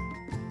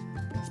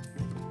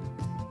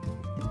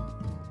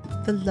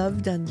 The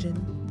Love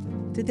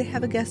Dungeon. Did they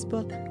have a guest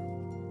book?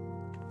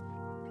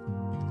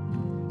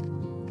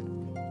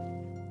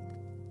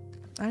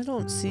 I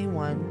don't see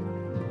one.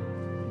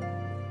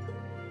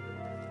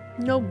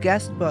 No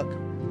guest book.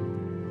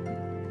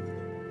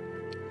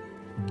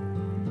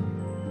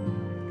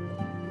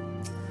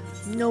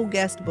 No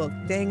guest book.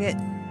 Dang it.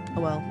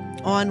 Oh well.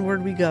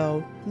 Onward we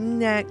go.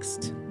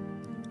 Next.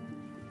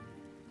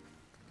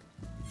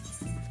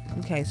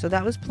 Okay, so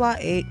that was plot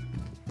 8.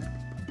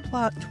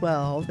 Plot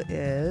 12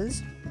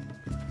 is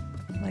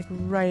like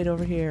right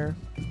over here.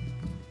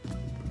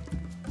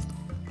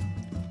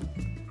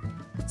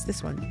 It's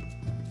this one.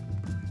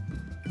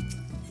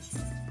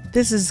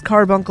 This is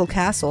Carbuncle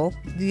Castle.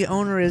 The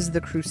owner is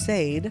the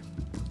Crusade.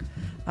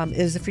 It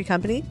is a free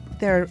company.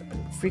 Their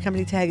free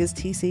company tag is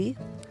TC.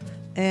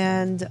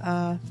 And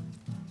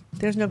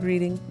there's no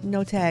greeting,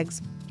 no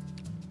tags.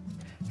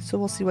 So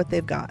we'll see what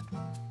they've got.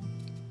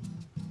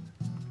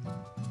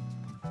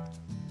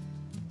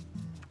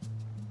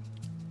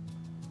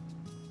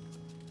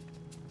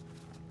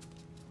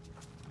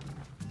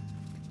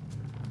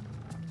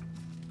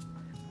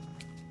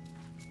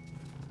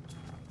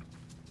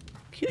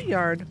 Cute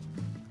yard.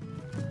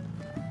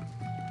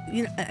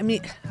 You know, I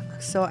mean,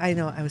 so I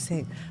know I was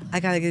saying I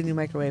gotta get a new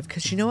microwave,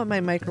 because you know what my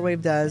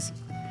microwave does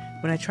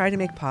when I try to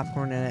make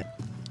popcorn in it?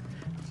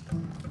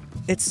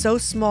 It's so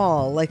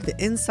small, like the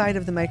inside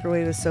of the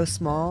microwave is so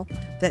small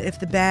that if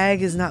the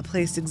bag is not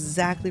placed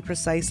exactly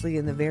precisely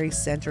in the very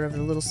center of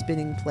the little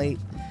spinning plate,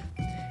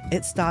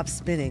 it stops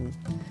spinning.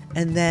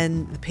 And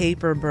then the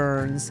paper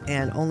burns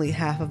and only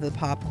half of the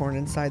popcorn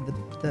inside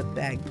the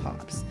bag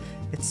pops.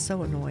 It's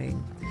so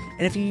annoying.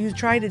 And if you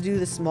try to do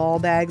the small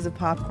bags of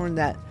popcorn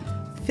that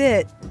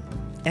fit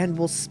and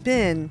will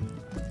spin,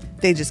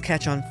 they just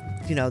catch on,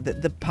 you know,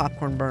 the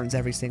popcorn burns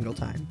every single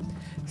time.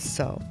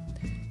 So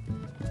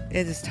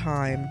it is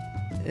time.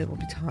 It will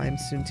be time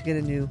soon to get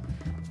a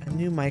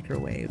new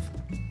microwave.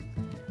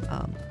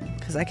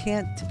 Because I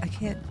can't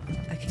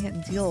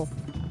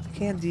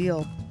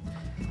deal.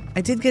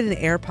 I did get an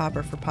air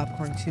popper for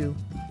popcorn too,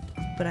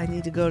 but I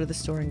need to go to the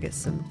store and get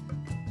some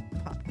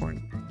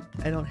popcorn.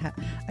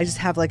 I just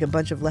have like a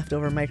bunch of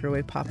leftover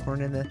microwave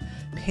popcorn in the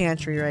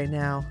pantry right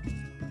now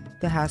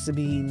that has to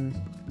be eaten.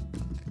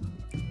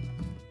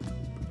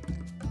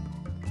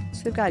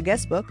 So they've got a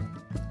guest book.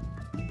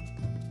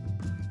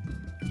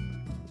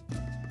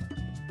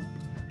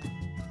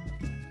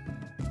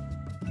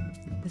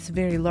 This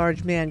very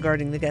large man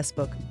guarding the guest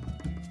book.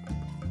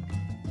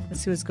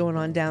 Let's see what's going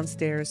on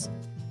downstairs.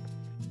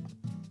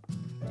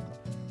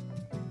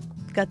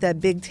 Got that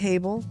big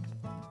table.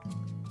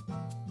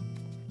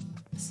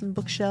 Some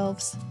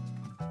bookshelves.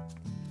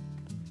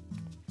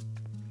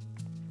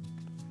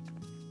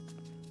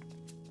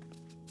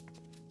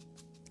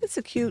 It's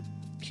a cute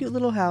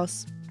little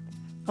house.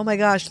 Oh my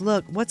gosh,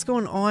 look, what's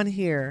going on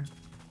here?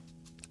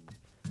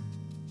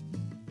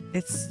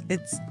 It's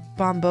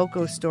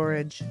Bomboko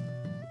storage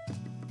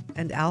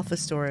and Alpha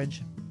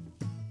storage.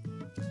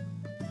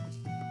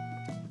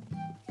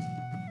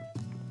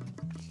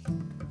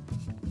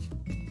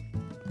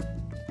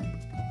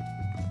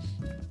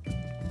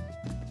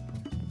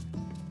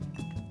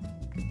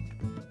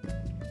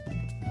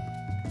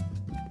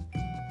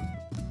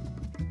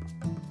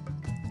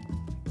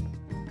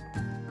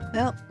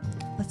 Well,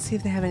 let's see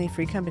if they have any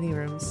free company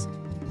rooms.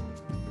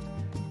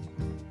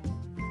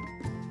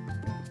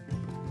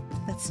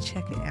 Let's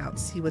check it out,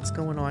 see what's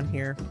going on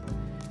here.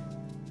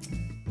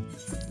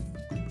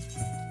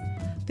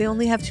 They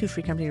only have 2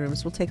 free company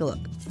rooms. We'll take a look.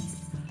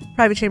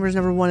 Private Chambers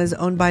number 1 is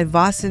owned by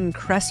Vossen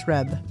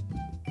Kresreb.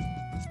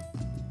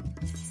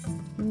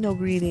 No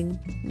greeting,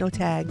 no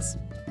tags.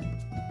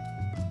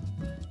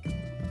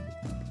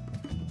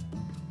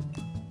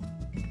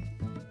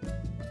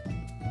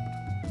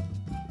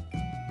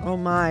 Oh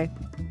my,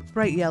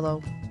 bright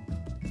yellow.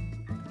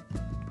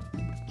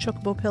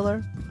 Chocobo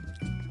pillar.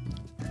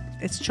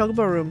 It's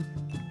Chocobo room.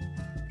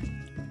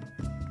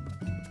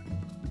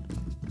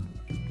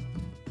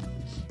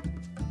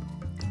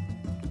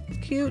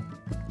 Cute.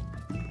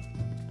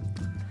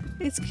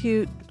 It's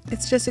cute.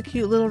 It's just a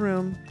cute little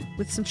room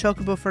with some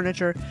Chocobo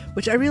furniture,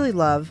 which I really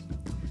love.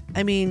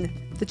 I mean,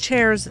 the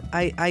chairs,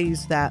 I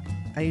use that.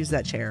 I use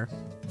that chair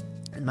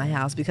in my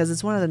house because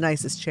it's one of the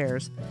nicest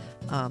chairs.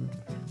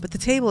 But the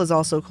table is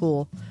also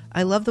cool.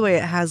 I love the way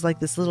it has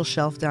like this little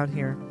shelf down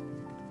here.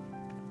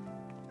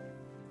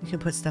 You can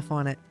put stuff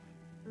on it.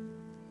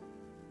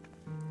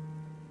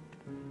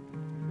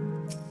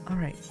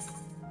 Alright.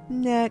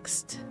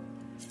 Next.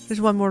 There's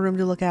one more room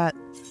to look at.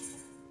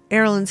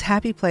 Erlen's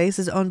Happy Place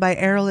is owned by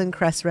Erlen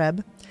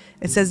Kresreb.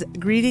 It says,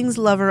 greetings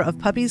lover of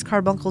puppies,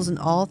 carbuncles, and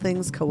all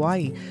things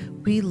kawaii.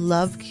 We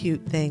love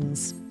cute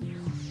things.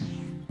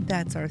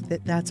 That's our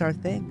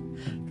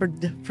thing.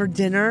 For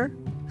dinner?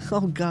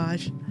 Oh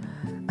gosh.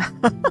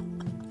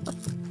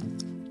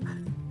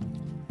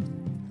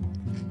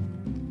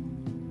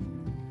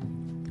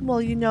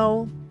 Well, you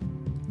know,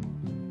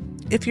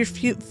 if your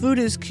food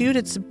is cute,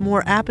 it's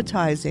more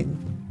appetizing.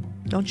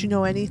 Don't you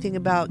know anything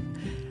about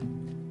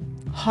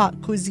hot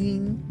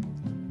cuisine?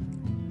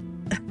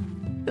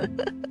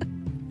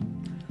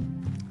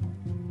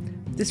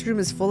 This room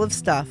is full of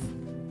stuff.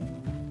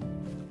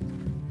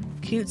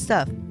 Cute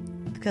stuff.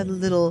 Got a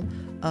little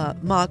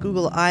Mock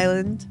Google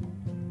Island.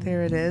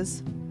 There it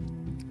is.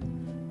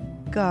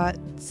 Got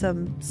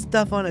some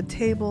stuff on a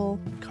table,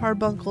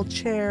 carbuncle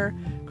chair,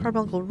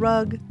 carbuncle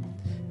rug,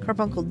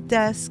 carbuncle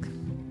desk,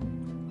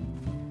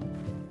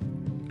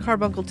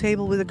 carbuncle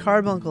table with a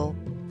carbuncle,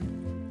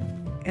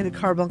 and a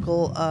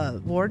carbuncle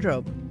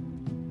wardrobe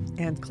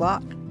and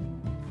clock.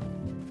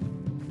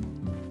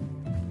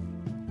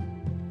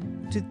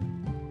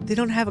 They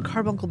don't have a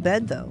carbuncle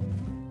bed though.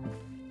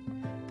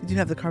 They do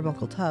have the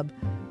carbuncle tub.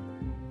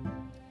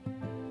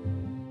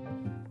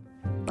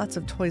 Lots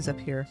of toys up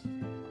here.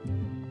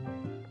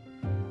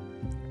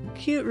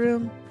 Cute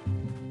room.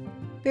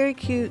 Very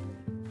cute.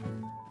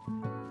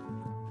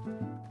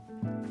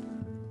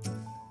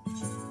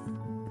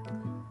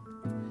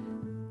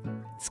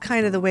 It's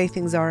kind of the way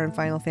things are in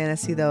Final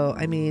Fantasy though.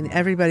 I mean,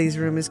 everybody's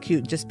room is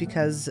cute just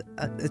because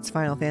it's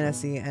Final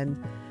Fantasy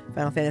and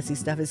Final Fantasy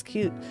stuff is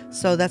cute.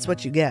 So that's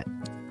what you get.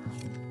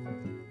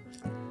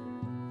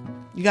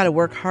 You gotta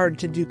work hard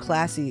to do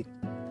classy.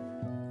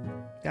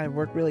 You gotta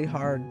work really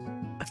hard.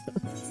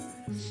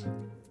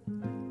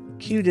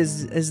 Cute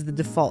is the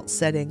default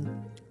setting.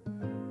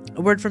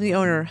 A word from the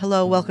owner.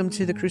 Hello, welcome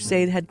to the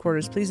Crusade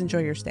headquarters. Please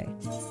enjoy your stay.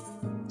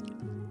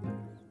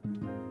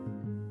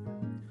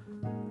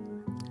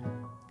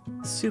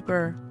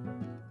 Super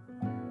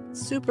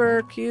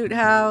cute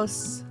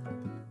house.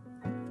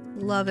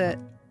 Love it.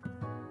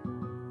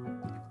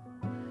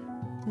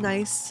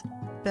 Nice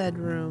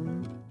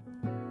bedroom.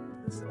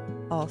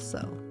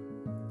 Also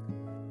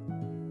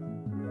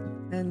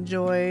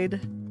enjoyed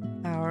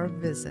our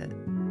visit.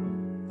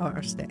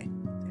 Our stay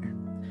there.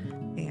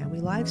 And we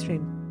live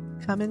stream.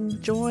 Come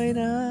and join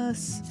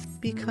us.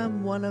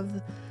 Become one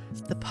of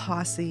the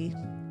posse.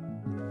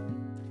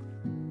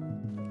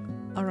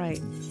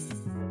 Alright.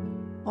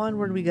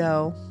 Onward we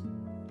go.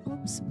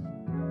 Oops.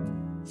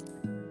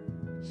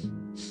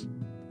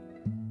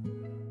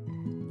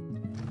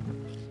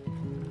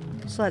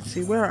 So let's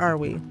see, where are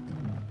we?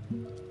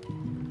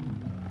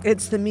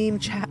 It's the meme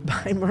chat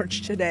buy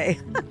merch today.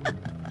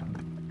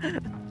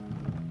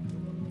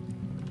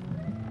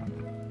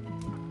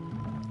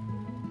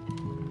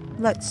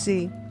 Let's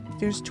see.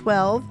 There's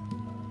 12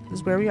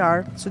 is where we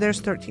are. So there's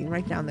 13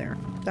 right down there.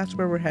 That's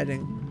where we're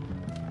heading.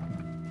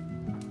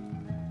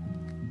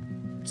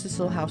 It's this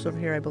little house over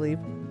here, I believe.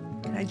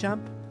 Can I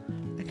jump?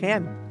 I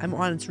can. I'm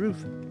on its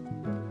roof.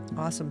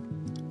 Awesome.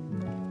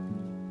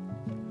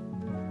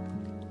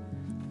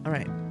 All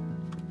right.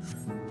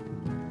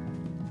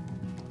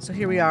 So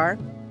here we are.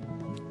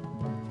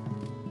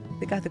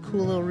 They got the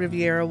cool little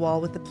Riviera wall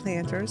with the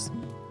planters.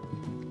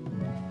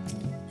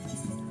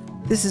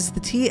 This is the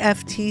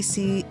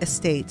TFTC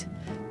estate,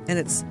 and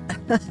it's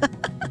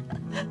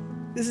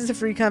this is a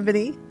Free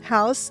Company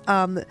house.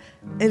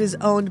 It is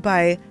owned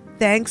by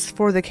Thanks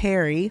for the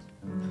Carry.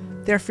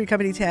 Their Free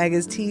Company tag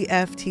is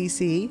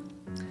TFTC,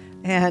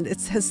 and it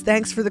says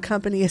Thanks for the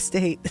Company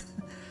estate.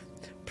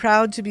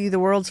 Proud to be the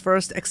world's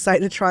first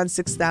Excitotron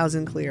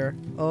 6000 clear.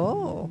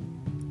 Oh.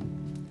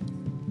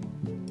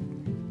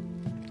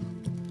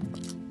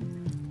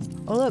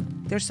 Oh look,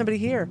 there's somebody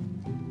here.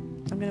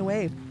 I'm gonna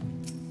wave.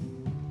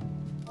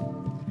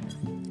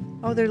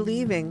 Oh, they're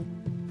leaving.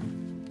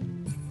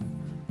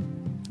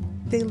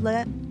 They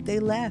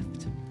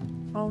left.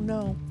 Oh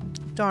no.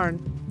 Darn.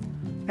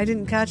 I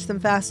didn't catch them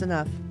fast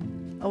enough.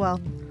 Oh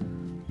well.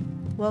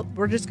 Well,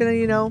 we're just gonna,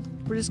 you know,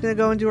 we're just gonna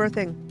go and do our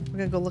thing. We're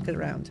gonna go look it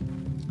around.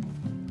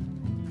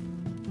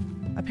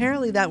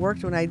 Apparently that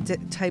worked when I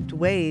typed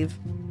wave.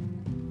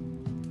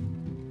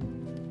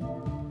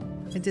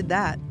 I did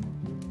that.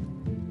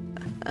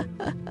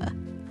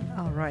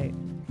 All right.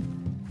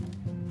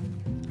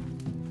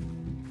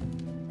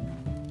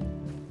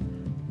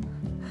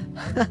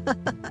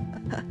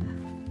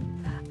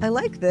 I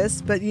like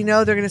this, but you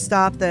know they're going to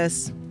stop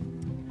this.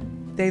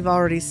 They've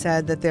already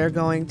said that they're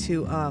going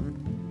to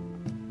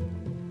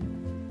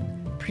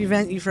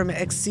prevent you from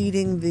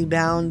exceeding the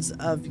bounds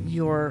of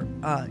your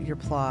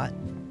plot.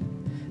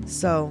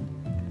 So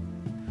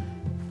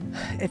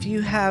if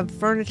you have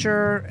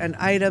furniture and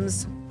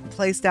items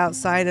placed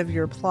outside of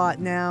your plot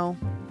now,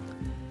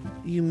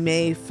 you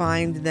may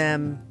find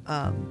them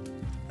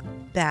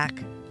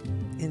back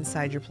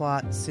inside your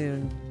plot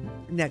soon,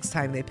 next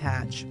time they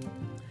patch.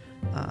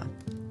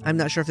 I'm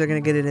not sure if they're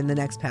going to get it in the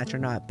next patch or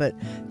not, but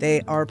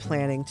they are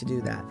planning to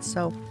do that.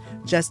 So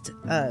just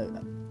a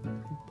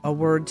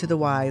word to the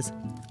wise.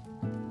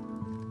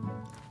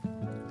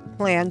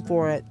 Plan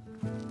for it.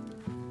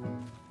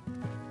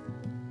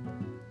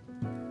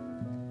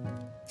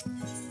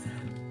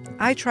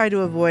 I try to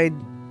avoid,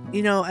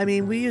 you know, I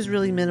mean, we use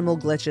really minimal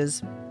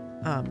glitches.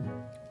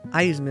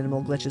 I use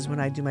minimal glitches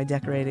when I do my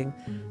decorating.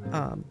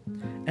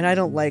 And I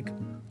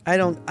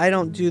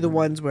don't do the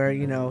ones where,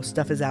 you know,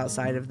 stuff is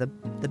outside of the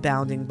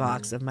bounding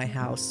box of my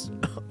house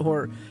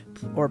or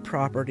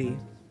property.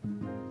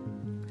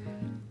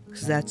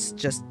 Because that's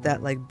just,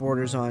 that like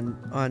borders on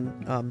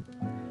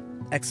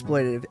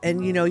exploitative.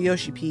 And, you know,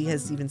 Yoshi P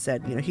has even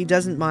said, you know, he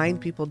doesn't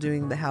mind people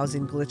doing the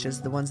housing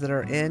glitches, the ones that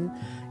are in,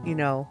 you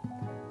know,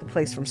 the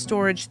place from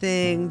storage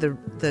thing,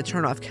 the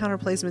turn off counter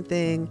placement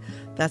thing.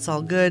 That's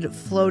all good.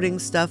 Floating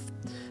stuff,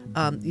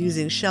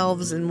 using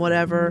shelves and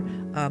whatever.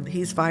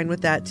 He's fine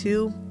with that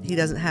too. He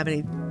doesn't have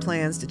any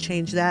plans to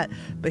change that,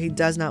 but he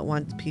does not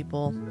want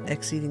people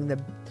exceeding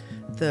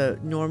the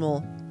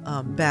normal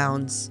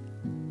bounds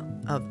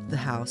of the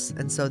house,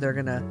 and so they're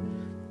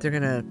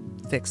gonna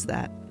fix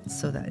that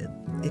so that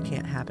it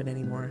can't happen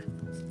anymore.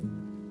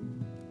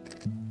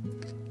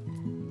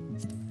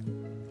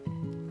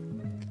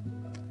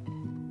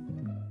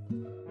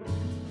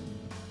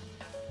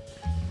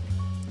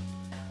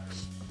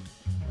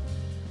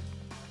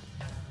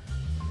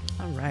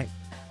 All right.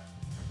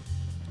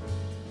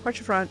 Watch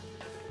your front.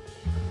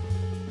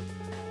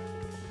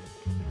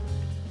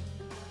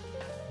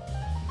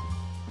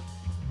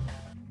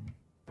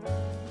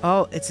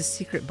 Oh, it's a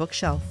secret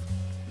bookshelf.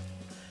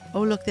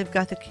 Oh, look, they've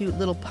got the cute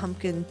little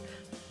pumpkin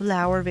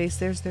flower vase.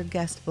 There's their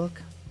guest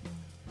book.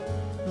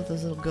 Oh,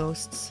 those little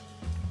ghosts.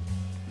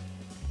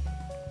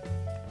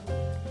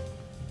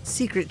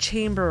 Secret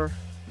chamber.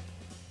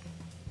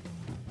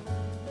 I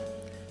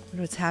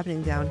wonder what's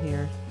happening down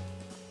here.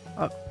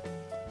 Oh.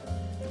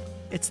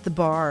 It's the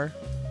bar.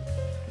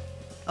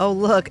 Oh,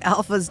 look,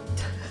 Alpha's...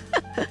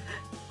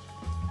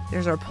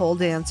 There's our pole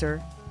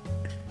dancer.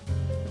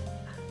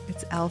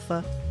 It's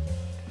Alpha.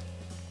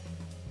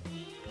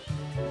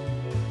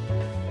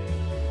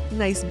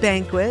 Nice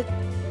banquet.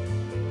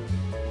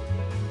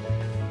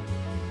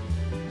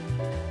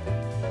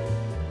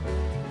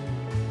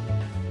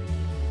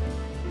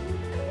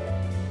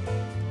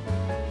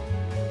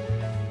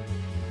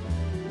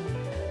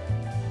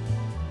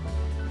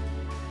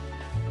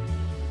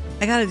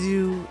 I gotta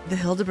do the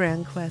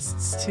Hildebrand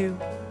quests too.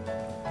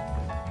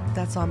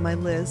 That's on my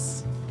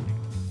list.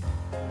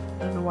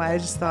 I don't know why I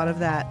just thought of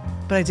that,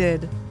 but I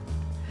did.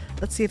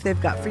 Let's see if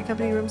they've got Free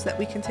Company rooms that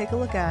we can take a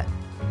look at.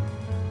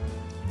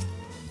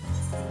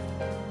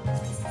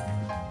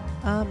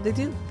 They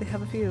do. They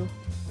have a few.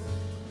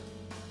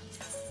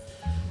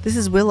 This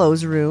is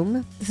Willow's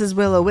room. This is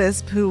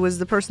Will-O-Wisp, who was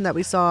the person that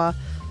we saw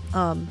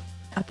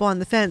up on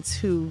the fence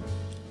who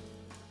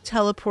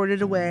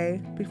teleported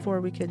away before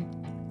we could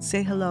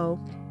say hello.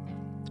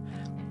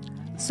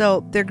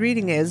 So their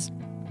greeting is,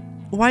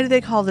 why do they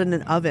call it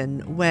an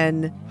oven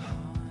when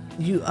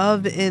you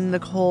in the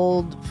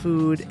cold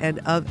food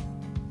and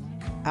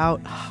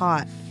out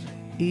hot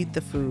eat the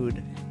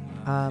food?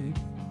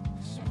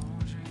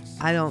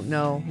 I don't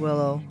know,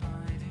 Willow.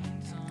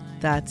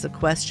 That's a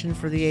question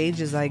for the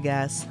ages, I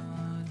guess.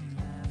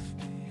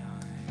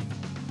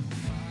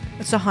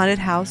 It's a haunted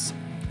house,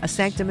 a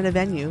sanctum, and a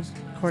venue,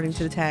 according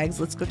to the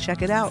tags. Let's go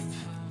check it out.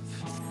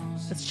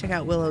 Let's check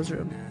out Willow's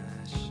room.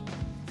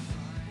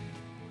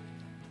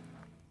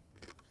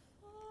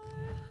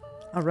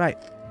 All right.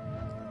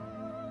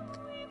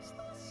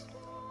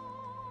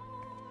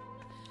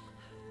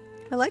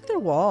 I like their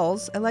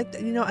walls. I like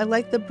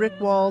the brick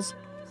walls.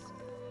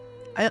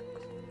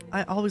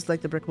 I always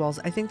like the brick walls.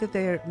 I think that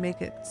they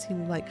make it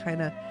seem like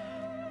kind of,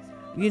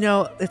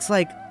 it's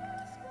like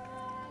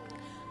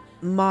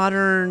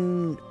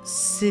modern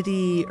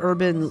city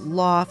urban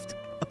loft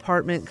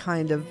apartment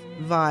kind of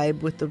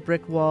vibe with the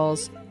brick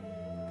walls.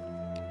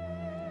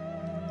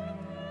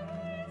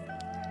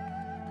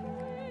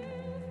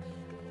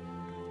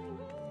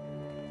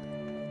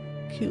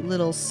 Cute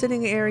little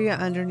sitting area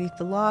underneath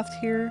the loft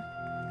here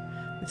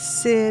with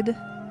Sid.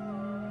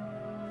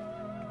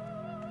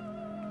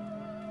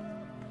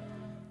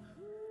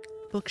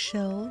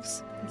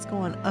 Bookshelves. Let's go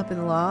on up in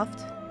the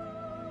loft.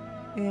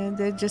 And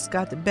they just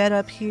got the bed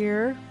up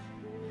here.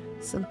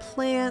 Some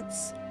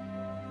plants.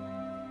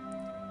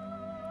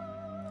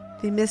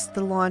 They missed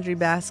the laundry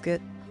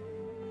basket.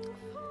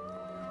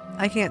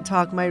 I can't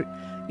talk. My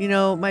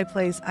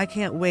place, I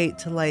can't wait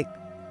to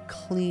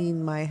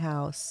clean my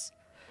house.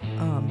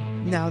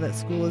 Now that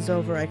school is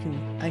over, I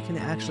can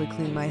actually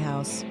clean my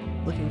house.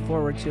 Looking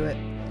forward to it.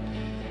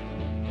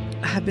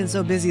 I've been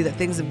so busy that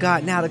things have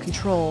gotten out of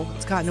control.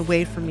 It's gotten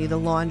away from me. The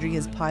laundry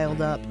has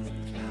piled up.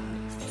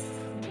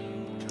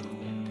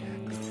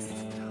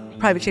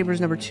 Private Chambers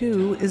number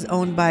 2 is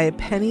owned by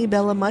Penny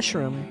Bella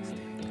Mushroom.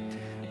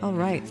 All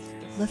right,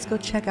 let's go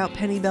check out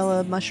Penny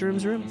Bella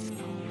Mushroom's room.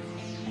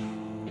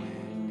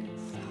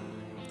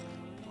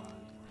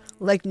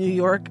 Like New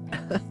York.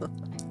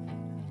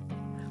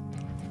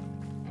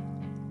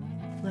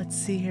 Let's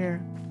see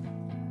here.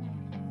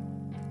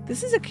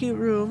 This is a cute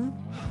room.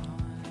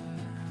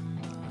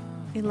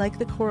 I like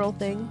the coral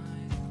thing.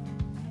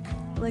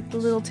 I like the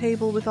little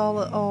table with all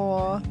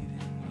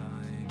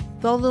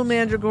the little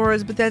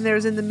mandragoras, but then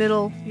there's in the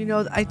middle,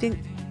 I think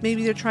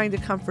maybe they're trying to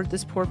comfort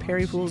this poor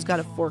Perry fool who's got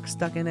a fork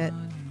stuck in it.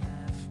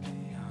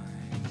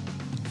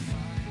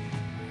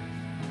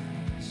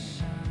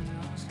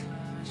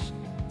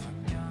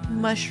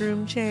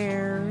 Mushroom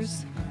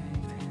chairs.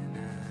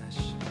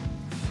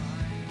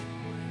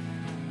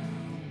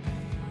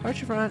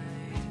 Arch front.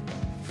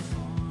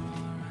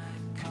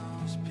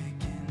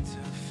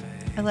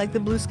 I like the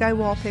blue sky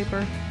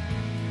wallpaper.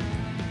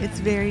 It's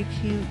very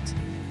cute.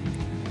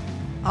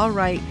 All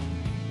right.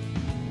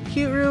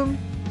 Cute room.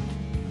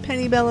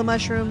 Penny Bella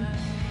Mushroom.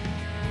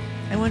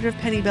 I wonder if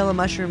Penny Bella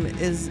Mushroom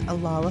is a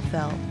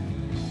Lalafell.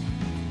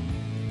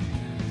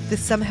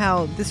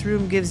 This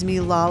room gives me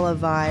Lala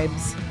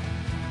vibes.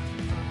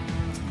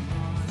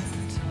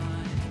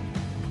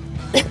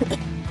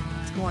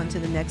 Let's go on to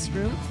the next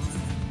room.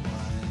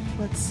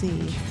 Let's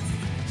see.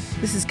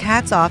 This is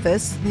Kat's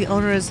office. The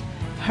owner is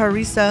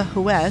Harissa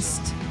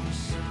West.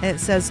 And it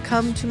says,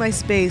 "Come to my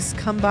space.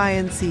 Come by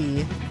and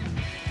see."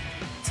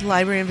 It's a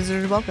library and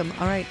visitors welcome.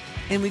 All right,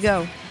 in we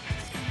go.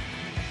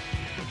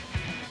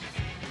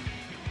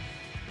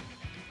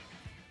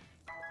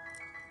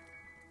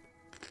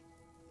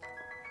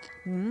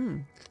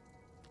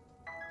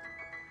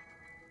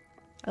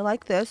 I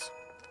like this.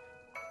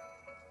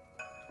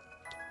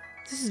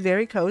 This is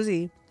very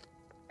cozy.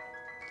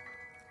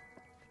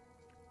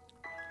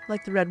 I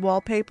like the red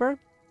wallpaper,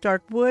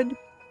 dark wood.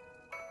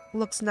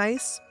 Looks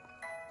nice.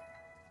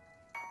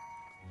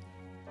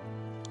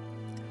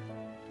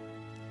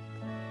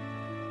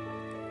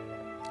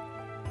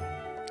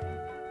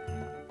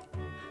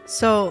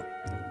 So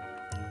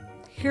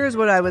here's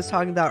what I was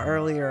talking about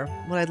earlier.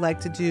 What I'd like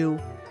to do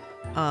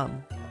a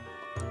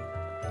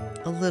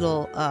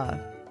little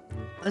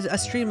a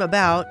stream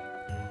about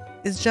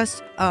is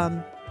just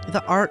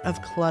the art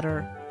of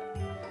clutter.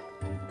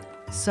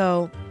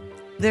 So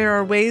there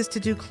are ways to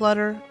do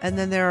clutter, and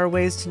then there are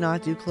ways to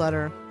not do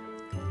clutter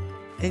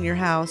in your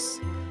house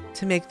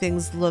to make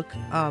things look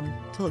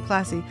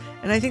classy.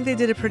 And I think they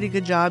did a pretty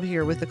good job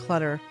here with the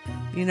clutter.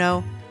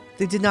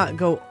 They did not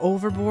go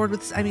overboard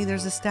with this. I mean,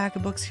 there's a stack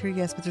of books here,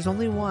 yes, but there's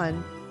only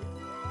one.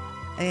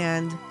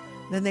 And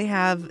then they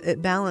have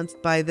it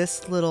balanced by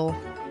this little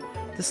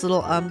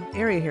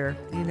area here.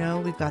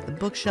 We've got the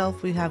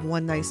bookshelf. We have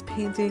one nice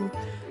painting.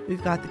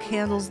 We've got the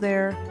candles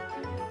there,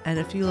 and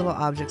a few little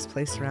objects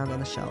placed around on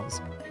the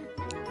shelves.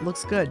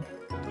 Looks good.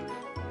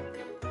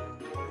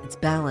 It's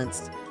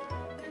balanced.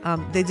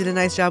 They did a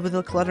nice job with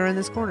the clutter in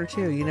this corner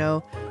too.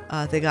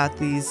 They got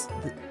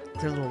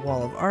their little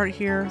wall of art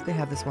here. They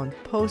have this one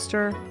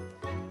poster,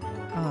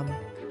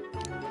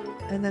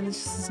 and then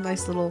it's just this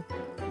nice little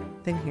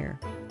thing here.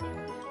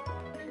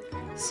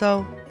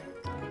 So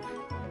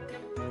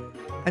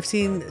I've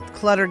seen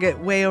clutter get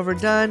way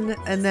overdone,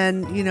 and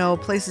then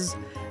places.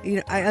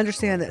 I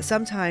understand that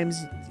sometimes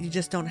you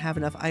just don't have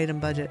enough item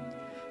budget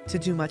to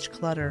do much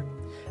clutter,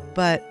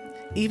 but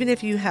even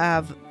if you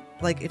have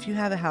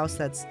a house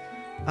that's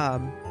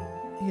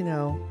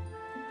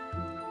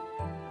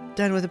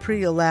done with a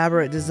pretty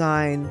elaborate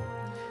design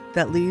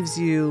that leaves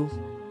you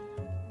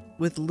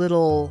with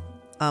little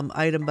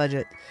item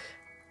budget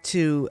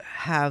to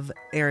have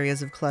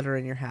areas of clutter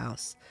in your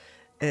house.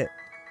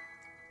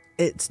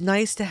 It's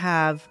nice to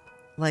have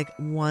like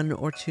one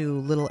or two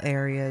little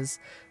areas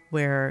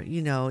where,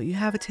 you know, you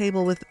have a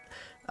table with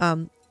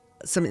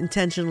some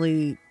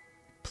intentionally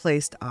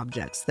placed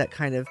objects that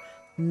kind of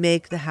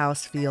make the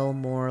house feel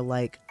more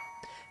like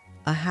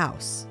a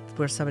house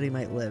where somebody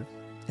might live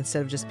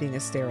instead of just being a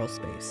sterile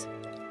space.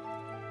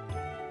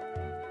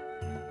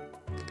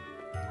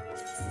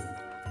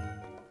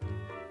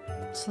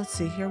 So let's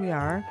see, here we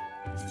are.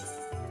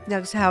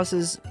 Next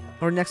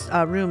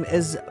room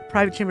is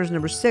private chambers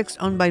number 6,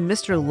 owned by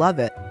Mr.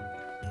 Lovett.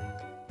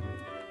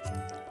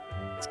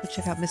 Let's go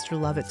check out Mr.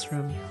 Lovett's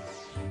room.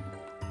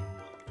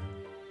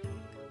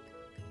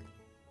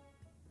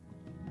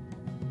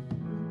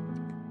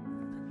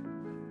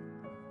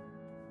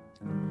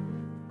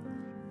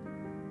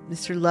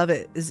 Mr.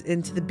 Lovett is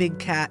into the big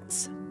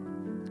cats.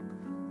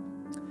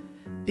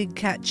 Big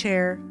cat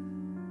chair.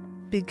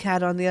 Big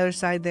cat on the other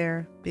side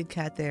there. Big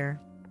cat there.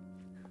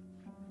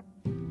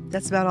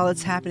 That's about all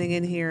that's happening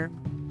in here.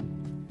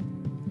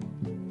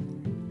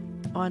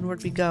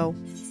 Onward we go.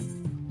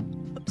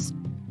 Oops.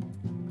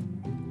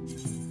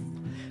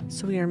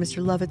 So we are in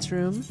Mr. Lovett's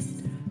room.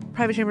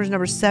 Private chambers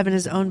number 7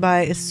 is owned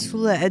by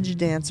Isula Edge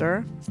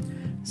Dancer.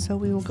 So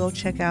we will go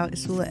check out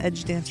Isula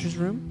Edge Dancer's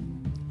room.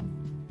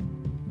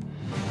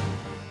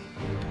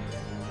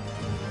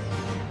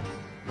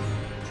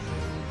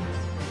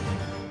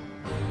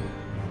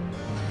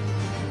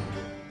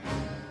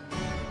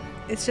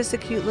 It's just a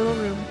cute little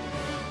room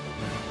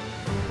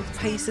with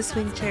place, a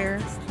swing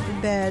chair,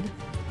 a bed.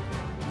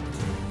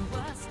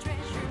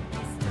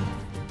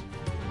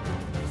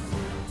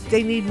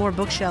 They need more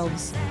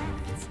bookshelves.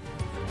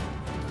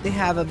 They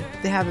have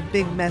a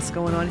big mess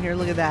going on here.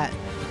 Look at that.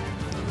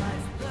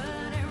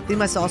 They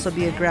must also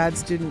be a grad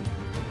student.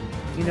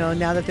 You know,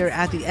 now that they're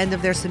at the end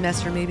of their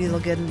semester, maybe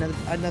they'll get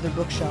another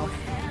bookshelf.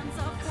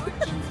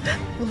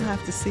 We'll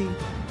have to see.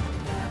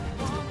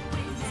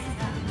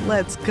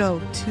 Let's go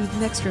to the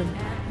next room.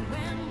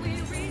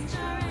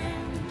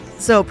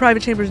 So,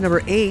 private chambers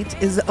number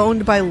 8 is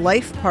owned by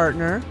Life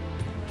Partner.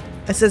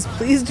 It says,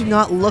 please do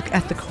not look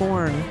at the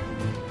corn.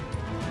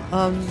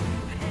 I'm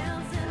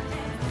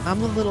a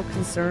little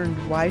concerned.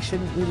 Why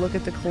shouldn't we look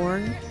at the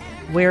corn?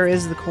 Where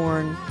is the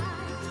corn?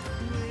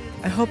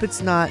 I hope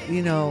it's not,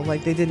 you know,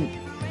 like they didn't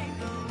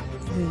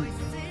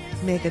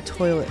make a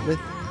toilet with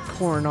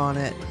corn on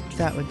it.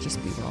 That would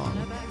just be wrong.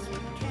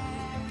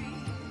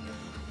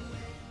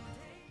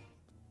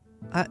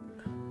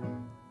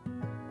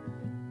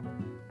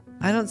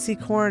 I don't see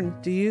corn.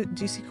 Do you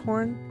see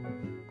corn?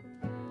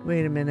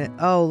 Wait a minute.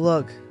 Oh,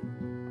 look.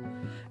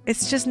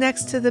 It's just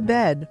next to the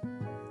bed.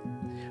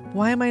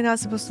 Why am I not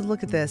supposed to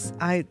look at this?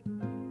 I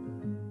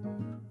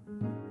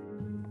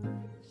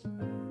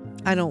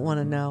don't want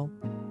to know.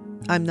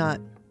 I'm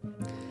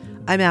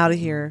out of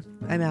here.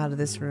 I'm out of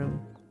this room.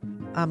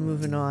 I'm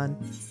moving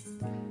on.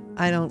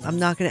 I'm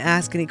not going to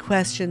ask any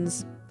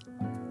questions.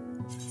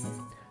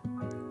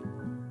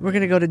 We're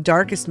going to go to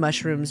Darkest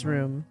Mushroom's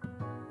room.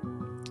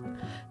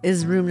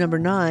 Is room number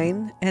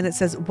 9, and it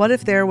says, what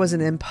if there was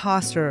an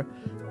imposter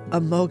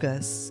among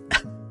us?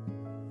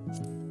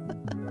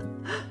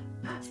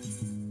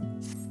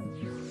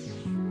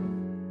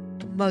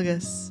 Among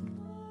us.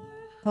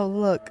 Oh,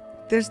 look.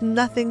 There's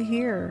nothing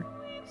here.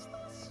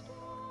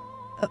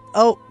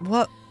 Oh,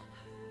 what?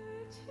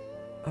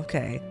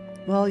 Okay.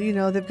 Well, you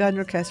know, they've got an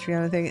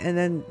orchestrion thing, and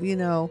then, you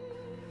know,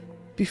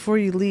 before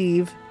you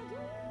leave,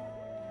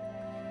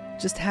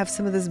 just have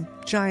some of this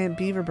giant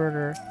beaver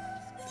burger.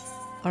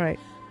 All right.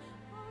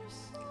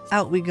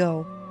 Out we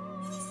go.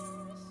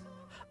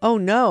 Oh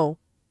no.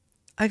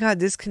 I got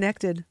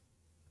disconnected.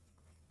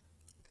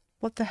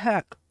 What the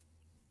heck?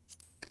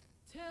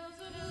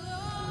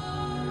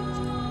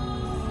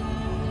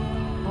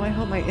 Oh, I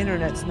hope my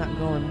internet's not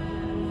going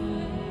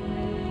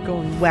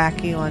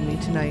wacky on me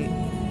tonight.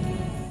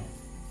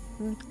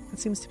 It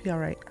seems to be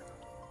alright.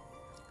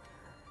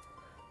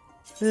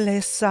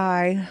 Let's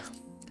sigh.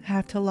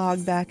 Have to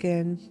log back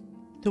in.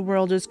 The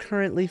world is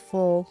currently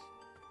full.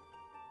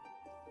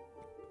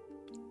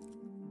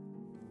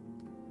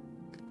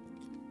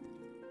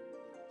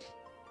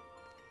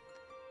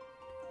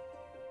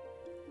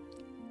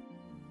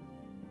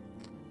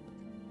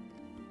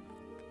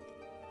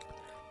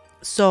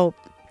 So,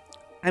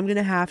 I'm going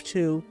to have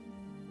to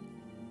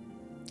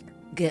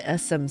get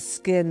us some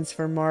skins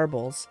for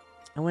marbles.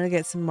 I want to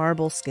get some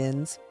marble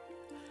skins.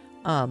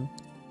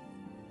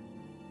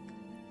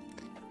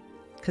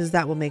 Because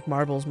that will make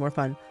marbles more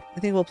fun. I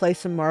think we'll play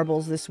some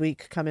marbles this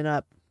week coming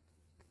up.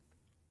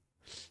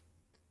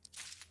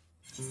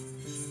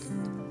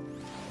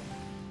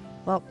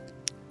 Well,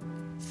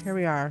 here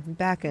we are. I'm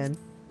back in.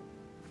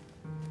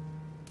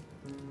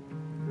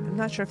 I'm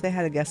not sure if they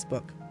had a guest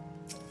book.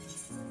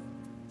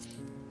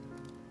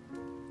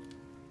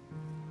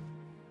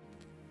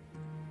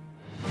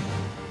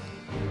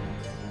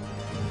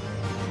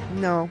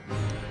 No.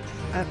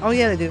 Oh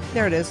yeah, they do.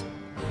 There it is.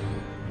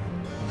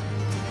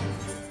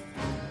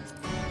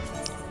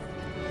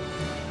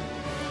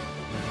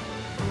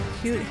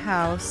 Cute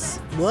house.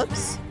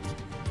 Whoops.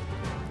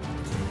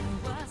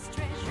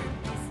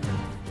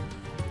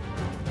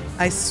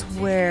 I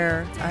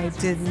swear I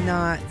did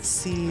not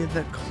see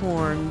the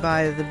corn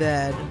by the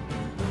bed.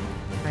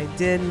 I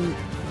didn't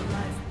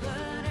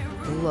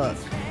look.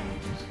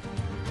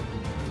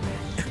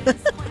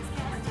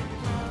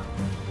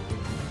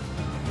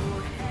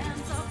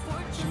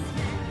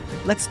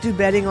 Let's do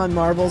betting on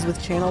marbles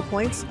with channel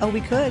points. Oh, we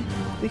could.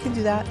 We can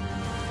do that.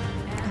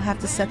 I'll have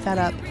to set that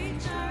up.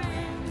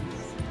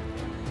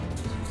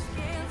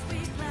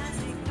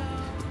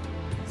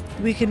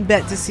 We can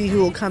bet to see who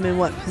will come in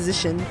what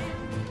position.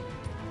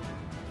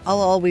 I'll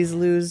always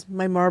lose.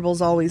 My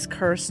marble's always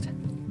cursed.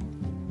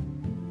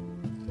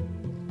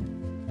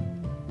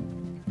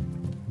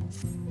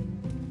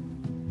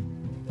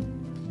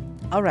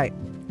 All right.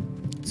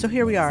 So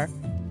here we are.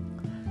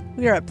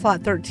 We are at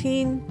plot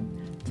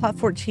 13. Plot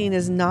 14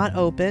 is not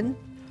open.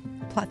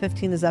 Plot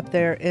 15 is up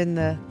there in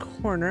the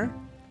corner.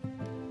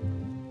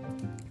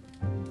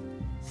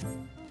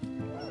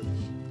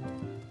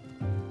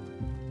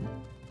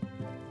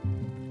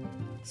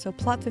 So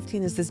plot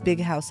 15 is this big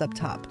house up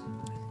top.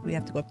 We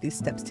have to go up these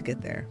steps to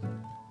get there.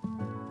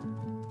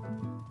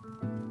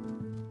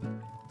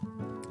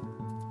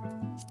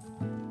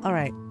 All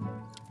right.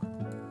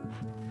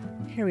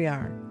 Here we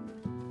are.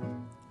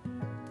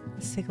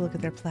 Let's take a look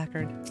at their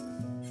placard.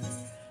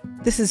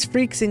 This is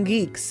Freaks and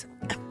Geeks.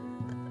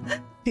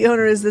 The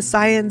owner is the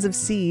Scions of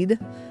Seed.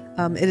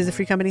 It is a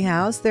free company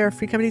house. Their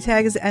free company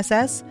tag is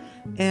SS,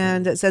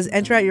 and it says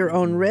enter at your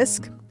own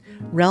risk.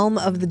 Realm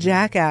of the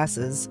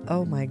Jackasses.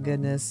 Oh my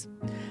goodness.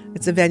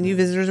 It's a venue.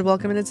 Visitors are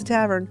welcome and it's a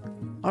tavern.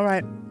 All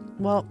right.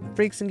 Well,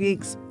 Freaks and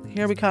Geeks,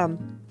 here we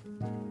come.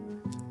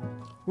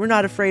 We're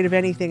not afraid of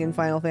anything in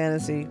Final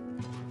Fantasy.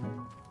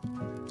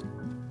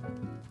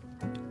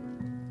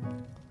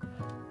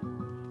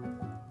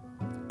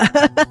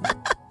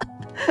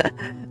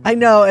 I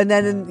know, and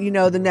then in, you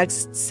know, the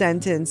next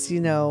sentence,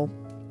 you know,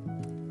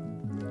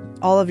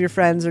 all of your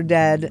friends are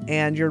dead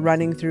and you're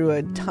running through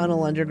a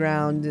tunnel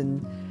underground,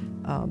 and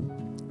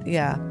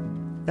yeah,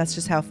 that's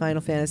just how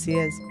Final Fantasy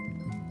is.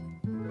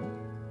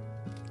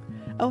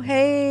 Oh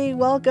hey,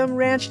 welcome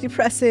Ranch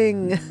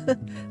Depressing.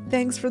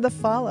 Thanks for the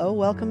follow.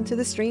 Welcome to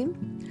the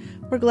stream.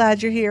 We're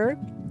glad you're here.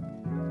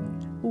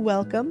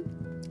 Welcome.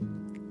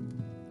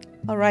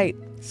 All right.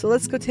 So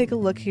let's go take a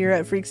look here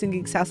at Freaks and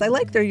Geeks' house. I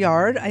like their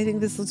yard. I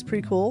think this looks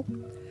pretty cool.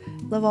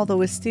 Love all the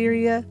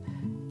wisteria.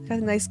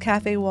 Got nice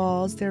cafe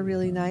walls. They're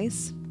really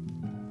nice.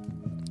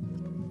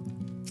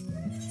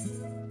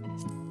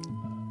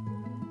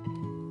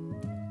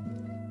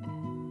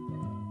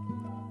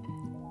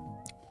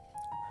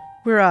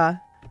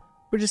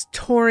 We're just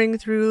touring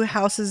through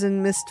houses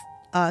in Mist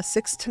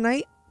 6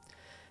 tonight,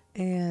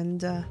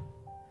 and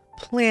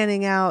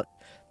planning out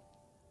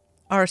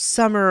our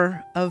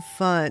summer of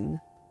fun.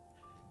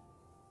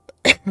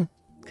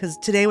 Because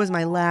today was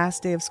my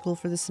last day of school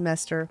for the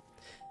semester.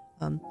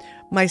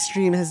 My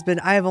stream has been,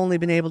 I've only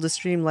been able to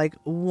stream like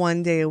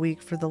one day a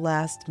week for the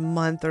last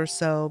month or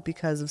so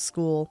because of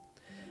school.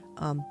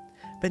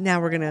 But now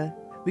we're gonna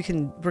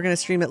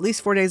stream at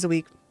least 4 days a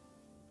week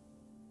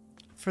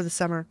for the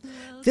summer.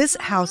 This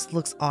house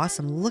looks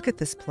awesome. Look at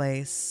this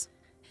place.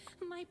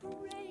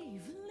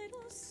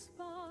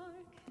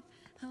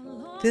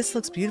 This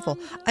looks beautiful.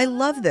 I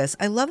love this.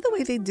 I love the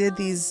way they did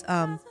these,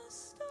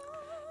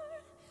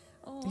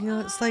 you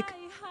know, it's like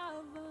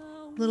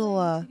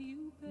little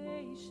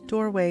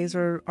doorways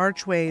or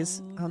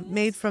archways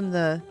made from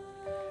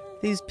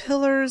these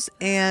pillars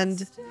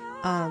and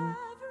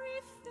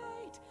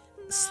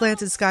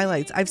slanted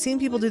skylights. I've seen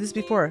people do this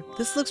before.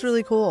 This looks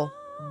really cool.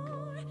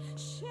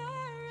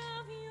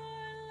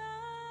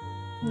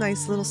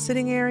 Nice little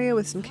sitting area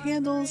with some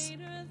candles.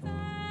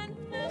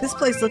 This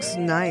place looks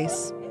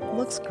nice.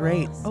 Looks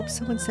great. Oh,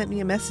 someone sent me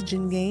a message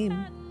in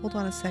game. Hold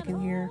on a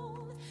second here.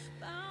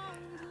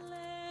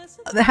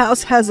 The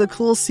house has a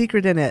cool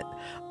secret in it.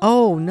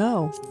 Oh,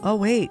 no. Oh,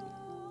 wait.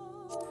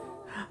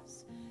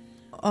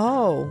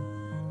 Oh.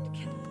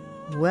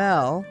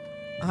 Well,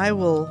 I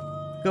will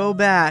go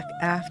back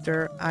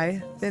after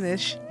I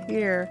finish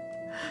here.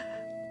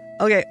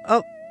 Okay.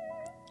 Oh.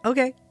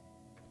 Okay.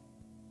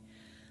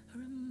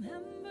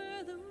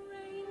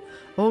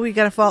 Oh, we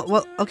gotta follow.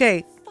 Well,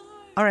 okay.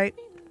 All right.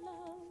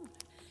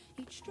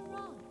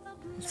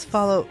 Let's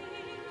follow.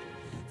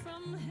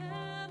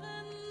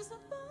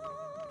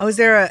 Oh, is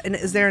there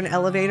an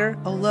elevator?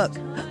 Oh, look.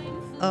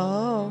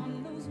 Oh,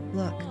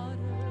 look.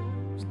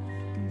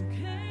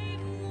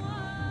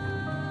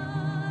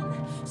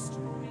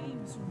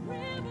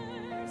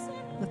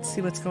 Let's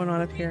see what's going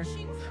on up here.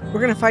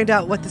 We're gonna find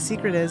out what the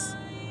secret is.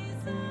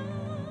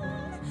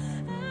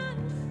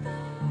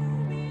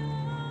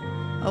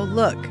 Oh,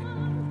 look.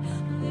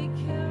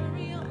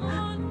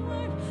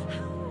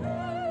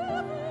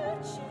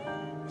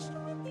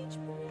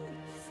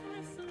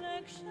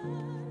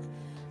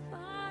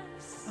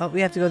 Oh,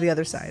 we have to go the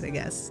other side, I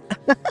guess.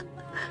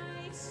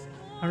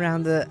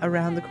 around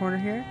the corner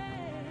here.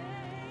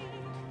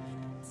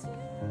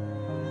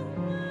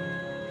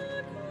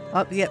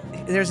 Oh, yep,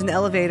 there's an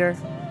elevator.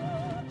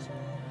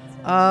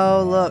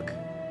 Oh, look.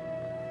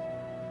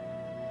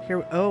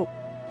 Here, oh,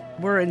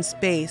 we're in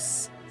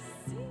space.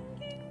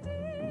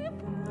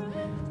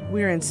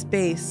 We're in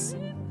space.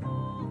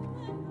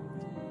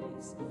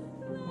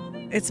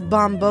 It's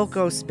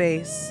Bomboko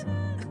space.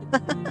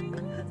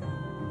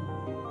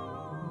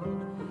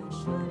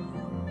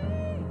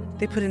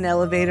 They put an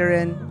elevator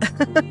in.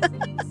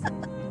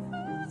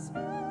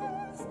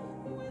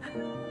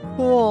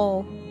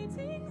 Cool.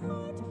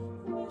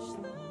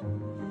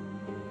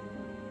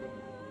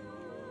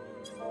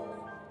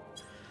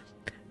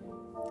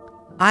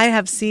 I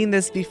have seen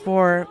this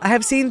before. We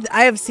have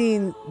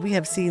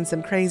seen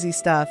some crazy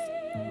stuff.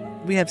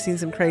 We have seen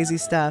some crazy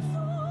stuff.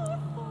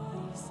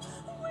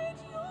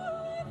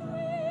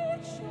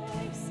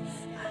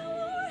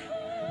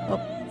 Oh,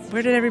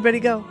 where did everybody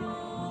go?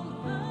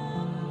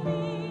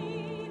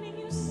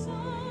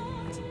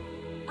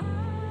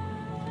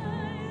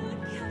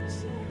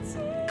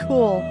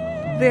 Cool.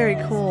 Very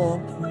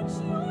cool.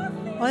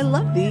 Oh, I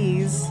love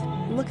these.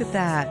 Look at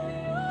that.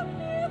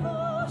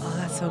 Oh,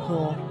 that's so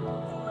cool.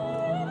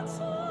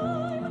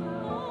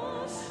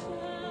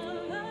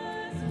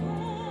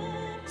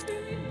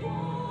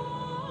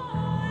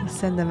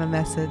 Send them a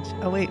message.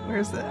 Oh wait,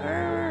 where's the...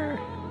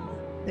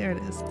 There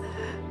it is.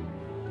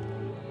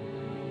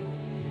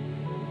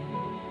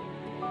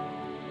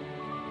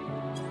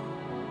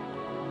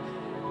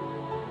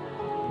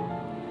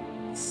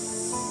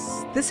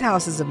 This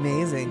house is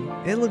amazing.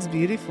 It looks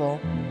beautiful.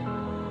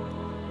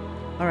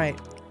 All right.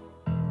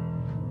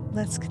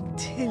 Let's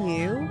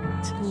continue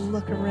to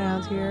look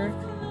around here.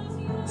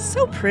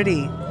 So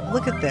pretty.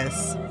 Look at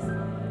this.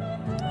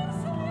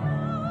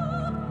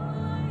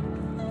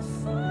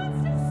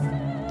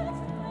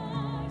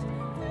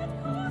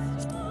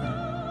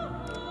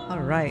 All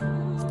right.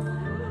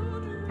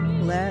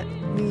 Let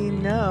me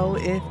know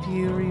if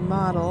you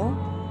remodel,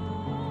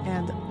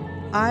 and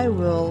I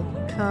will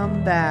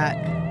come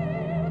back.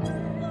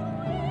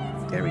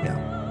 There we go.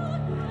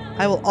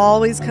 I will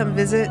always come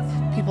visit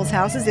people's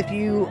houses. If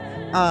you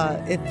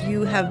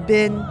have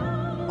been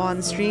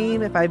on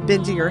stream, if I've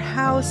been to your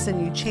house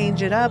and you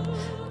change it up,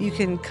 you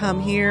can come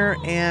here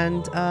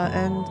and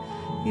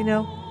you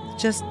know,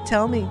 just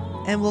tell me,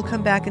 and we'll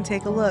come back and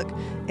take a look.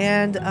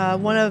 And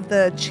one of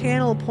the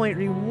channel point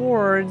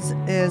rewards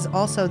is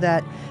also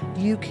that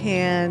you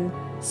can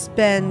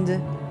spend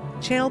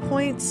channel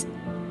points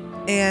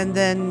and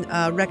then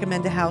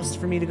recommend a house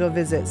for me to go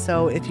visit.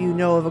 So if you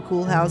know of a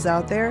cool house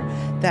out there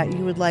that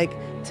you would like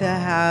to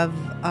have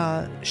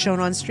shown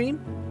on stream,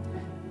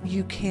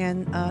 you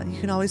can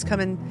always come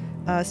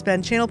and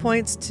spend channel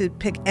points to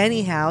pick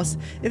any house.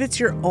 If it's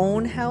your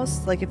own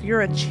house, like if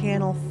you're a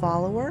channel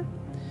follower,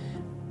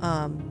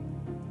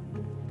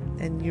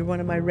 and you're one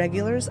of my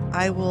regulars,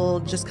 I will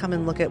just come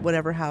and look at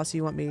whatever house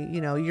you want me,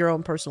 you know, your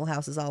own personal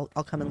houses, I'll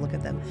come and look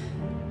at them.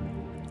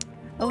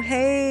 Oh,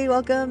 hey,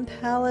 welcome,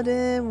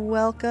 Paladin.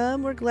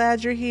 Welcome. We're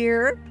glad you're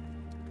here.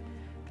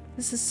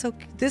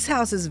 This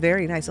house is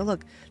very nice. Oh,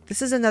 look,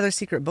 this is another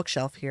secret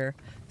bookshelf here.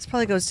 This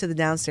probably goes to the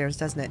downstairs,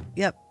 doesn't it?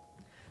 Yep.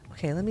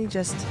 Okay, let me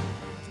just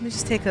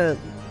take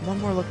one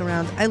more look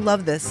around. I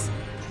love this.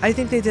 I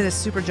think they did a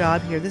super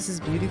job here. This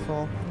is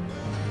beautiful.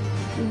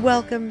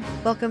 Welcome,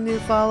 welcome new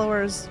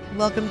followers.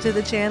 Welcome to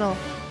the channel.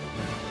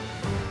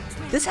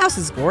 This house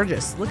is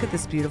gorgeous. Look at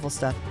this beautiful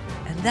stuff.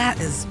 And that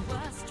is...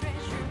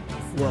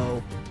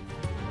 Whoa,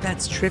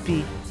 that's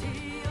trippy.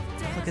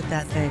 Look at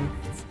that thing.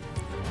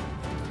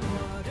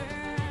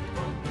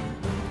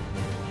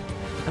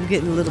 I'm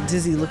getting a little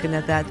dizzy looking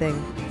at that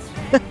thing.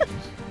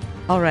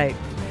 All right,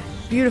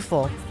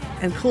 beautiful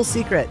and cool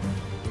secret.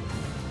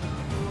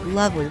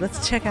 Lovely.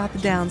 Let's check out the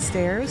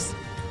downstairs.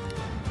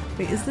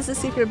 Wait, is this a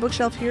secret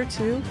bookshelf here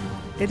too?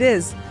 It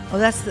is. Oh,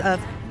 that's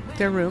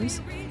their rooms.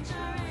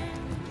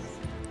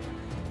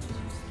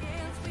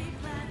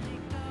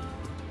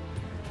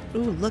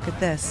 Ooh, look at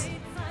this.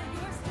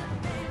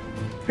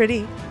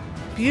 Pretty.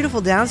 Beautiful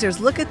downstairs.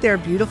 Look at their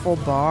beautiful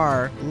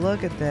bar.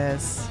 Look at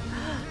this.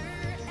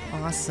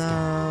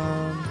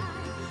 Awesome.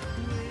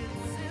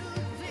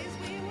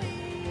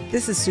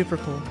 This is super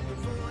cool.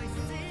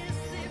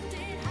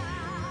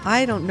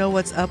 I don't know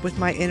what's up with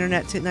my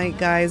internet tonight,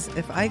 guys.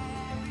 If I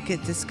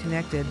get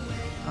disconnected,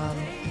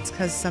 it's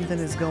because something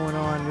is going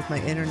on with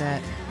my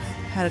internet.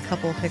 Had a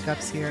couple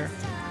hiccups here.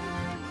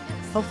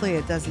 Hopefully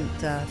it doesn't,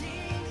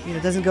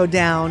 doesn't go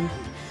down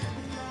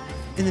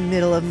in the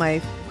middle of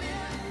my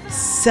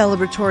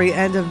celebratory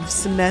end of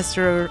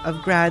semester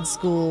of grad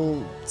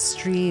school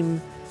stream.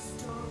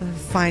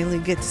 Finally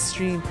get to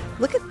stream.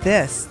 Look at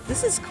this.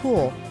 This is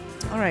cool.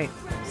 All right,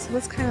 so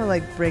let's kind of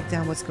like break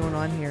down what's going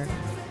on here.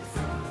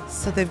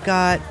 So they've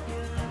got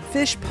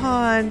fish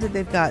pond.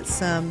 They've got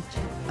some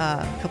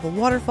couple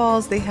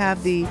waterfalls. They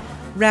have the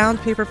round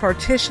paper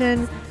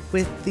partition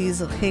with these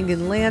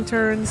hanging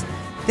lanterns.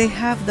 They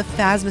have the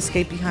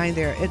Phasmoscape behind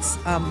there. It's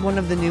one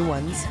of the new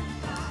ones.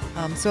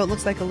 So it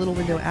looks like a little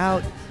window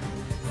out.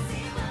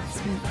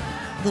 Some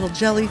little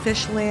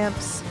jellyfish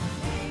lamps.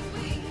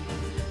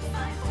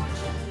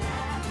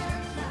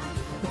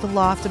 With the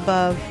loft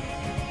above.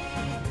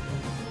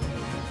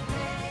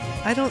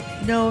 I don't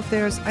know if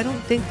there's... I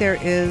don't think there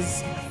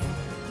is...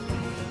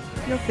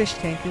 No fish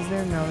tank, is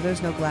there? No,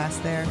 there's no glass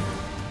there.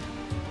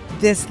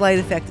 this light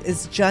effect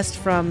is just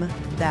from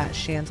that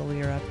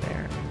chandelier up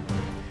there.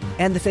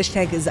 And the fish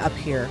tank is up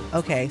here.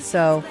 Okay,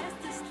 so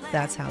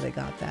that's how they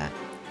got that.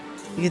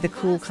 You get the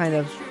cool kind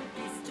of,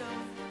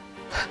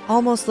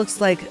 almost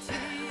looks like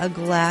a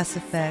glass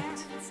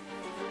effect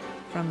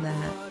from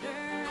that.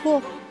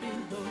 Cool.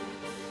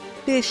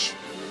 Fish.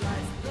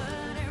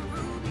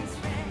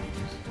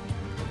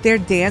 Their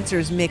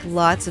dancers make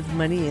lots of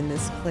money in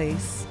this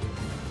place.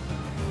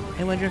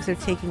 I wonder if they're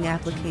taking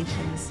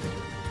applications.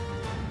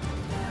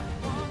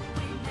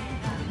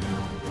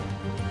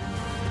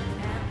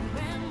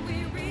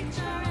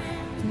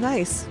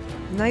 Nice.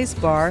 Nice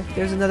bar.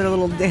 There's another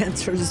little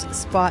dancer's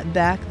spot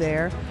back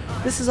there.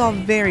 This is all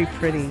very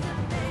pretty.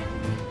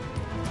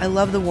 I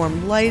love the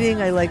warm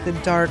lighting. I like the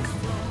dark,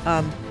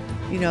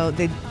 you know,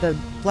 the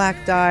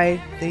black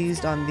dye they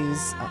used on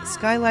these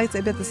skylights.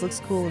 I bet this looks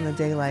cool in the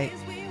daylight.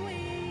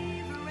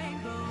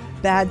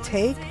 Bad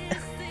take?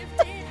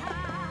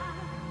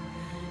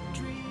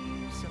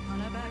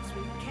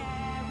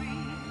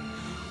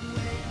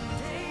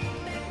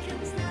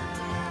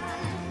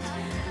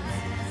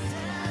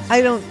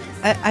 I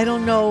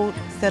don't know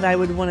that I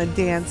would want to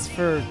dance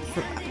for,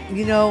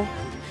 you know,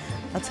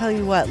 I'll tell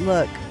you what,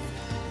 look.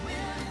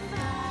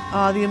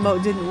 Oh, the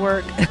emote didn't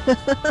work.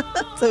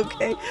 It's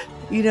okay.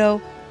 You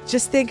know,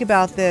 just think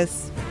about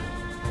this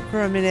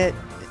for a minute.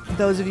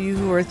 Those of you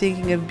who are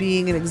thinking of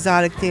being an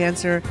exotic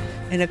dancer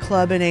in a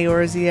club in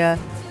Eorzea.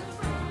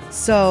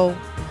 So,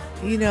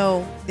 you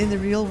know, in the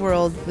real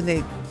world, when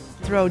they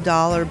throw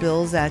dollar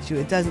bills at you,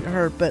 it doesn't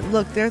hurt. But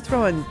look, they're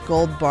throwing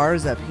gold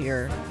bars up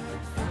here.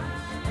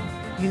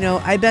 You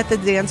know, I bet the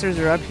dancers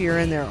are up here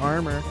in their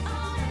armor.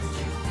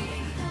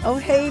 Oh,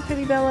 hey,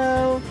 Penny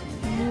Bello.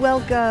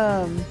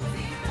 Welcome.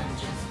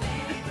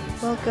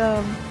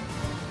 Welcome.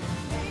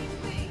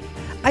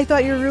 I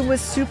thought your room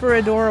was super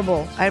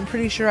adorable. I'm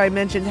pretty sure I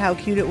mentioned how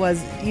cute it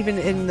was, even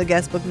in the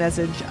guest book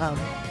message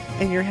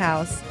in your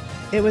house.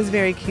 It was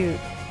very cute.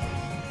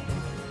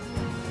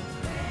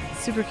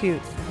 Super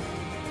cute.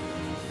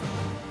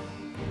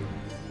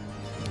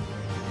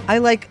 I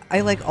like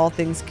all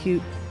things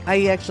cute.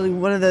 I actually,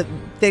 one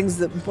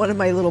of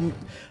my little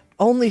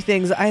only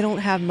things, I don't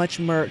have much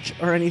merch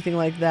or anything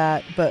like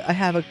that, but I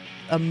have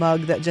a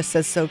mug that just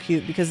says so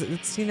cute because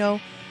it's, you know,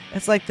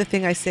 it's like the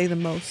thing I say the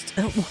most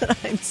when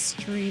I'm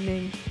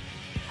streaming.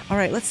 All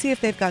right, let's see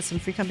if they've got some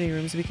free company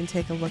rooms we can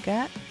take a look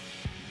at.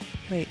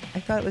 Wait, I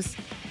thought it was,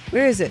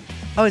 where is it?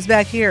 Oh, it's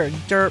back here,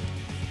 derp.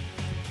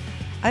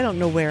 I don't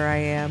know where I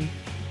am.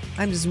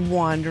 I'm just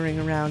wandering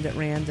around at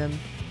random.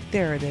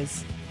 There it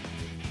is.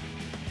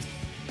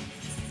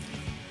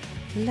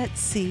 Let's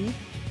see.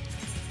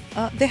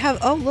 They have,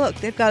 oh look,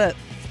 they've got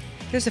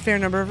there's a fair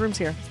number of rooms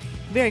here.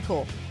 Very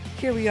cool.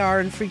 Here we are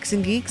in Freaks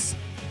and Geeks.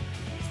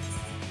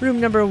 Room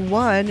number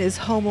 1 is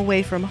Home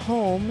Away from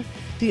Home.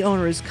 The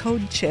owner is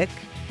Code Chick.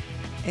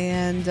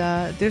 And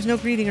there's no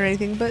greeting or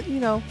anything, but you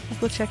know, we'll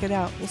go check it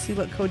out. We'll see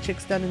what Code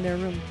Chick's done in their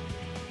room.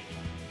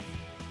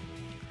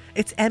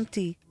 It's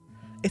empty.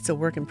 It's a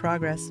work in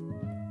progress.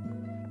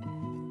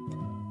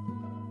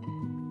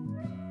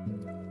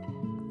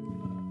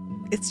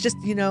 It's just,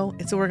 you know,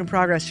 it's a work in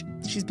progress.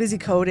 She's busy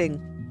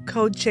coding.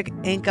 Code Chick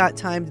ain't got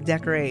time to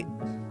decorate.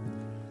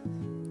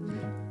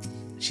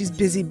 She's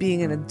busy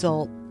being an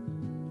adult.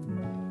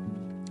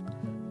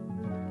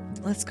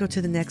 Let's go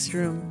to the next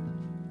room.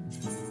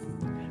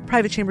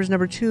 Private Chambers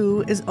number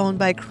 2 is owned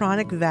by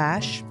Chronic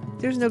Vash.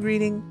 There's no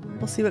greeting.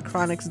 We'll see what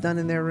Chronic's done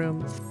in their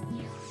room.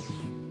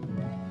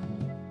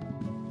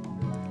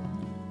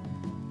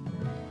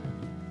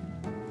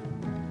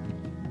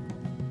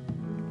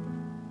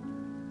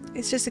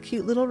 It's just a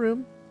cute little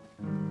room.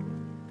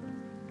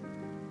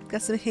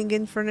 Got some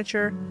Hingen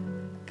furniture.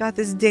 Got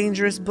this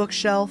dangerous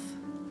bookshelf.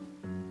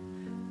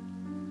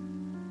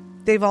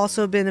 They've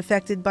also been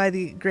affected by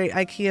the great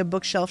IKEA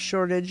bookshelf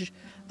shortage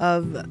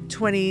of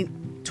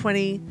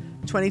 2020,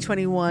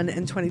 2021,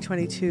 and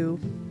 2022.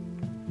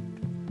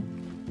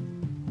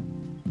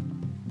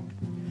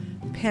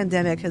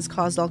 Pandemic has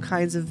caused all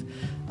kinds of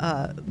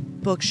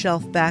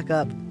bookshelf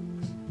backup.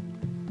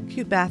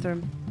 Cute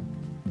bathroom.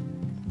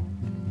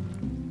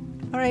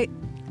 All right,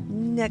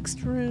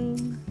 next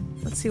room.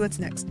 Let's see what's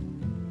next.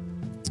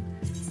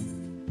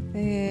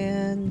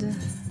 And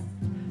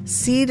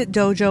Seed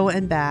Dojo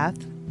and Bath.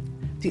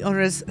 The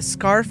owner is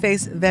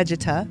Scarface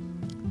Vegeta,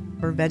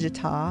 or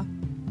Vegeta.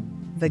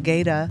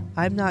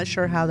 I'm not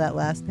sure how that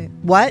last name.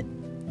 What?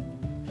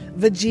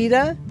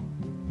 Vegeta?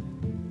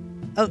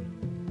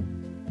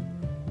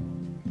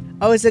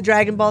 Oh, it's a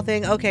Dragon Ball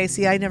thing? Okay,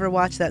 see, I never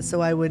watched that, so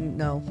I wouldn't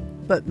know.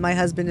 But my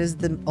husband is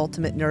the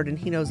ultimate nerd, and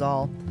he knows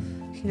all.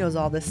 He knows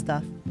all this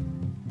stuff.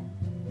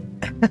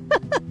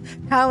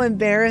 How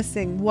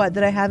embarrassing. What,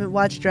 that I haven't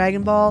watched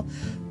Dragon Ball?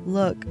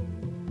 Look.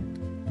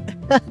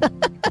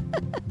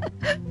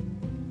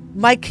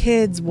 My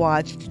kids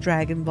watched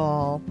Dragon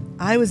Ball.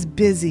 I was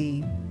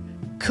busy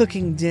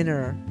cooking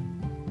dinner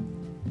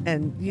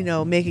and, you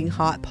know, making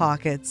Hot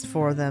Pockets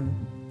for them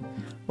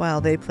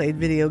while they played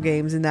video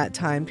games in that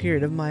time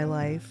period of my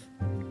life.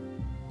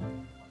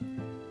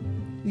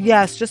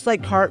 Yes, just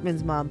like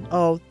Cartman's mom.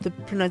 Oh, the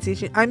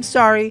pronunciation. I'm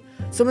sorry.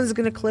 Someone's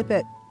going to clip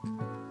it.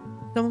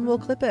 Someone will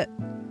clip it.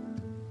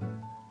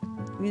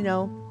 You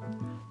know,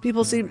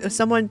 people seem, there's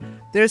someone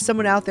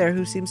out there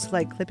who seems to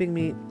like clipping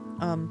me,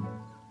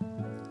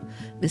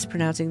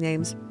 mispronouncing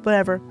names.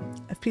 Whatever.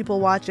 If people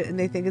watch it and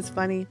they think it's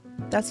funny,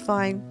 that's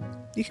fine.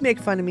 You can make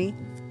fun of me.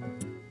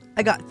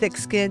 I got thick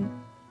skin.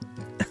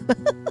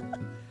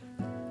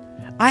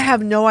 I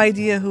have no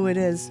idea who it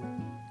is.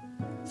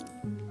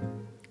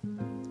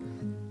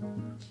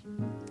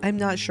 I'm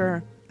not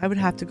sure. I would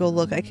have to go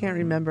look. I can't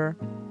remember.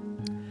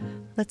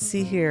 Let's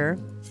see here.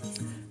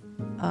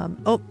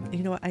 Oh,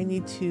 you know what? I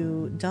need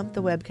to dump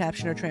the web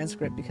caption or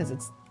transcript because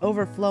it's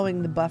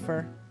overflowing the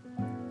buffer.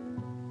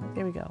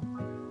 There we go.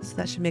 So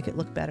that should make it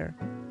look better.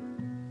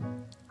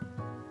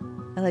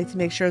 I like to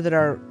make sure that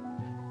our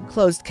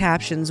closed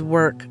captions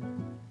work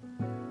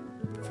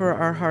for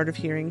our hard of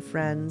hearing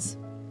friends.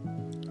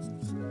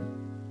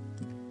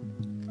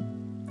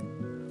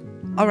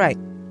 All right.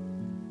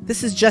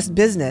 This is just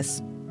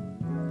business.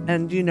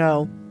 And, you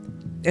know,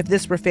 if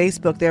this were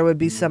Facebook, there would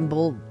be some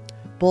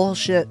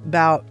bullshit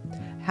about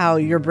how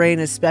your brain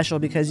is special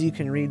because you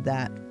can read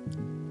that.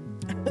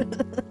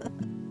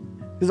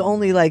 Because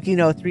only, like, you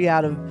know, 3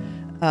 out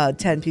of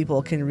 10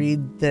 people can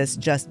read this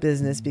just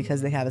business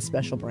because they have a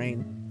special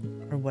brain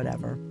or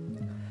whatever.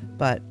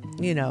 But,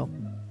 you know,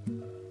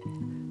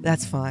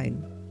 that's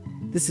fine.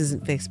 This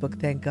isn't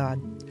Facebook, thank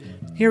God.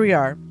 Here we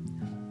are.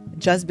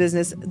 Just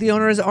business. The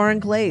owner is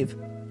Enclave.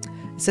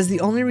 It says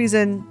the only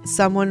reason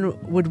someone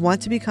would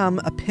want to become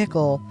a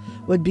pickle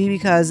would be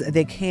because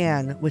they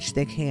can, which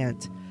they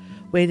can't.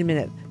 Wait a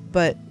minute,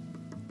 but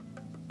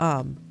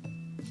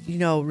you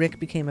know, Rick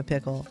became a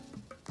pickle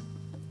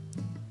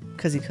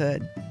because he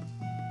could.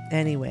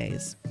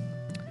 Anyways,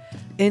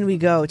 in we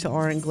go to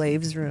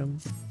Enclave's room.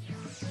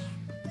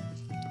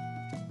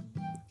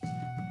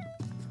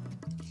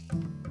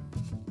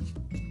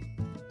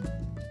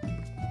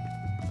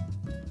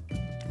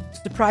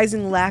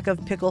 Surprising lack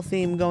of pickle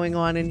theme going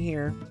on in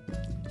here.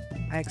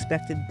 I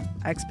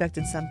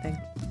expected something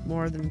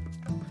more than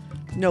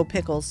no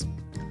pickles.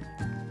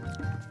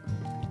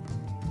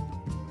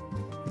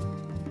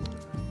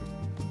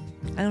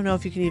 I don't know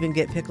if you can even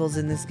get pickles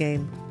in this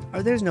game.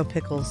 Or there's no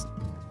pickles.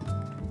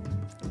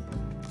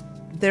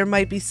 There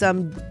might be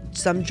some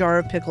jar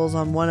of pickles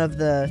on one of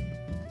the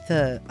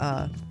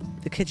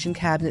kitchen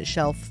cabinet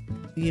shelf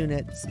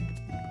units.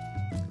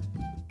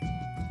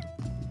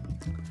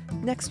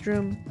 Next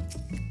room.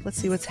 Let's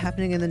see what's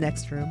happening in the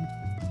next room.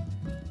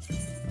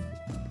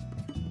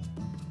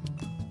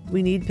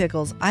 We need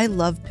pickles. I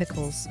love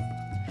pickles.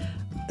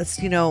 It's,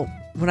 you know,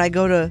 when I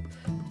go to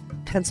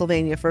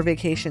Pennsylvania for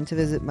vacation to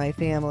visit my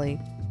family,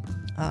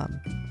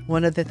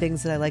 one of the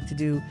things that I like to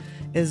do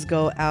is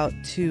go out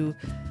to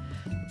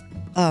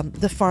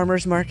the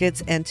farmers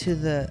markets and to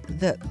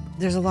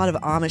there's a lot of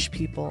Amish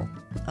people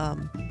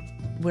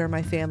where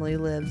my family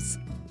lives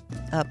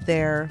up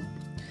there.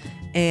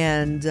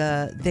 And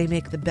they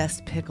make the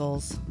best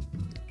pickles.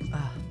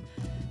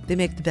 They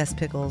make the best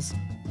pickles.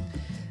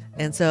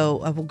 And so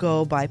I will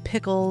go buy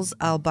pickles.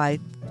 I'll buy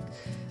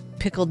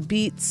pickled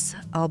beets.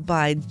 I'll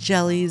buy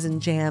jellies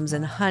and jams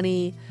and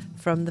honey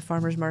from the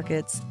farmers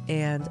markets.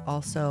 And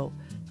also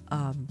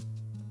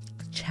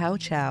chow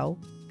chow.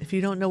 If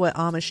you don't know what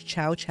Amish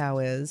chow chow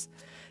is,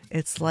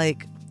 it's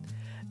like,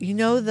 you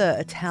know, the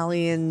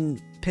Italian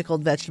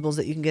pickled vegetables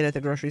that you can get at the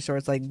grocery store.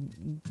 It's like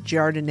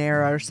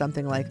giardiniera or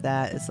something like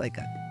that. It's like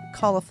a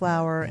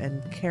cauliflower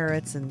and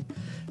carrots and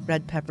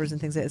red peppers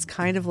and things like that. It's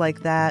kind of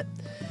like that.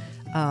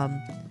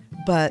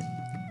 But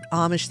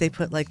Amish, they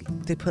put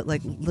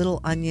like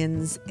little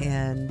onions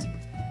and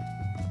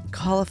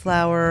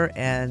cauliflower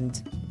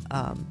and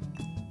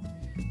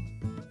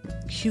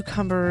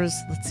cucumbers.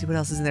 Let's see what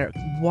else is in there.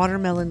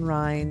 Watermelon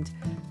rind,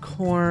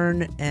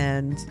 corn,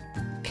 and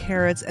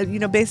carrots. You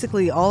know,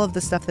 basically all of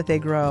the stuff that they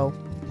grow.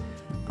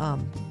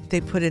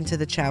 They put into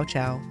the chow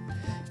chow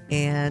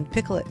and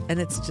pickle it, and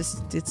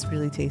it's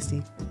really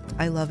tasty.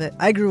 I love it.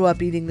 I grew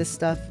up eating this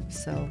stuff,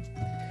 so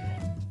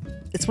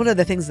it's one of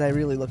the things that I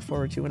really look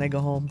forward to when I go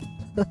home.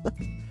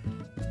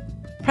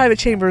 Private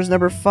Chambers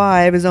number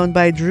 5 is owned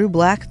by Drew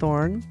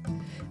Blackthorne,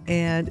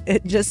 and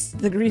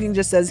the greeting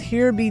just says,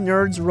 "Here be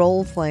nerds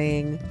role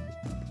playing."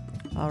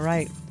 All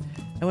right.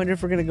 I wonder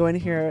if we're gonna go in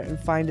here and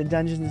find a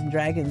Dungeons and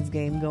Dragons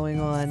game going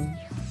on.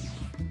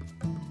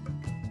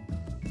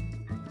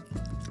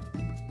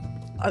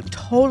 It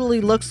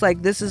totally looks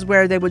like this is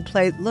where they would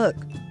play. Look,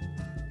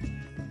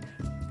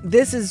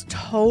 this is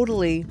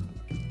totally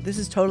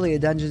a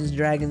Dungeons and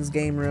Dragons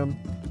game room.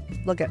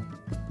 Look at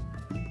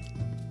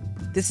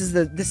this is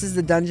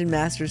the Dungeon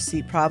Master's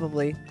seat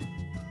probably.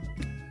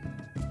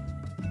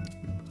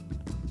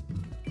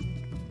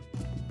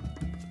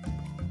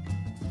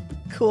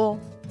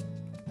 Cool.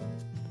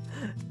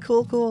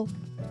 Cool.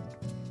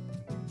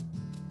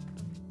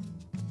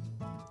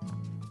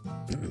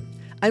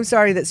 I'm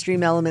sorry that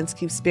Stream Elements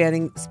keeps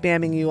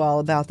spamming you all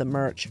about the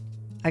merch.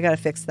 I gotta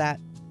fix that.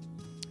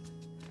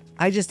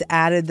 I just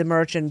added the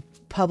merch and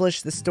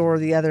published the store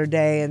the other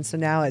day, and so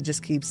now it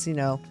just keeps, you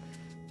know,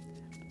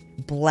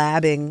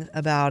 blabbing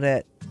about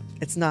it.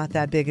 It's not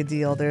that big a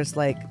deal. There's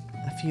like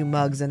a few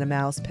mugs and a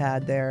mouse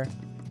pad there.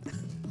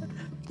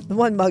 The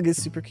one mug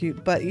is super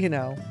cute, but you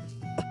know,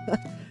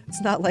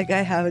 it's not like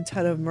I have a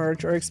ton of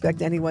merch or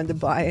expect anyone to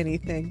buy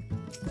anything.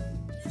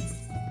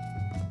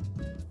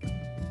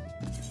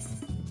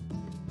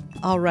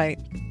 All right,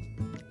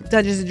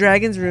 Dungeons and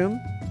Dragons room.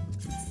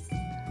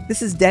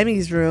 This is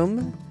Demi's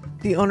room.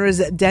 The owner is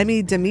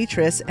Demi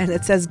Demetris, and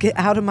it says, "Get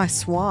out of my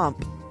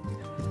swamp."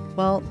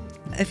 Well,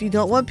 if you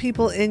don't want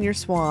people in your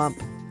swamp,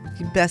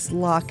 you best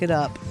lock it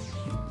up,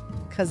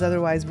 because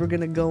otherwise we're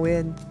gonna go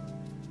in.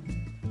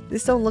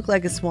 This don't look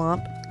like a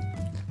swamp.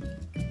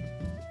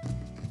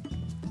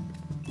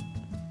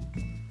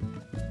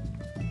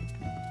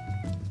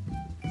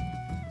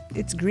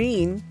 It's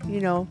green,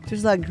 you know,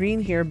 there's a lot of green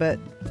here, but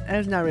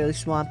it's not really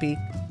swampy.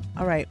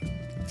 All right,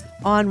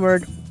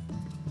 onward.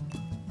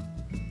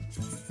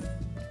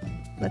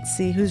 Let's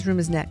see, whose room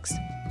is next?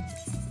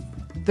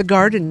 The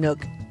Garden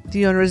Nook.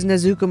 The owner is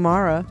Nezuko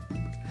Mara.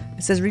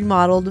 It says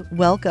remodeled,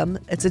 welcome.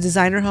 It's a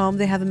designer home.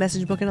 They have a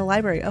message book and a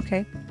library.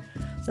 Okay,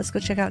 let's go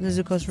check out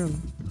Nezuko's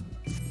room.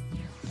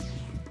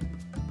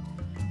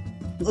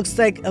 Looks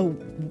like a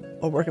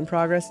work in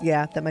progress.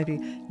 Yeah, that might be.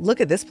 Look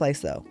at this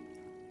place though.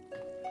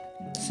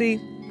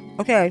 See,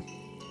 okay,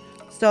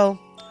 so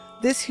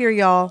this here,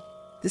 y'all,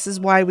 this is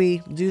why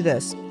we do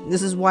this.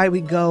 This is why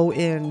we go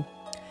in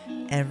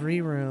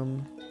every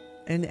room.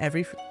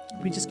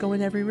 We just go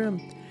in every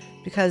room,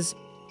 because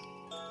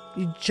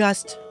you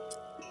just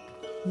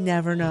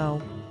never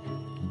know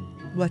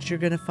what you're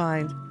gonna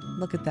find.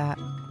 Look at that.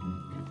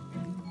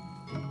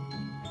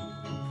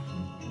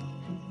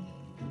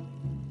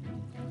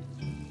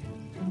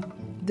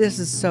 This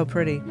is so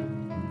pretty.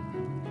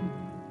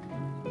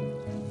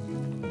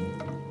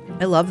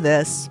 I love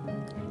this.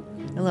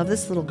 I love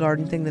this little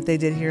garden thing that they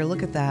did here.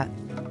 Look at that.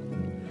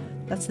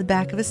 That's the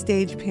back of a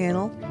stage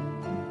panel.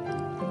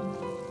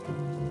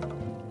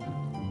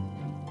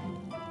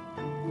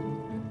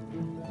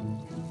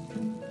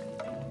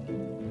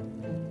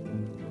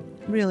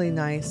 Really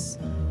nice.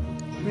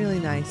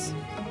 Really nice.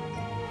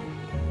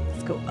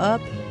 Let's go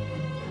up.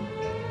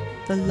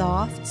 The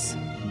lofts.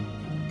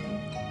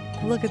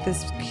 Look at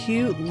this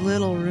cute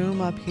little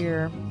room up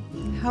here.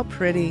 How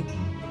pretty.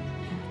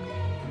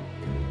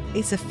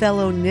 It's a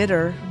fellow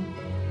knitter.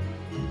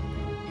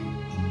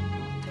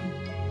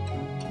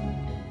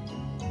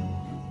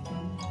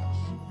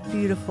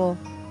 Beautiful.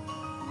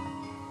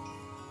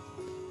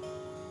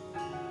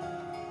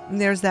 And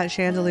there's that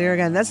chandelier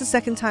again. That's the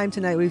second time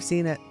tonight we've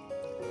seen it.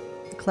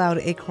 Cloud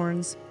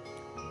acorns.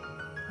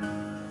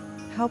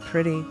 How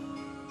pretty.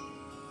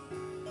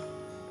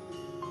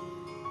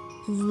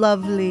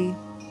 Lovely.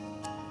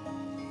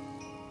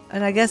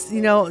 And I guess,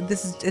 you know,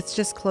 it's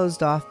just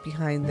closed off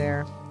behind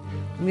there.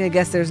 I mean, I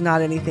guess there's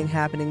not anything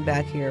happening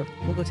back here.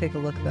 We'll go take a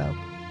look though.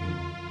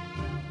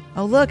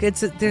 Oh look, yeah,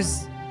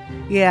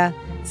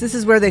 so this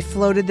is where they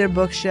floated their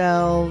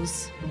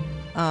bookshelves.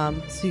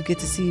 So you get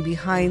to see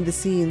behind the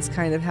scenes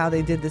kind of how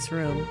they did this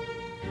room.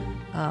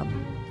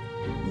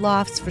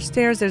 Lofts for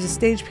stairs. There's a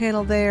stage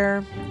panel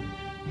there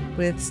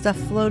with stuff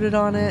floated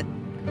on it.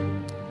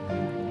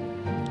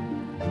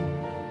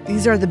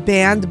 These are the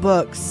banned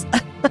books.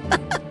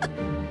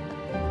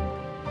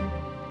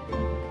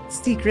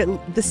 Secret.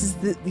 This is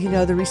the, you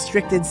know, the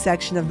restricted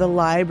section of the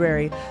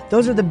library.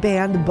 Those are the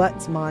banned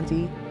butts,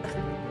 Monty.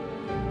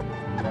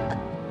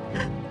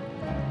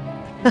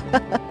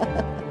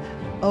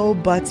 Oh,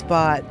 butt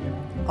spot.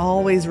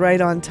 Always right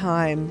on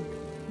time.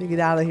 Let me get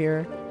out of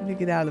here. Let me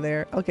get out of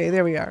there. Okay,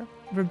 there we are.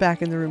 We're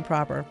back in the room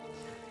proper.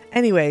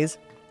 Anyways,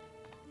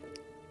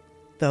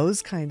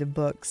 those kind of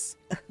books.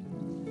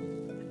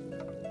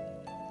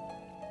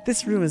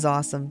 This room is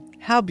awesome.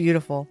 How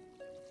beautiful.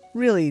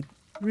 Really,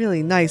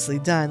 really nicely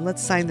done.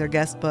 Let's sign their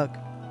guest book.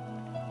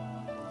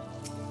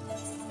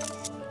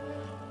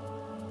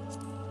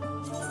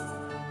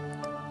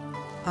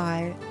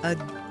 I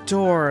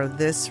adore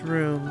this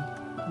room.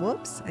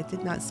 Whoops, I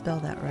did not spell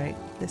that right.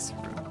 This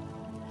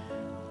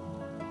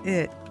room.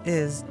 It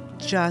is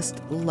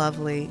just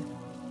lovely.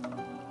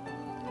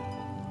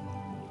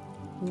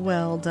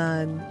 Well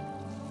done.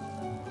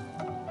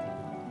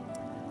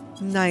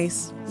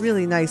 Nice,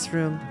 really nice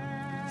room.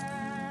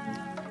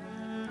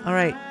 All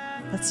right,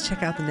 let's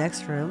check out the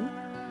next room.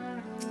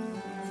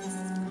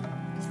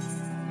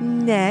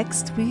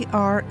 Next, we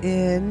are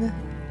in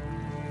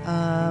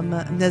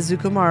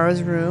Nezuko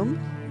Mara's room.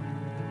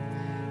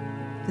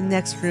 The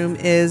next room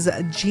is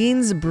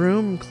Jean's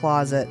Broom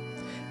Closet.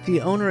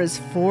 The owner is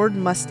Ford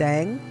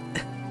Mustang,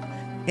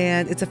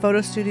 and it's a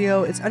photo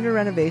studio. It's under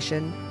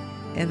renovation,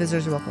 and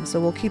visitors are welcome. So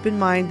we'll keep in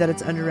mind that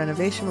it's under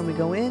renovation when we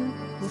go in.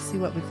 We'll see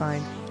what we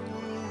find.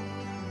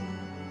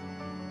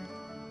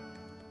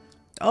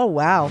 Oh,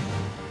 wow.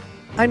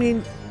 I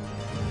mean,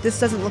 this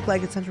doesn't look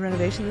like it's under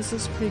renovation. This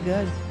looks pretty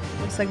good.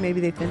 Looks like maybe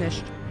they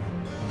finished.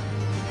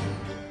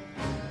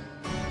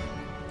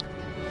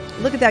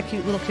 Look at that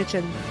cute little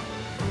kitchen.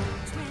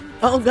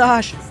 Oh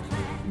gosh,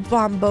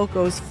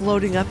 Bombocos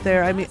floating up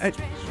there. I mean,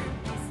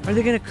 are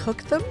they going to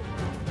cook them?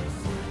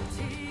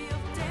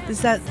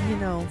 Is that, you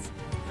know,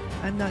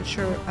 I'm not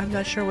sure. I'm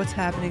not sure what's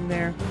happening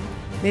there.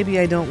 Maybe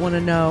I don't want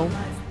to know.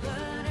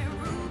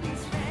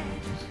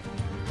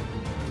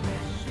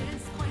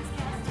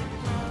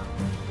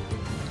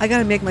 I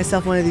gotta make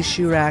myself one of these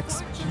shoe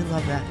racks. I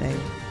love that thing.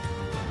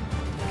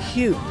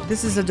 Cute.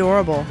 This is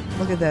adorable.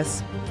 Look at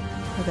this.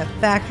 Got that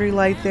factory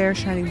light there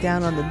shining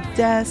down on the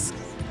desk.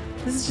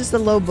 This is just a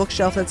low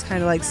bookshelf that's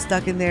kind of like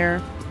stuck in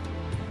there.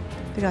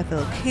 They got the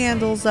little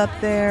candles up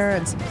there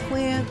and some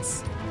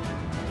plants.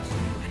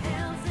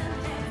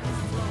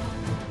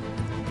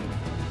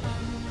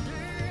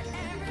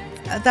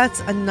 That's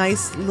a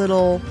nice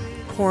little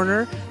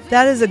corner.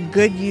 That is a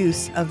good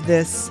use of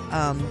this,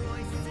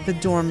 the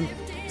dorm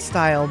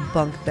style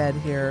bunk bed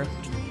here.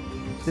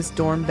 This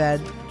dorm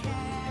bed.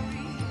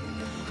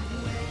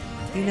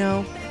 You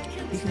know,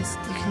 you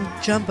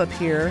can jump up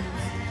here.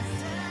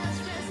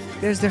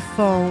 There's their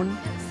phone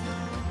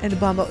and a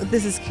bumble.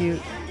 This is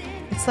cute.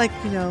 It's like,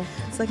 you know,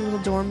 it's like a little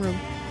dorm room.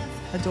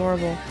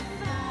 Adorable.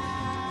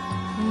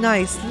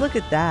 Nice. Look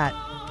at that.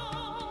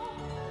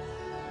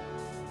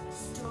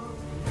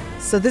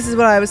 So this is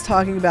what I was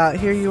talking about.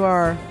 Here you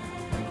are.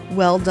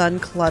 Well done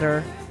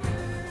clutter.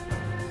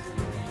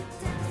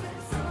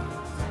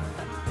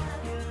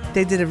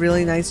 They did a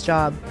really nice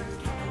job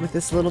with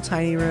this little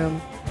tiny room.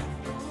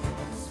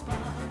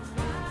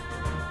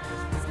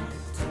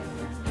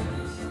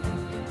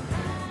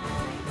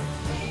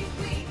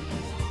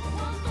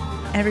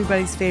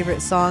 Everybody's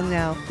favorite song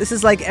now. This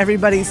is like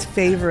everybody's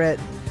favorite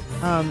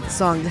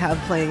song to have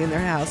playing in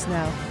their house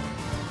now.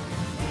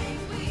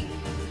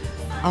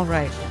 All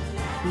right.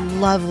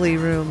 Lovely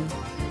room.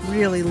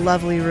 Really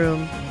lovely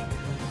room.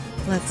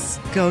 Let's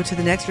go to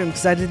the next room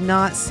because I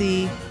didn't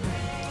see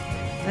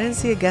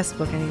a guest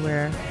book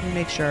anywhere. Let me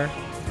make sure.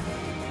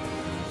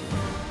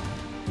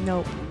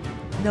 Nope.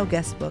 No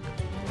guest book.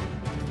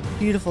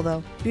 Beautiful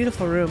though.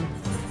 Beautiful room.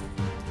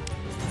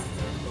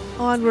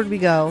 Onward we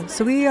go.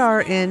 So we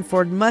are in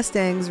Ford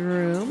Mustang's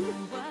room.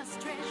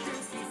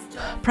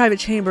 Private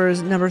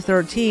Chambers number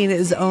 13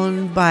 is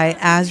owned by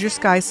As Your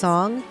Sky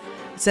Song.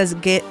 It says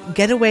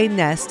getaway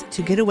nest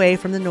to get away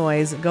from the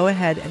noise. Go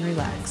ahead and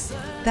relax.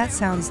 That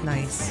sounds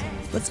nice.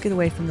 Let's get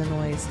away from the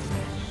noise.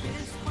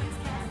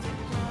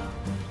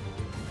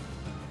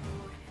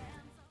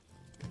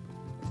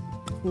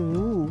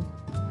 Ooh.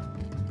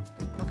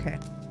 Okay,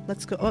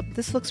 let's go. Oh,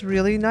 this looks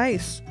really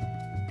nice.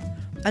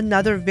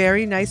 Another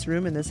very nice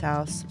room in this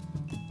house.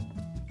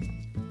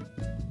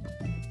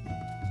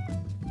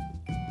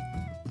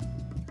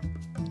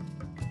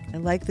 I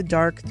like the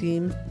dark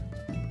theme.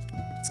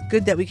 It's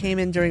good that we came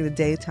in during the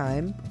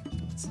daytime.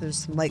 So there's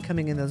some light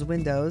coming in those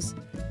windows.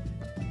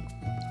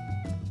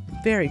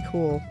 Very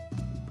cool.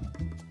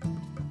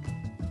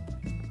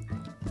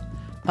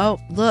 Oh,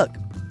 look.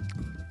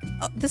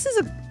 Oh, this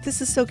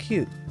is so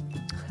cute.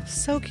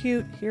 So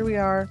cute. Here we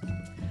are.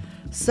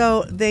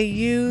 So they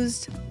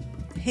used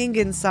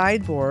Hingan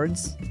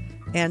sideboards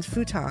and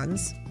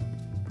futons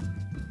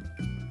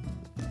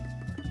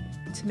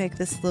to make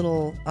this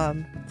little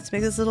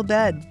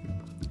bed,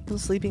 little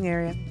sleeping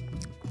area.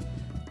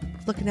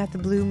 Looking at the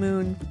blue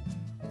moon.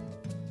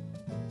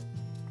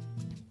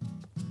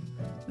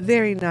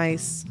 Very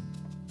nice.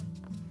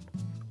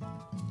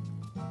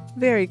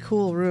 Very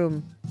cool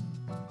room.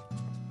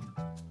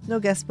 No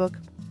guest book,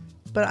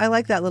 but I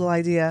like that little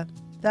idea.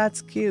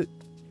 That's cute.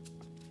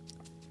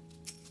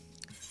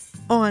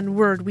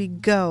 Onward we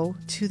go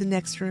to the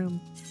next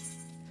room.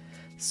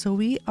 So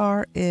we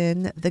are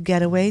in the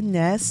Getaway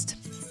Nest.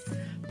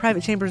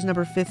 Private Chambers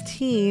number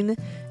 15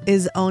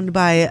 is owned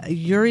by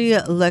Yuri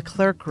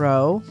Leclerc.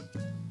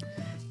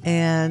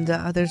 And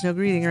there's no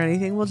greeting or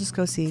anything. We'll just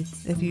go see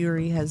if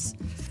Yuri has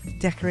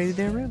decorated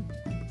their room.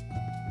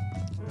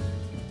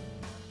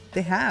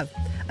 They have.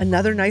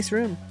 Another nice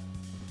room.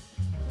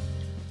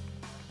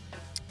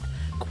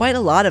 Quite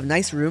a lot of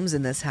nice rooms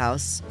in this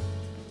house.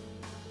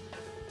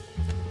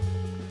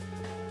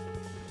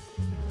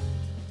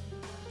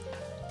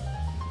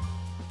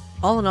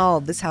 All in all,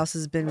 this house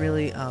has been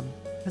really,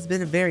 has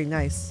been very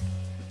nice.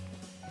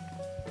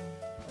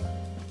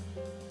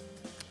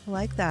 I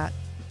like that.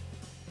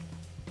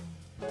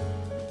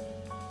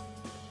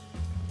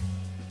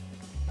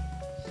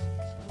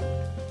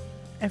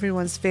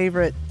 Everyone's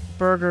favorite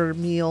burger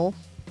meal,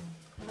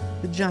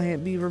 the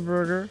giant beaver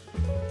burger.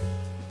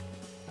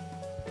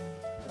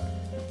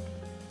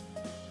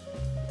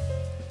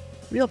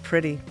 Real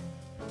pretty.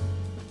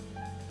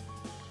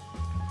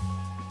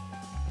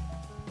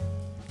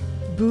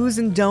 Booze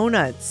and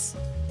donuts.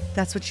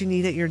 That's what you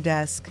need at your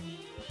desk.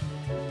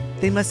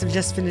 They must have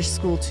just finished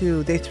school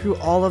too. They threw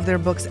all of their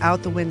books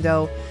out the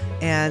window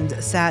and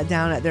sat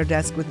down at their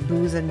desk with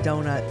booze and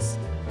donuts.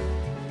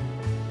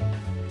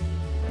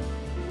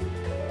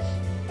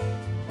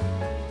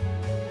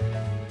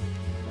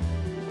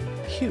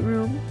 Cute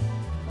room.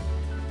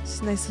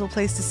 Just a nice little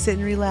place to sit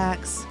and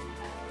relax.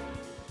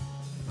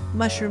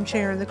 Mushroom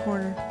chair in the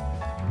corner.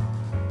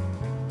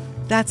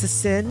 That's a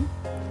sin.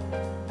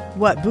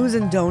 What, booze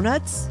and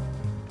donuts?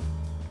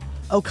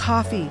 Oh,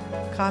 coffee.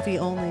 Coffee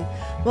only.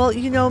 Well,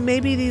 you know,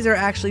 maybe these are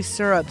actually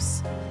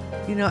syrups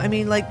You know, I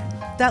mean, like,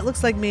 that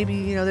looks like maybe,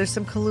 you know, there's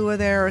some Kahlua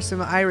there or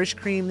some Irish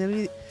cream.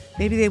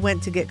 Maybe they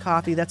went to get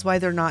coffee. That's why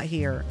they're not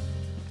here.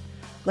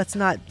 Let's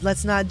not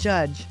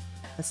judge.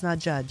 Let's not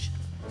judge.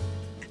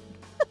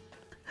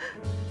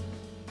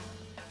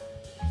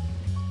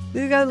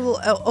 They've got a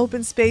little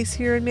open space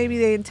here, and maybe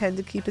they intend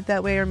to keep it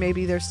that way, or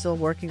maybe they're still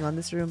working on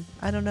this room.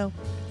 I don't know.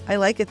 I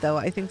like it, though.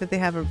 I think that they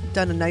have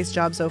done a nice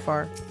job so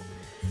far.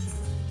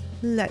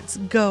 Let's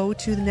go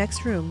to the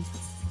next room.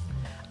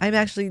 I'm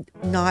actually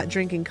not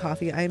drinking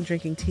coffee. I am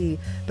drinking tea,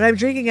 but I'm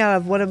drinking out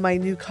of one of my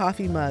new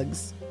coffee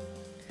mugs.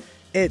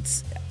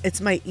 It's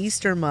my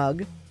Easter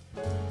mug.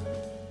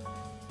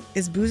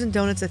 Is booze and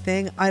donuts a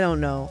thing? I don't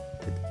know.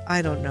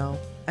 I don't know.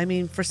 I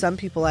mean, for some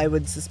people, I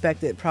would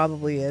suspect it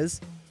probably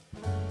is.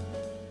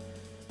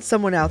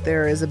 Someone out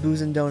there is a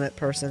booze and donut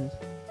person.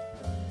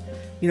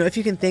 You know, if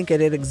you can think it,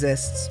 it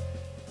exists.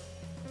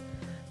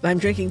 But I'm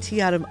drinking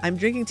tea out of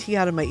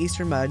my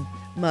Easter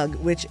mug,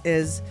 which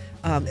is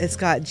it's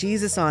got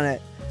Jesus on it,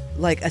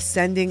 like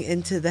ascending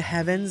into the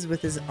heavens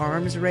with his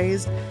arms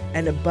raised,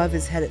 and above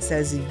his head it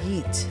says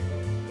yeet.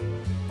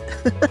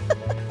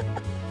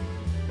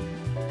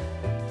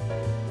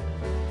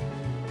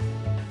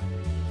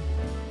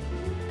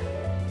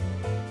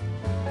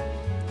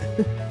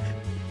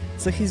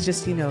 So he's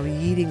just, you know,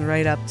 yeeting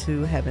right up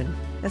to heaven.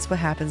 That's what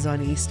happens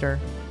on Easter.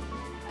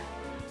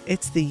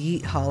 It's the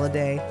yeet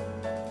holiday.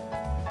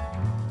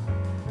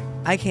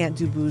 I can't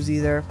do booze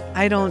either.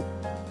 I don't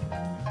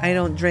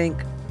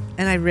drink,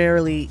 and I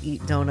rarely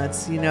eat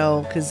donuts, you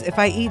know, because if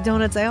I eat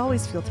donuts, I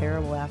always feel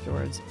terrible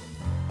afterwards.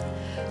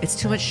 It's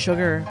too much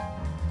sugar.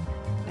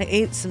 I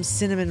ate some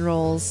cinnamon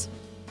rolls.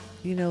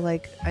 You know,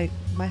 like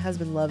my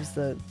husband loves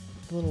the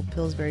little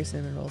Pillsbury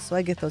cinnamon rolls, so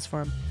I get those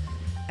for him.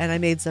 And I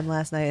made some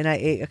last night, and I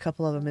ate a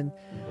couple of them,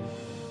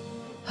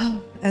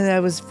 and I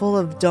was full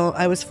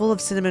of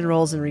cinnamon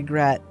rolls and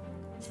regret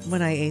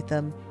when I ate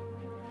them.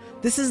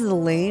 This is the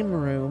lame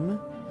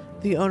room.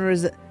 The owner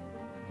is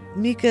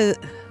Mika.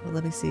 Well,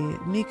 let me see,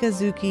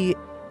 Mikazuki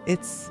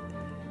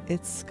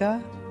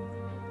Itsuka.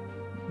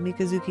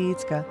 Mikazuki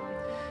Itsuka,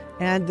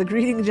 and the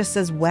greeting just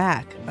says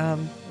whack.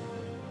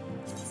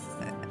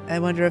 I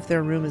wonder if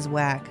their room is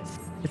whack.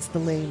 It's the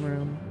lame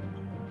room.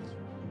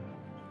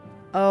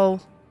 Oh.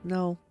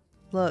 No,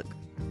 look.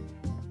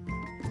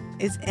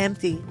 It's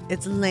empty.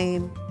 It's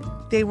lame.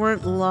 They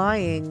weren't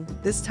lying.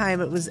 This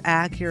time it was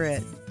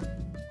accurate.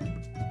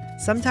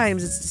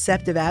 Sometimes it's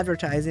deceptive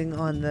advertising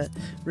on the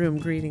room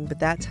greeting, but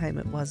that time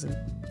it wasn't.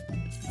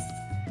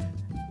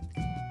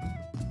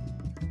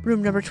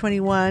 Room number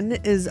 21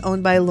 is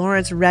owned by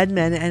Lawrence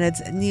Redman, and it's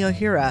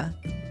Neohira.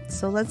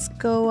 So let's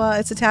go.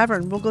 It's a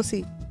tavern. We'll go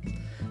see.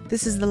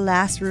 This is the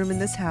last room in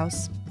this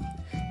house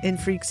in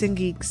Freaks and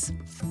Geeks.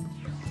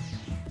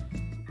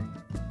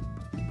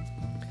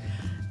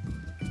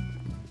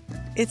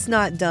 It's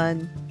not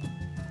done.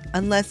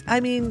 Unless, I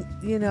mean,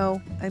 you know,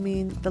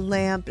 the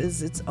lamp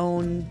is its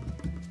own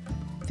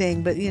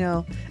thing, but, you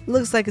know, it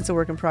looks like it's a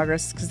work in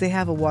progress because they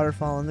have a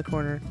waterfall in the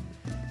corner.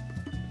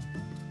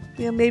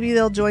 You know, maybe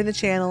they'll join the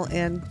channel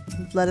and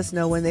let us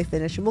know when they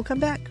finish, and we'll come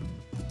back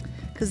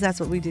because that's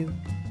what we do.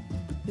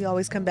 We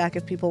always come back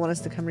if people want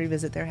us to come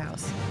revisit their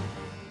house.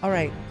 All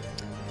right.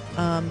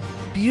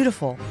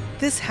 Beautiful.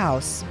 This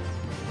house.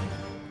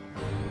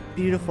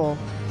 Beautiful.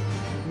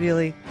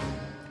 Really.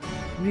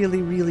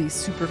 Really, really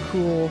super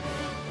cool.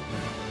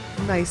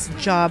 Nice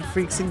job,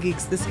 Freaks and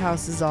Geeks. This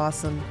house is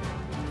awesome.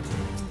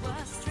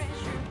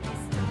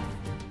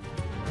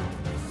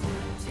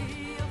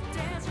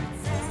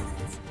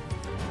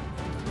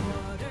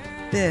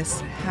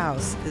 This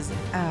house is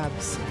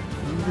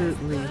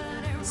absolutely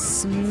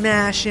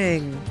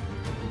smashing.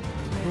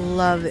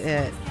 Love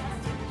it.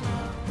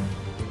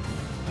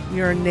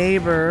 Your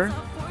neighbor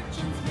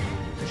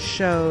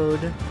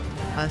showed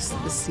us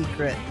the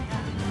secret.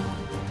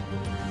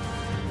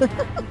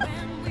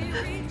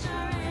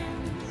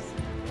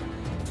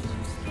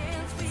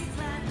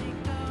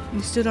 You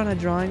stood on a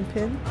drawing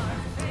pin?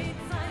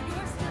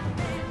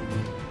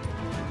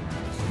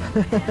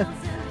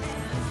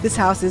 This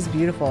house is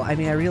beautiful. I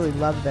mean, I really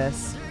love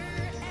this.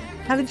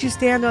 How did you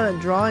stand on a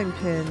drawing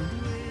pin?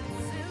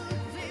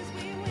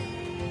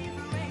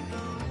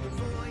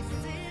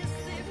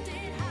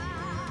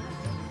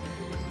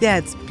 Yeah,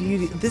 it's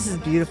beauty. This is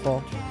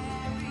beautiful.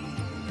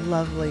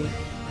 Lovely.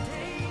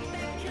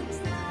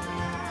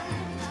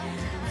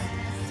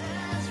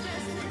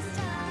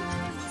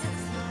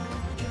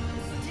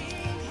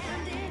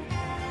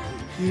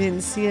 You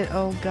didn't see it?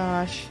 Oh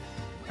gosh.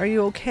 Are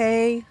you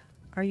okay?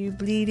 Are you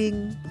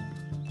bleeding?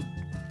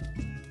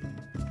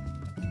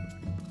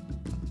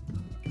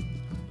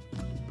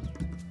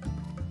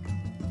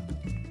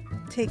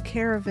 Take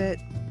care of it.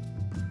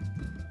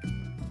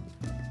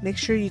 Make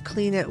sure you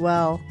clean it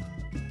well.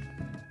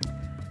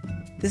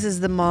 This is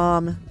the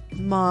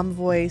mom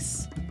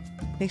voice.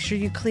 Make sure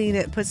you clean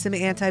it. Put some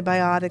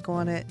antibiotic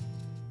on it.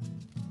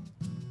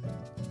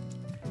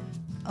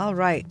 All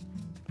right.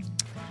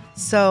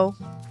 So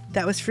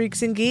that was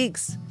Freaks and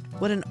Geeks.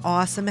 What an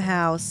awesome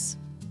house.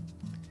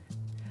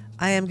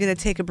 I am going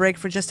to take a break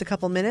for just a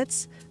couple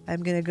minutes.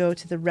 I'm going to go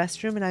to the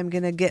restroom and I'm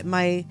going to get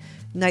my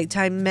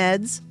nighttime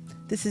meds.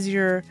 This is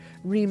your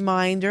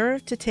reminder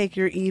to take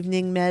your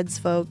evening meds,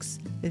 folks.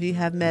 If you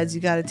have meds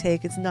you got to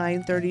take, it's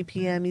 9:30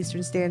 p.m.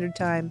 Eastern Standard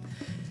Time.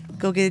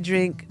 Go get a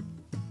drink.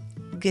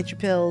 Get your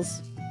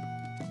pills.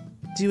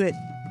 Do it.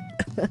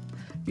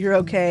 You're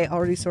okay.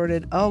 Already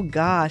sorted. Oh,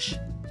 gosh.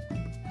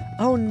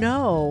 Oh,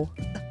 no.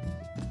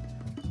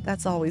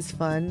 That's always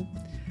fun.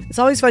 It's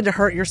always fun to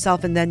hurt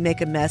yourself and then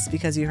make a mess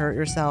because you hurt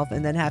yourself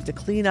and then have to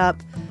clean up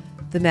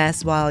the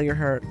mess while you're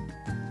hurt.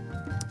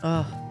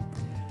 Oh.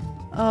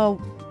 Oh.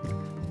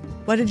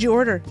 What did you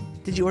order?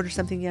 Did you order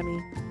something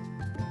yummy?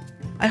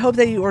 I hope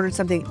that you ordered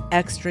something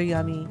extra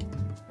yummy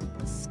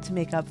to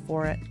make up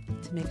for it.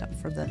 To make up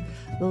for the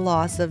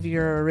loss of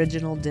your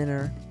original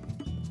dinner.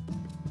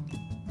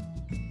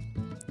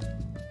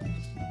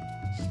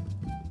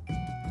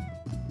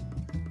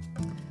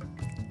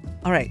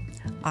 All right.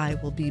 I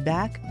will be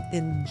back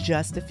in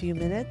just a few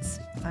minutes.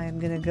 I'm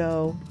going to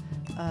go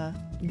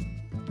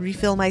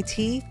refill my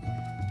tea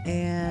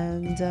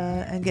and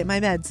get my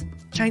meds.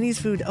 Chinese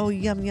food. Oh,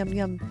 yum, yum,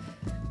 yum.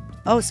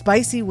 Oh,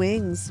 spicy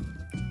wings.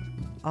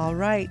 All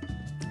right.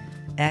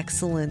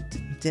 Excellent.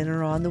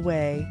 Dinner on the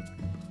way.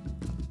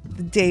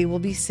 The day will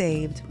be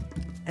saved.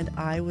 And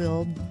I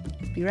will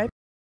be right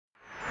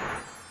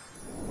back.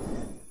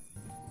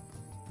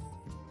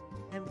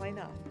 And why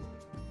not?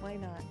 Why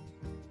not?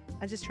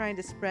 I'm just trying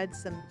to spread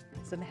some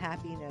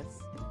happiness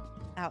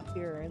out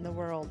here in the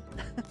world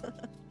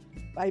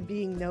by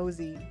being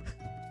nosy.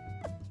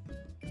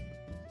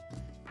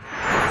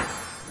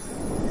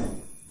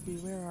 See,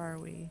 where are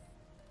we?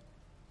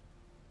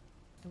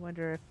 I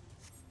wonder if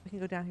we can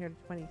go down here to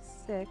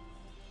 26.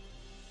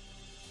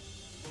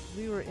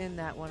 We were in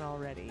that one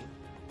already.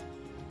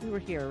 We were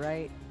here,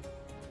 right?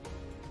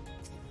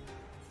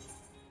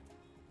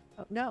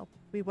 Oh, no,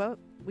 we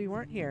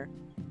weren't here.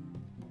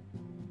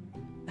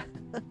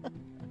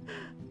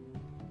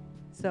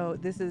 So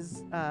this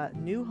is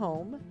new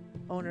home.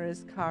 Owner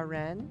is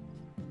Karen.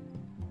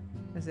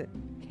 Is it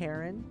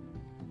Karen?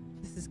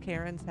 This is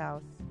Karen's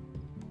house.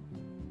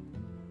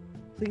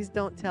 Please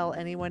don't tell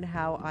anyone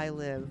how I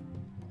live.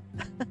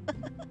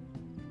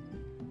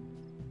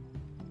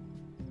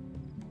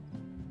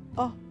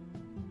 Oh,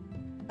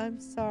 I'm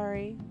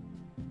sorry.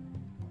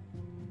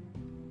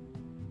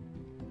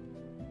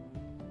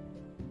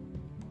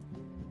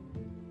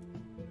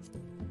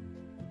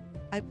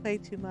 I play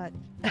too much.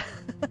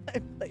 I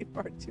play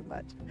far too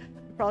much.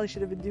 I probably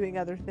should have been doing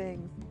other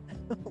things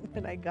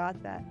when I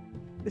got that.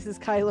 This is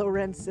Kylo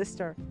Ren's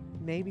sister.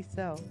 Maybe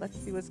so. Let's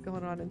see what's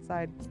going on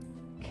inside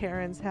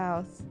Karen's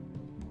house.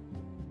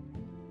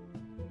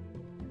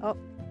 Oh,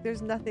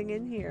 there's nothing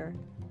in here.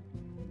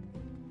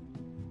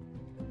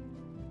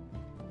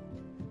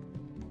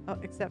 Oh,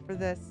 except for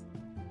this.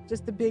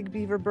 Just a big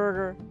beaver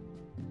burger.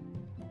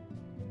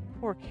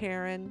 Poor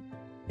Karen.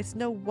 It's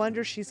no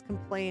wonder she's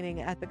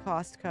complaining at the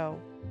Costco.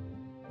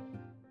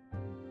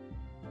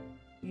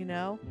 You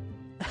know?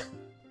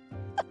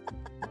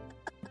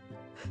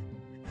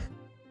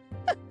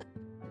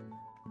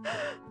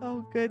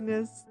 Oh,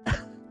 goodness.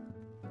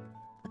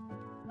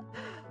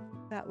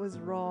 That was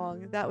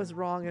wrong. That was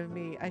wrong of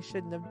me. I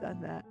shouldn't have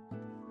done that.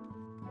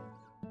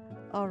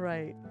 All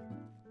right.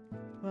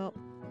 Well,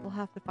 we'll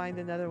have to find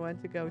another one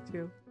to go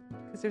to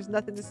because there's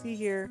nothing to see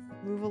here.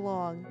 Move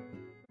along.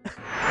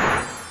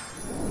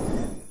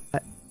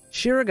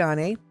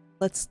 Shirogane.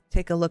 Let's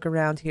take a look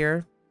around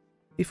here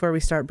before we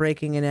start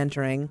breaking and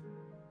entering.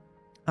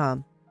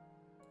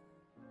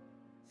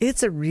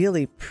 It's a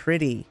really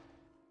pretty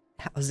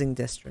housing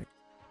district.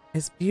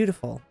 It's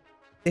beautiful.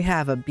 They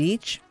have a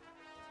beach.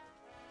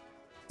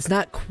 It's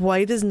not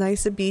quite as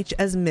nice a beach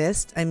as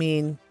Mist. I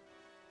mean,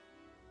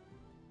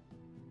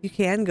 you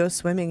can go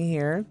swimming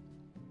here.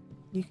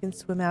 You can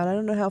swim out. I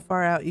don't know how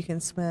far out you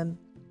can swim.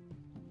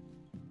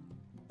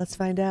 Let's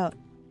find out.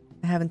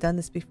 I haven't done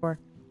this before.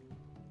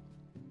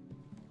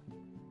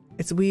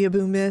 It's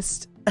Weeaboo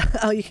Mist.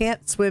 Oh, you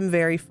can't swim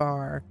very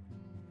far.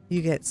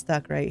 You get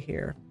stuck right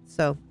here.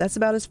 So that's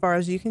about as far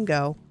as you can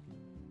go.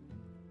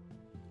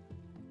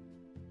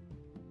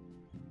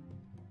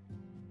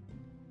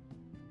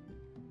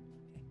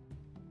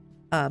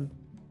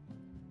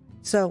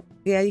 So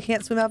yeah, you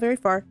can't swim out very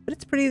far, but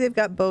it's pretty. They've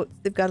got boats.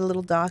 They've got a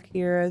little dock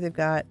here. They've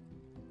got,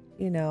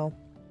 you know,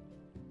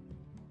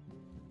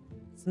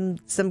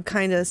 some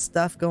kind of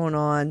stuff going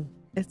on.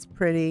 It's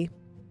pretty.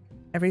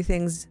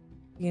 Everything's,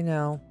 you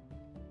know,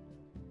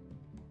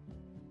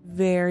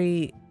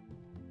 very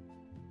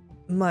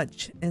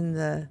much in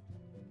the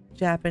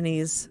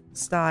Japanese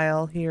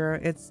style here.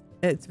 It's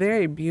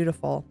very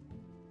beautiful.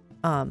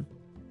 Look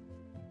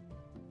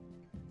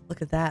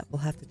at that. We'll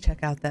have to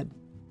check out that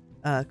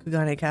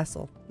Kugane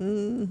Castle.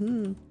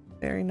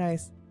 Very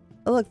nice.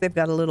 Oh, look, they've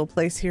got a little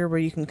place here where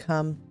you can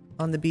come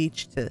on the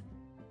beach to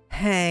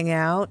hang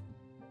out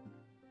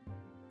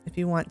if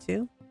you want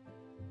to.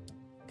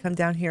 Come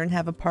down here and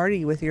have a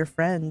party with your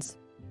friends.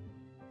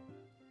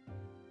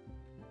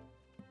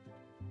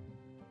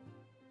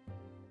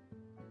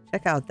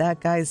 Check out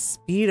that guy's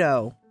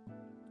Speedo.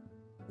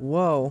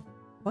 Whoa.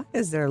 Why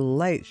is there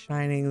light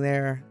shining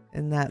there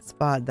in that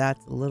spot?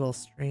 That's a little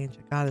strange,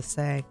 I gotta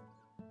say.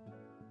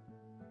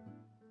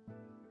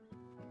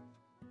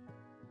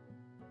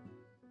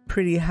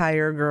 Pretty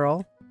hire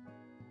girl.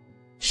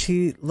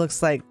 She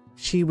looks like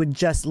she would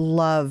just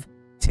love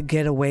to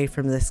get away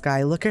from this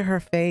guy. Look at her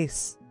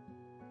face.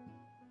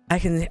 I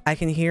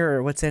can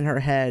hear what's in her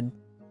head.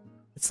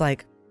 It's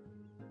like,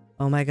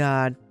 oh my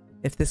God,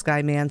 if this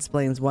guy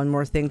mansplains one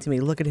more thing to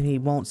me, look at him, he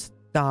won't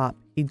stop.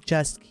 He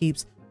just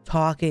keeps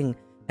talking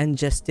and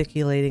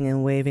gesticulating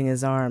and waving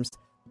his arms.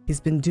 He's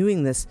been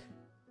doing this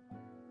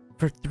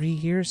for 3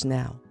 years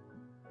now.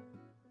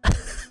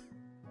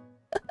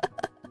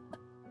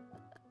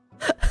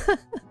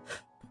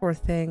 Poor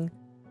thing.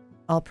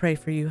 I'll pray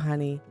for you,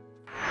 honey.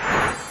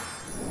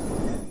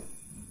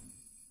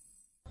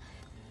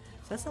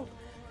 That's a...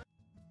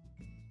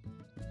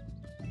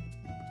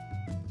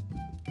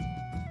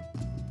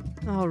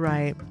 All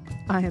right,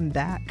 I am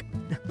back.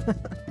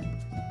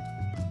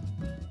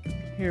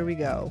 Here we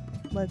go.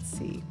 Let's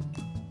see.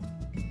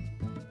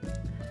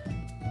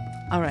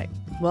 All right.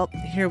 Well,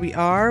 here we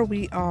are.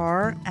 We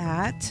are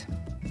at,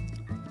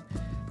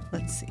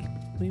 let's see.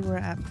 We were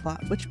at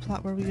plot. Which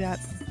plot were we at?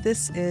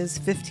 This is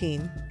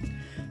 15.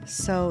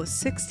 So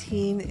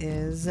 16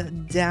 is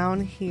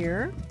down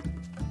here.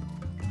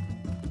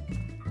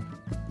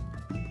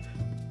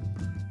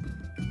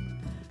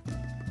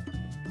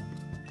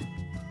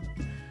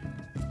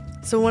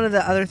 So one of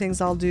the other things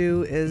I'll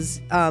do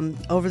is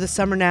over the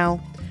summer now,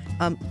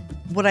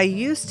 what I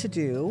used to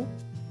do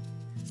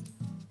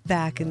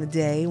back in the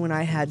day when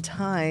I had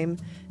time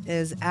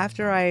is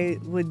after I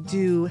would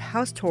do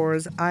house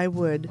tours, I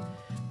would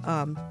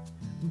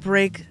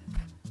break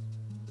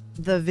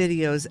the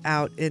videos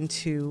out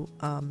into,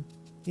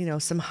 you know,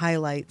 some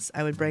highlights.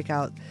 I would break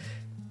out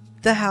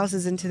the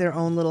houses into their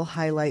own little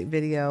highlight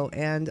video,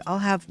 and I'll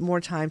have more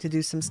time to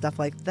do some stuff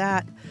like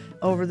that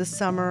over the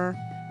summer.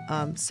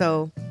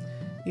 So,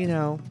 you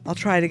know, I'll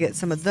try to get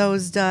some of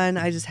those done.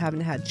 I just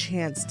haven't had a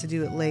chance to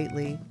do it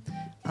lately.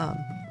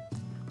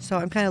 So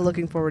I'm kind of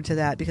looking forward to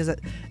that because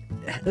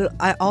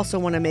I also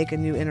want to make a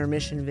new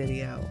intermission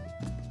video.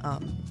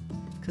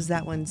 Because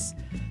that one's,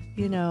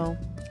 you know,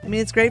 I mean,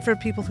 it's great for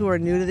people who are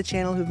new to the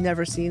channel who've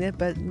never seen it,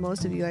 but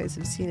most of you guys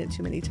have seen it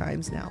too many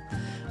times now.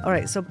 All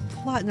right, so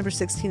plot number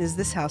 16 is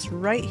this house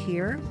right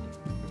here.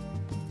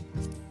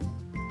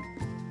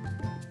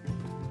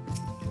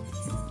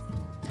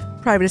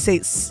 Private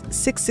Estate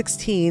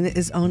 616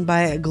 is owned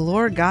by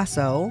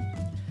Glorgasso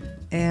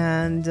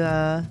and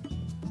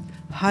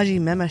Haji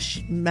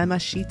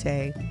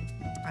Memashite.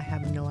 I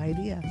have no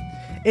idea.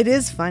 It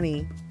is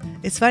funny.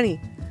 It's funny.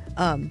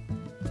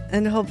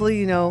 And hopefully,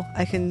 you know,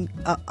 I can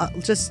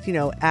just, you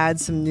know, add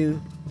some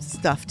new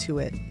stuff to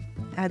it.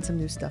 Add some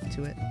new stuff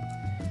to it.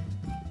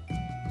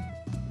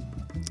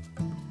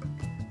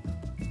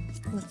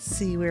 Let's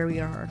see where we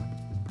are.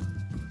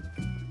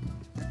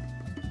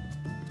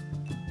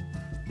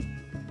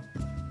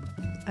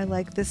 I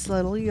like this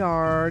little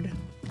yard.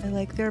 I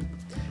like their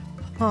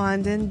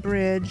pond and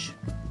bridge.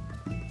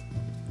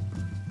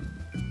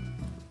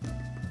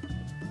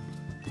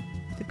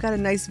 They've got a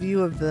nice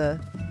view of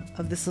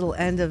this little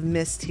end of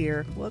mist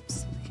here.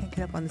 Whoops, I can't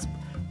get up on this.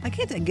 I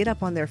can't get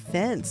up on their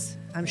fence.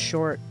 I'm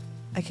short.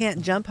 I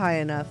can't jump high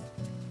enough.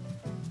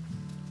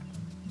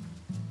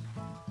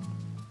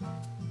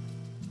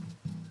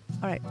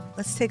 All right,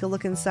 let's take a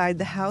look inside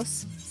the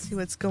house, see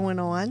what's going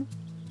on.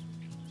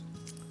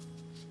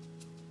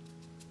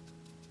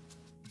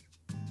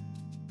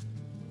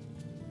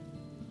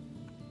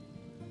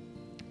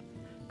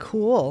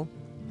 Cool.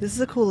 This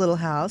is a cool little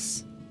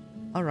house.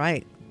 All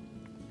right.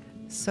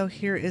 So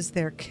here is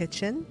their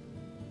kitchen.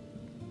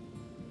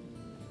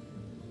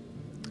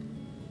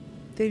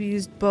 They've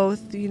used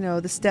both, you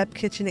know, the step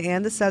kitchen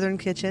and the southern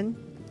kitchen.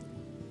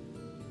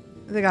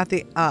 They got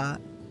the, I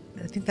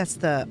think that's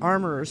the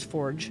armorer's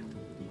forge.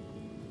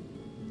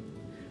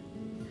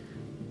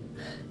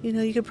 You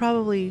know, you could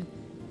probably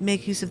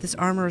make use of this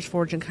armorer's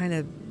forge and kind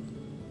of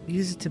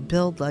use it to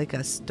build like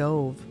a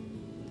stove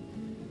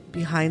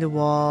behind a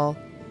wall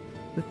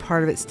with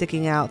part of it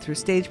sticking out through a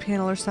stage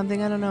panel or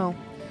something. I don't know.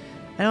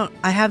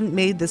 I haven't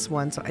made this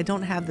one, so I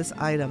don't have this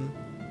item.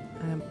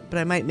 But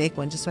I might make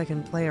one just so I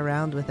can play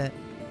around with it.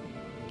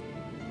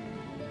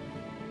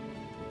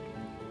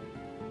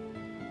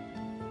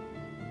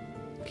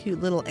 Cute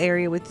little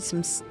area with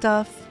some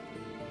stuff.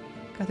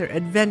 Got their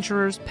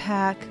adventurer's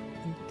pack.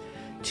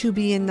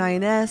 2B and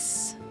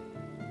 9S.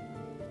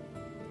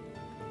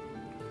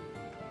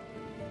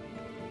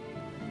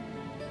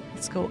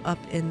 Let's go up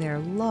in their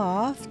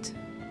loft.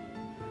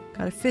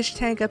 Got a fish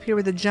tank up here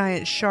with a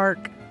giant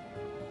shark.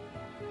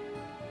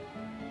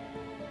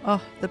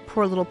 Oh, the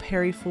poor little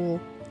Perry fool.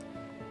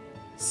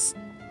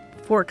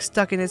 Fork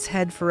stuck in its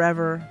head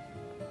forever.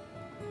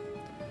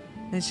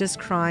 And it's just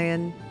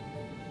crying.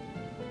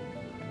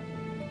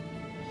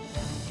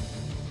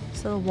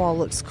 So the wall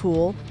looks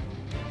cool.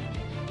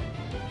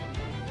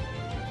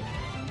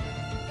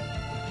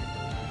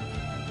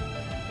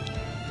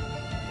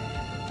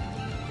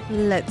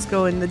 Let's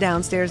go in the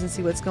downstairs and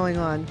see what's going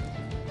on.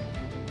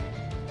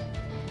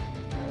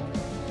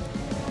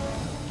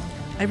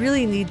 I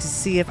really need to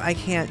see if I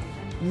can't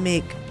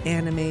make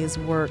animes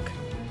work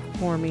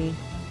for me.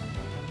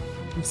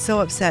 I'm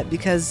so upset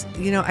because,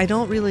 you know, I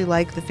don't really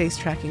like the face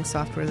tracking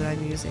software that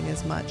I'm using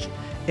as much.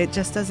 It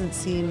just doesn't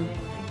seem,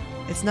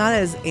 it's not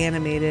as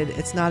animated.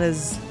 It's not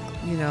as,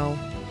 you know,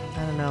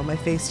 I don't know, my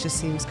face just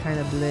seems kind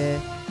of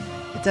bleh.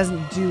 It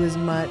doesn't do as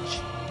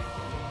much.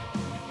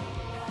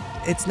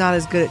 It's not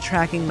as good at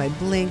tracking my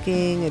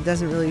blinking. It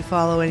doesn't really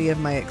follow any of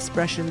my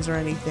expressions or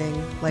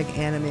anything like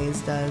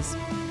animes does.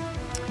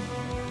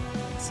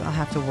 So I'll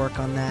have to work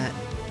on that.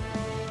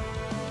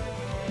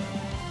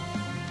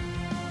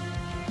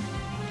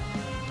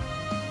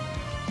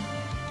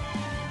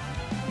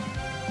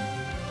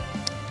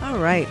 All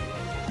right.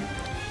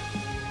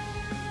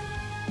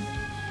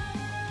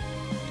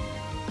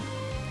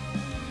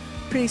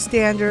 Pretty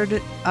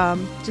standard,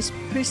 just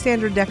pretty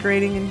standard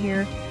decorating in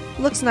here.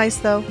 Looks nice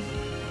though.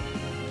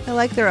 I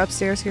like their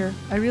upstairs here.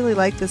 I really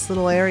like this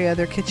little area,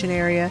 their kitchen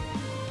area.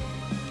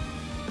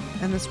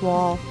 And this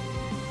wall.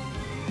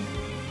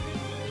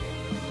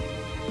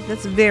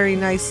 That's a very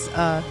nice,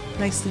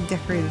 nicely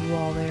decorated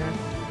wall there.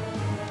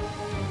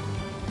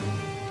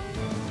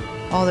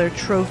 All their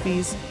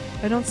trophies.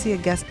 I don't see a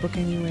guest book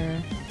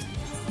anywhere.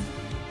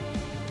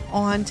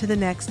 On to the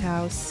next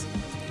house.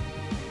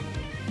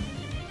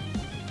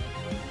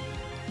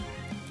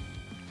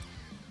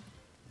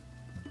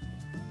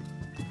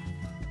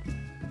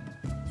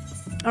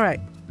 All right,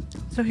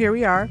 so here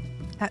we are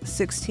at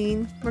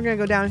 16. We're gonna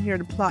go down here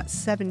to plot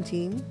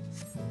 17.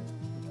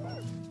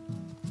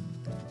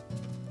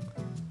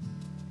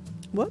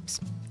 Whoops.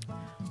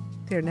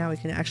 There, now we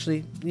can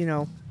actually, you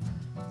know,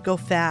 go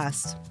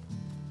fast.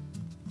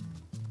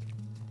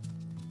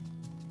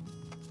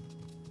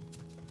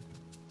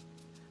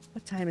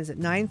 What time is it?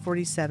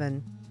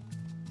 9:47.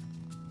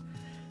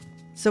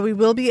 So we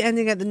will be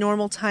ending at the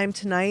normal time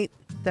tonight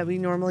that we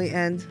normally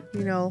end,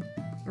 you know,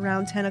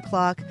 around 10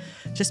 o'clock,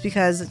 just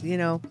because, you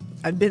know,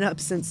 I've been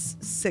up since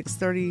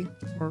 6:30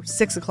 or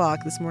 6 o'clock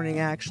this morning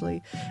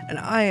actually, and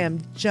I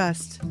am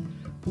just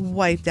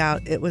wiped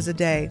out. It was a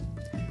day.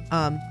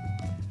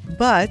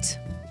 But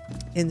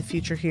in the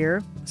future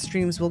here,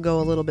 streams will go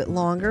a little bit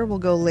longer. We'll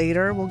go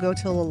later. We'll go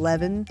till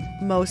 11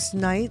 most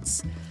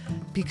nights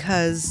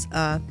because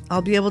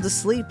I'll be able to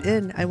sleep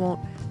in. I won't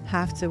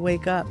have to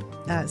wake up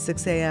at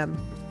 6 a.m.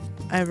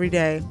 every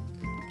day.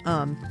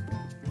 I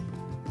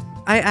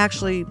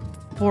actually,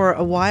 for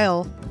a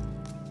while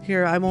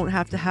here, I won't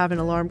have to have an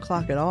alarm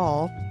clock at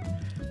all.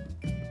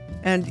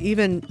 And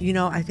even, you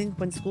know, I think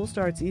when school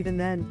starts, even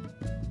then,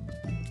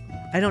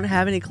 I don't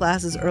have any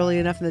classes early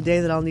enough in the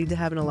day that I'll need to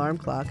have an alarm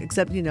clock,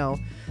 except, you know,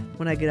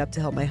 when I get up to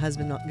help my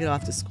husband get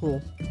off to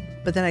school.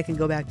 But then I can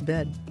go back to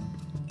bed.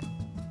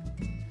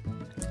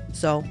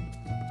 So,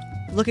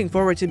 looking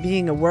forward to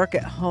being a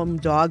work-at-home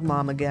dog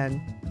mom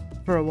again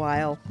for a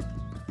while.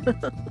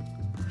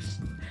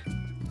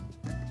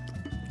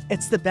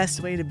 It's the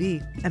best way to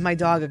be, and my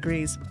dog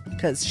agrees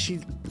because she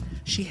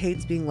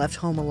hates being left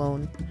home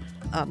alone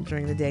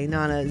during the day.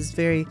 Nana is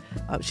very,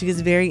 she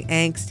gets very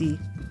angsty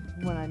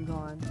when I'm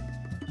gone.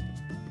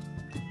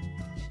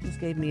 She just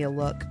gave me a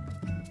look.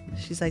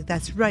 She's like,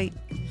 "That's right."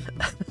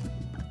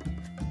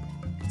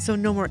 So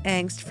no more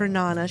angst for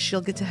Nana.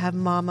 She'll get to have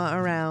Mama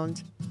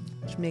around,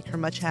 which make her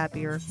much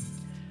happier.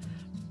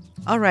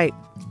 All right,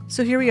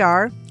 so here we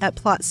are at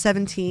plot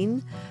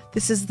 17.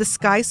 This is the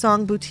Sky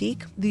Song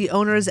Boutique. The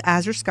owner is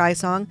Azure Sky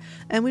Song,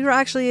 and we were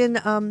actually in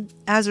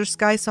Azure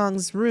Sky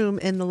Song's room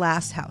in the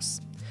last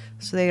house.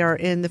 So they are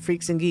in the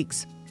Freaks and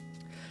Geeks.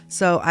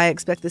 So I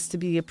expect this to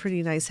be a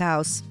pretty nice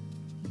house.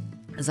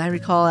 As I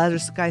recall, Azure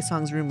Sky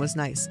Song's room was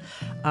nice.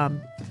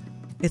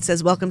 It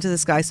says, "Welcome to the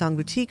Sky Song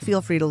Boutique.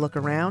 Feel free to look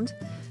around."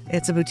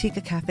 It's a boutique,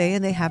 a cafe,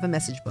 and they have a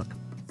message book.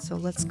 So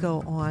let's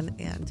go on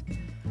and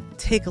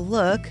take a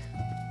look.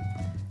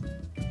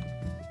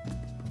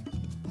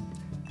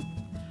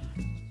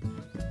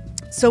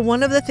 So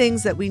one of the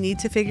things that we need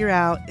to figure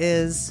out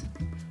is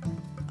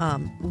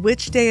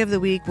which day of the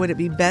week would it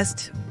be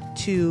best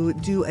to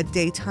do a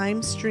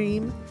daytime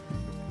stream?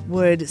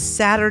 Would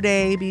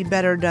Saturday be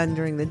better done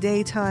during the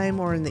daytime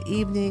or in the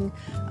evening?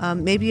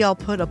 Maybe I'll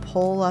put a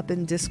poll up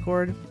in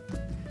Discord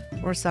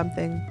or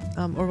something,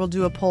 or we'll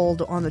do a poll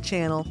on the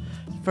channel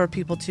for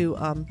people to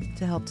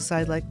help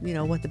decide, like, you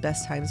know, what the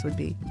best times would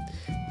be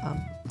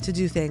to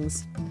do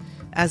things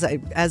as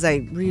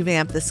I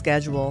revamp the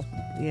schedule.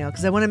 You know,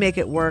 because I want to make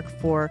it work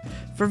for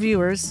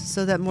viewers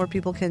so that more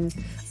people can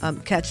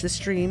catch the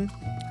stream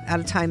at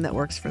a time that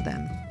works for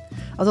them.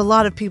 Although a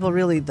lot of people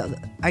really,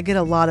 I get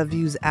a lot of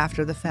views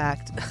after the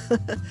fact.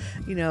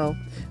 You know,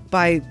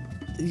 by,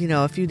 you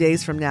know, a few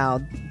days from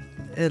now,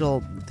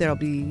 there'll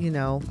be, you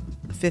know,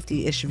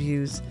 50-ish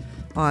views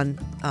on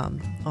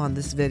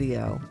this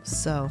video.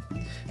 So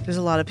there's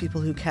a lot of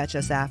people who catch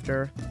us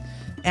after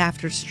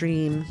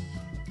stream.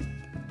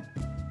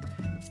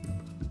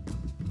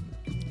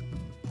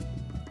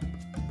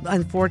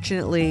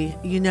 Unfortunately,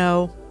 you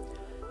know,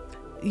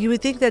 you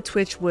would think that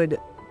Twitch would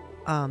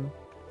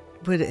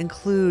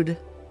include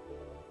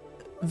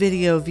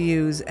video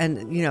views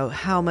and, you know,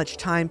 how much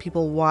time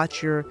people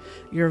watch your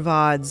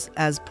VODs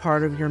as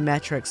part of your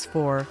metrics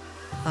for,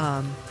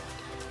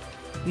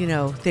 you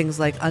know, things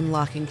like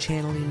unlocking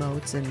channel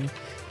emotes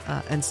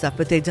and stuff.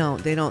 But they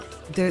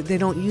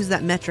don't use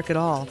that metric at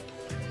all,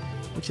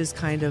 which is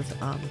kind of,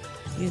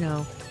 you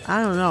know,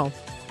 I don't know,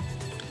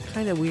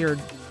 kind of weird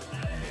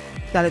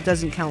that it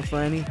doesn't count for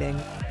anything.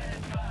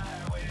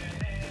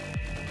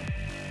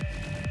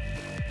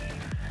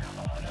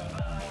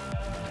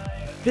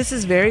 This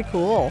is very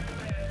cool.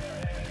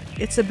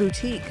 It's a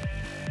boutique.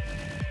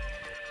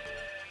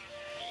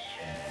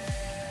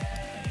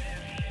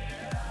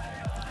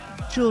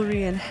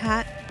 Jewelry and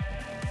hat.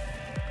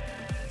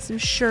 Some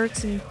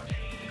shirts and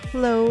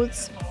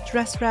clothes.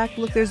 Dress rack.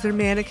 Look, there's their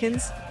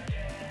mannequins.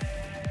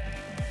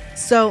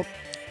 So,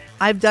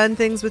 I've done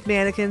things with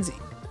mannequins.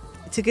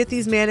 To get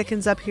these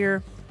mannequins up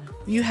here,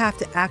 you have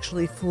to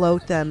actually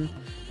float them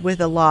with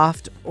a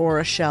loft or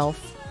a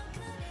shelf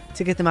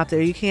to get them up there.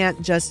 You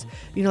can't just,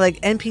 you know, like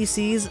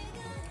NPCs,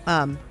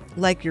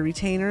 like your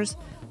retainers,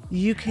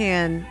 you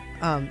can,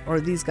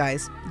 or these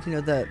guys, you know,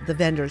 the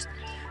vendors,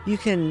 you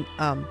can,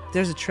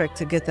 there's a trick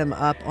to get them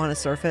up on a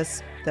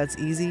surface that's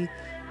easy,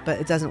 but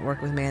it doesn't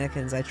work with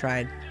mannequins. I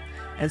tried.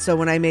 And so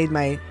when I made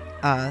my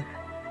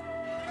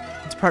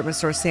department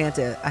store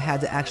Santa, I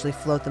had to actually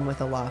float them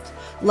with a loft.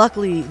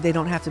 Luckily, they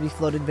don't have to be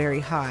floated very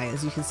high.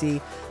 As you can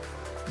see,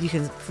 you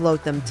can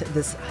float them to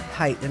this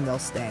height and they'll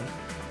stay.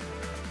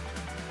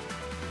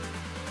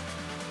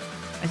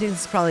 I think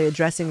this is probably a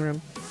dressing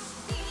room.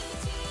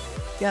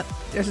 Yep,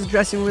 there's a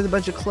dressing room with a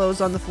bunch of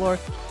clothes on the floor.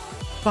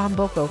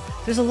 Bomboko.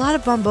 There's a lot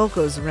of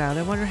Bombokos around.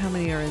 I wonder how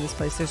many are in this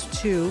place. There's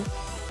 2.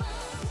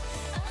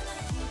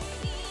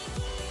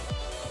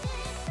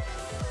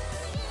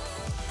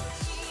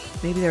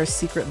 Maybe there are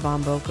secret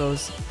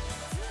Bombokos.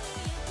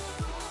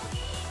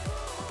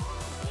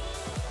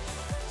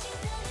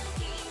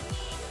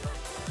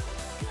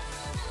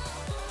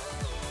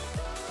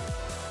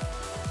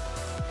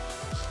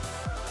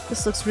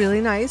 This looks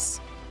really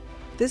nice.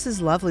 This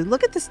is lovely.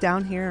 Look at this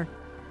down here.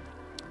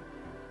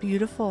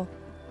 Beautiful.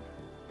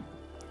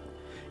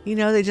 You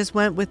know, they just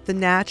went with the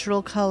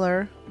natural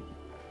color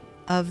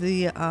of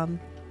the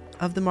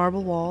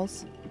marble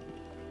walls.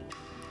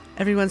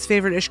 Everyone's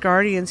favorite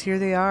Ishgardians, here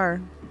they are.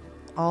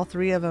 All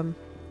 3 of them.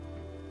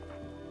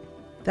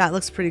 That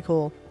looks pretty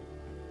cool.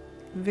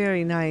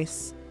 Very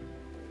nice.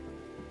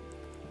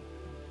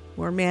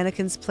 More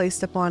mannequins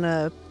placed up on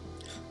a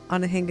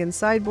hanging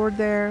sideboard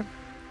there.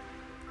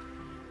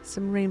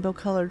 Some rainbow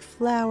colored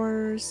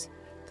flowers.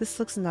 This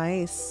looks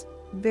nice.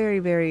 Very,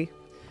 very,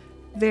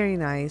 very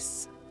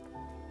nice.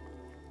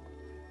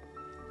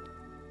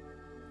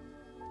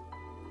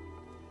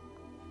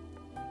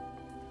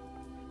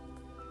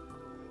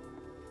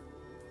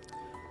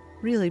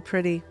 Really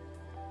pretty.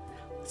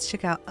 Let's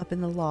check out up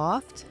in the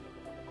loft.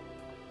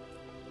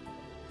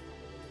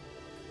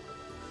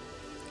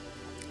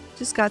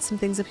 Just got some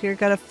things up here.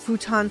 Got a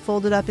futon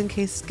folded up in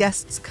case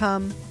guests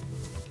come.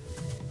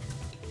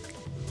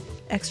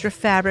 Extra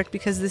fabric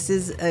because this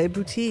is a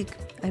boutique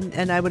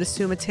and I would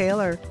assume a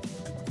tailor.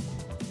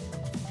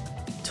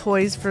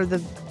 Toys for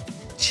the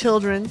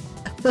children.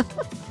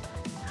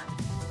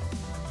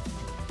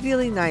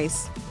 Really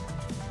nice.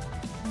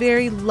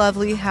 Very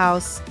lovely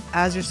house.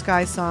 Azure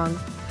Sky Song.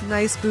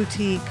 Nice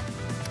boutique.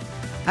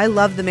 I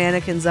love the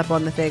mannequins up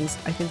on the things.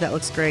 I think that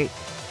looks great.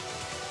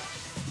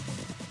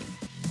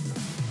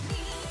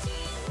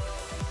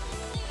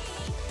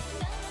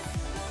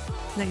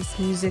 Nice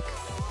music.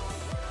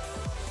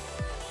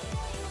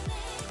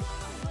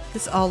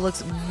 This all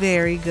looks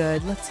very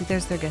good. Let's see,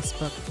 there's their guest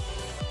book.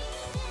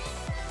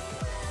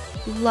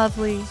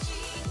 Lovely.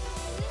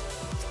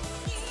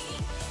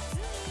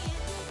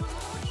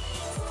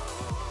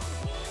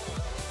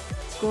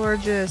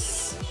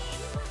 Gorgeous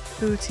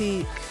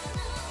boutique.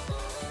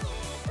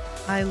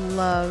 I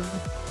love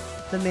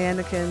the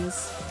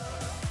mannequins.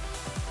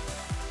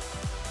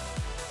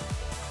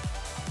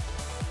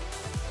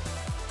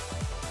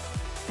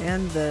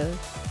 And the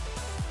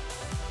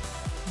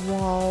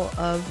wall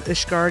of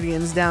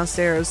Ishgardians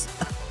downstairs.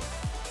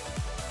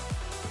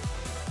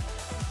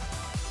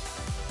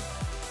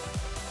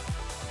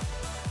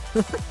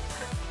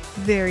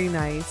 Very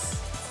nice.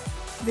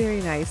 Very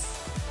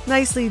nice.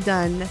 Nicely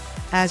done,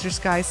 Azure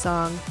Sky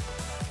Song.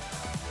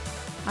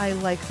 I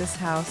like this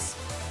house.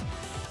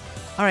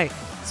 Alright,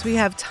 so we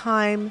have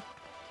time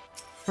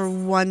for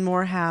one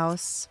more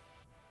house.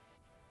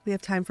 We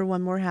have time for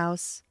one more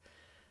house.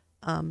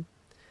 And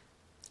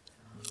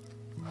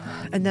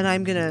then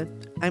I'm gonna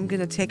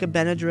take a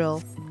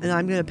Benadryl and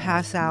I'm gonna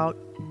pass out.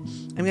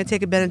 I'm gonna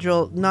take a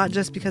Benadryl not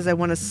just because I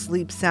want to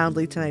sleep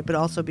soundly tonight, but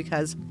also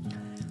because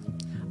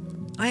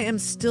I am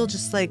still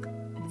just like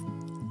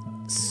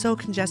so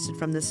congested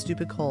from this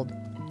stupid cold.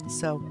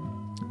 So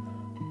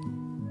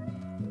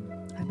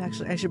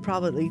I should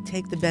probably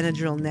take the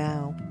Benadryl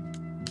now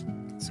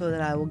so that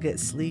I will get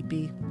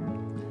sleepy.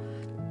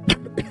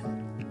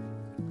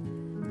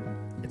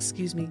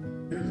 Excuse me.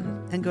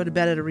 And go to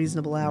bed at a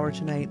reasonable hour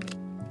tonight.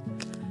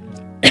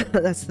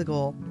 That's the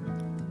goal.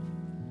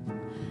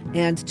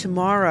 And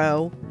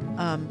tomorrow,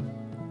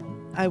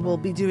 I will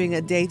be doing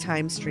a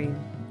daytime stream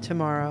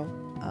tomorrow.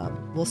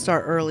 We'll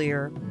start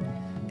earlier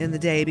in the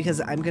day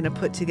because I'm going to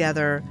put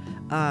together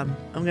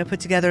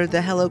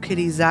the Hello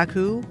Kitty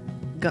Zaku,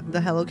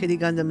 the Hello Kitty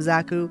Gundam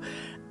Zaku,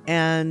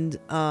 and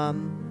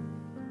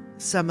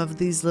some of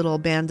these little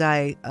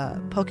Bandai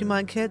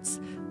Pokemon kits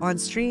on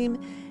stream.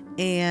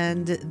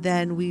 And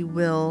then we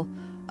will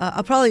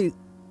I'll probably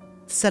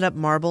set up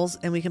marbles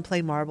and we can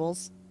play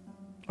marbles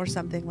or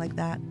something like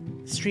that.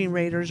 Stream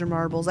Raiders or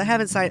marbles. I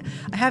haven't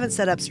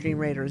set up Stream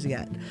Raiders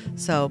yet.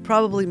 So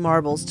probably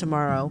marbles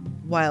tomorrow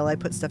while I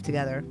put stuff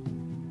together.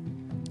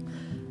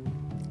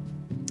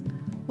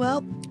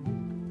 Well,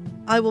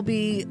 I will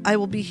be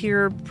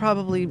here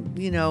probably,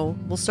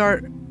 we'll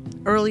start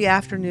early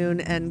afternoon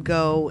and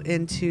go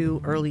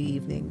into early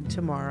evening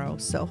tomorrow.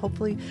 So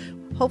hopefully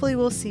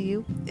we'll see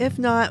you. If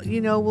not,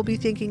 we'll be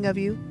thinking of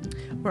you.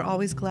 We're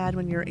always glad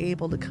when you're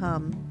able to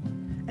come.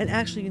 And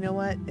actually, you know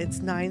what? It's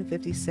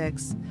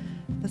 9:56.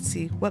 Let's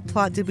see. What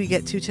plot did we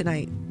get to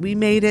tonight? We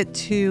made it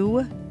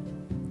to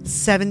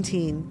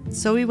 17.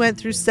 So we went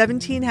through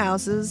 17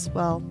 houses.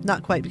 Well,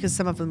 not quite because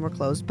some of them were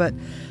closed, but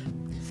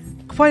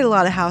quite a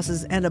lot of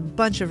houses and a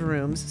bunch of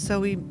rooms. So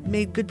we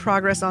made good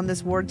progress on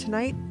this ward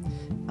tonight.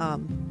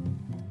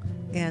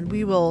 And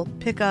we will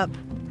pick up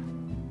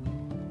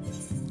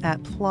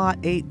at plot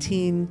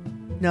 18.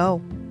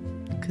 No,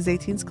 because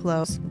 18's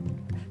close.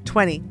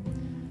 20.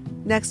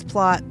 Next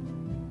plot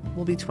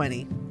will be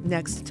 20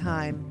 next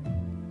time.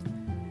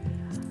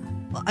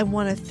 I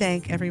want to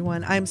thank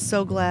everyone. I'm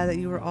so glad that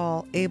you were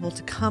all able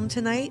to come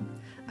tonight.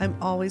 I'm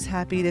always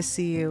happy to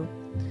see you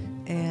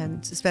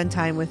and spend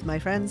time with my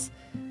friends.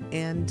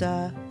 And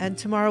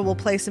tomorrow we'll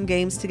play some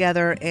games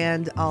together,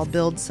 and I'll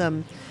build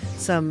some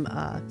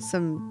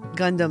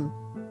Gundam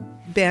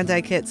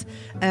Bandai kits.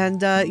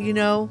 And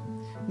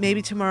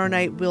maybe tomorrow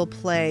night we'll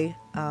play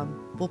some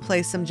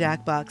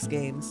Jackbox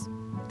games.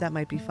 That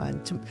might be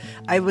fun.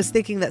 I was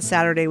thinking that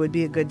Saturday would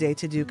be a good day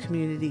to do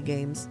community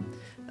games.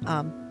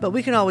 But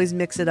we can always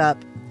mix it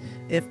up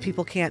if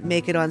people can't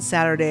make it on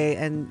Saturday,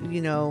 and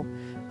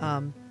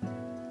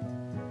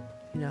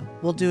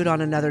we'll do it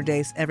on another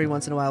day. Every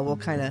once in a while, we'll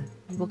kind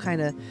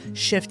of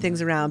shift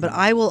things around. But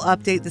I will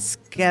update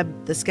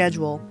the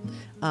schedule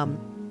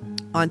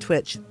on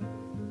Twitch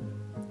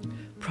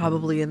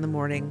probably in the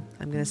morning.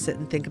 I'm going to sit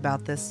and think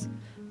about this.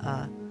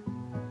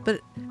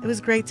 But it was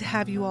great to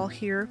have you all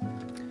here,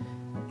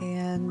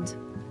 and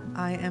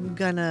I am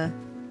gonna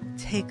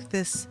take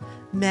this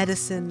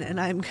medicine and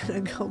I'm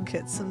gonna go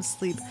get some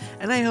sleep,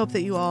 and I hope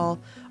that you all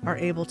are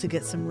able to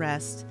get some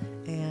rest.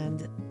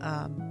 And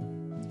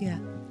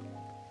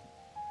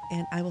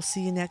and I will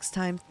see you next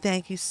time.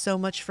 Thank you so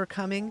much for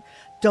coming.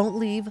 Don't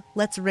leave.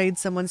 Let's raid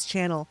someone's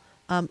channel.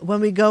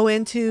 When we go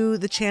into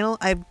the channel,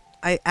 I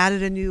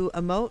added a new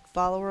emote,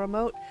 follower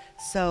emote,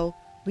 so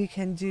we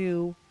can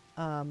do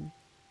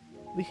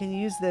we can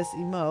use this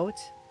emote.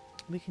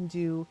 We can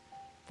do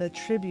the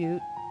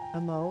tribute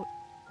emote.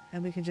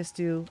 And we can just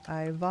do,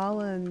 I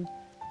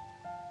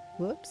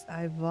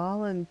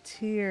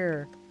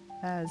volunteer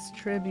as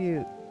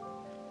tribute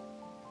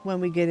when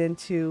we get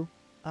into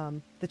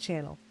the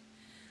channel.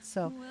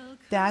 So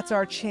that's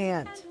our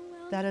chant.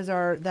 That is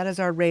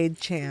our raid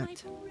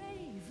chant.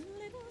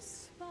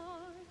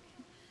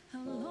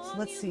 So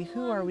let's see,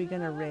 who are we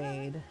gonna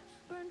raid?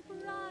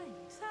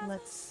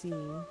 Let's see.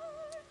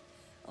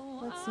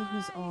 Let's see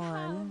who's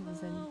on.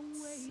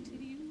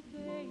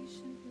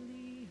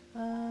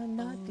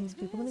 Not these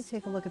people. Let me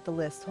take a look at the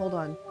list. Hold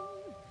on.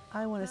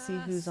 I want to see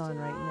who's on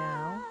right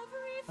now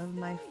of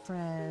my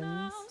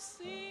friends.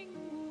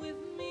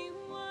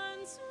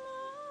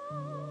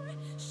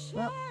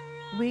 Well,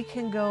 we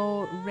can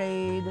go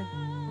raid.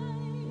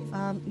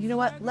 You know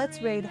what?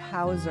 Let's raid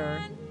Hauser.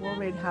 We'll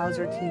raid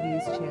Hauser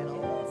TV's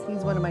channel.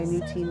 He's one of my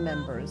new team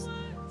members.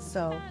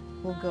 So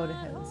we'll go to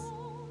his.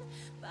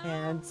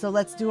 And so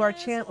let's do our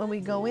chant when we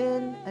go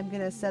in. I'm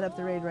going to set up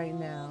the raid right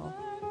now.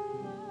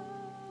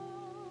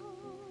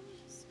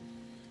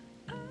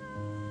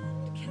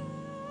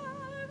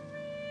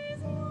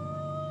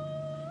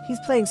 He's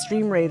playing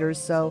Stream Raiders,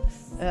 so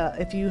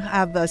if you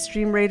have a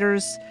Stream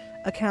Raiders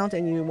account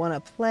and you want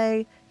to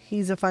play,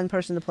 he's a fun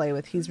person to play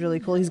with. He's really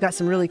cool. He's got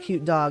some really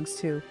cute dogs,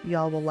 too.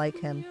 Y'all will like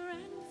him.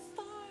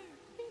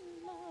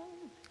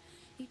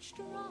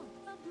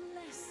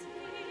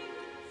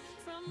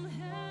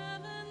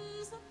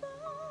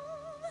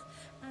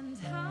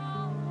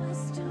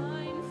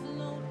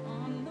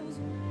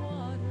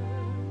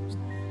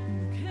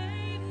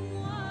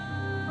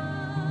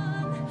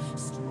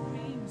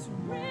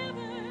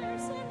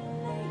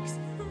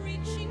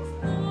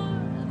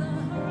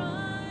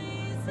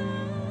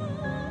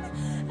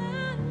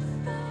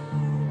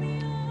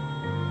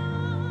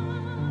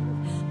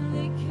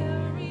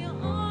 Carry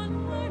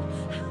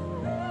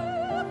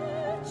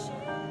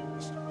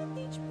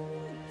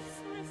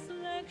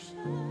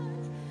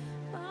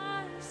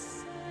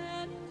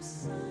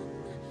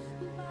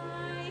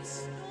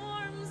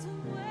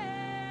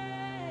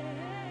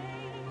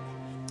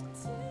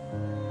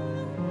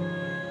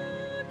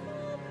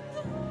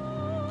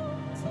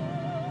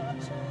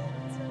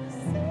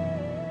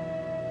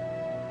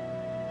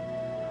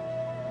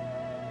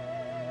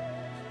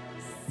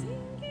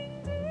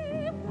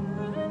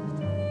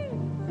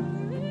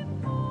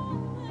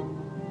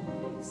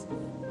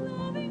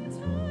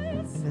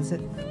is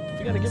it?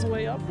 We got a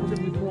giveaway up. We're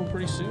gonna be pulling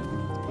pretty soon.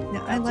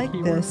 Yeah, I That's a like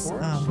keyword this. for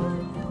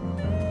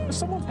us. Is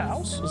someone's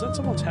house? Is that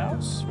someone's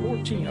house?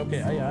 14.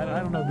 Okay, I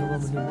don't know the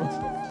Roman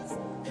numerals.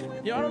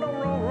 Yeah, I don't know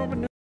Roman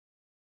numerals.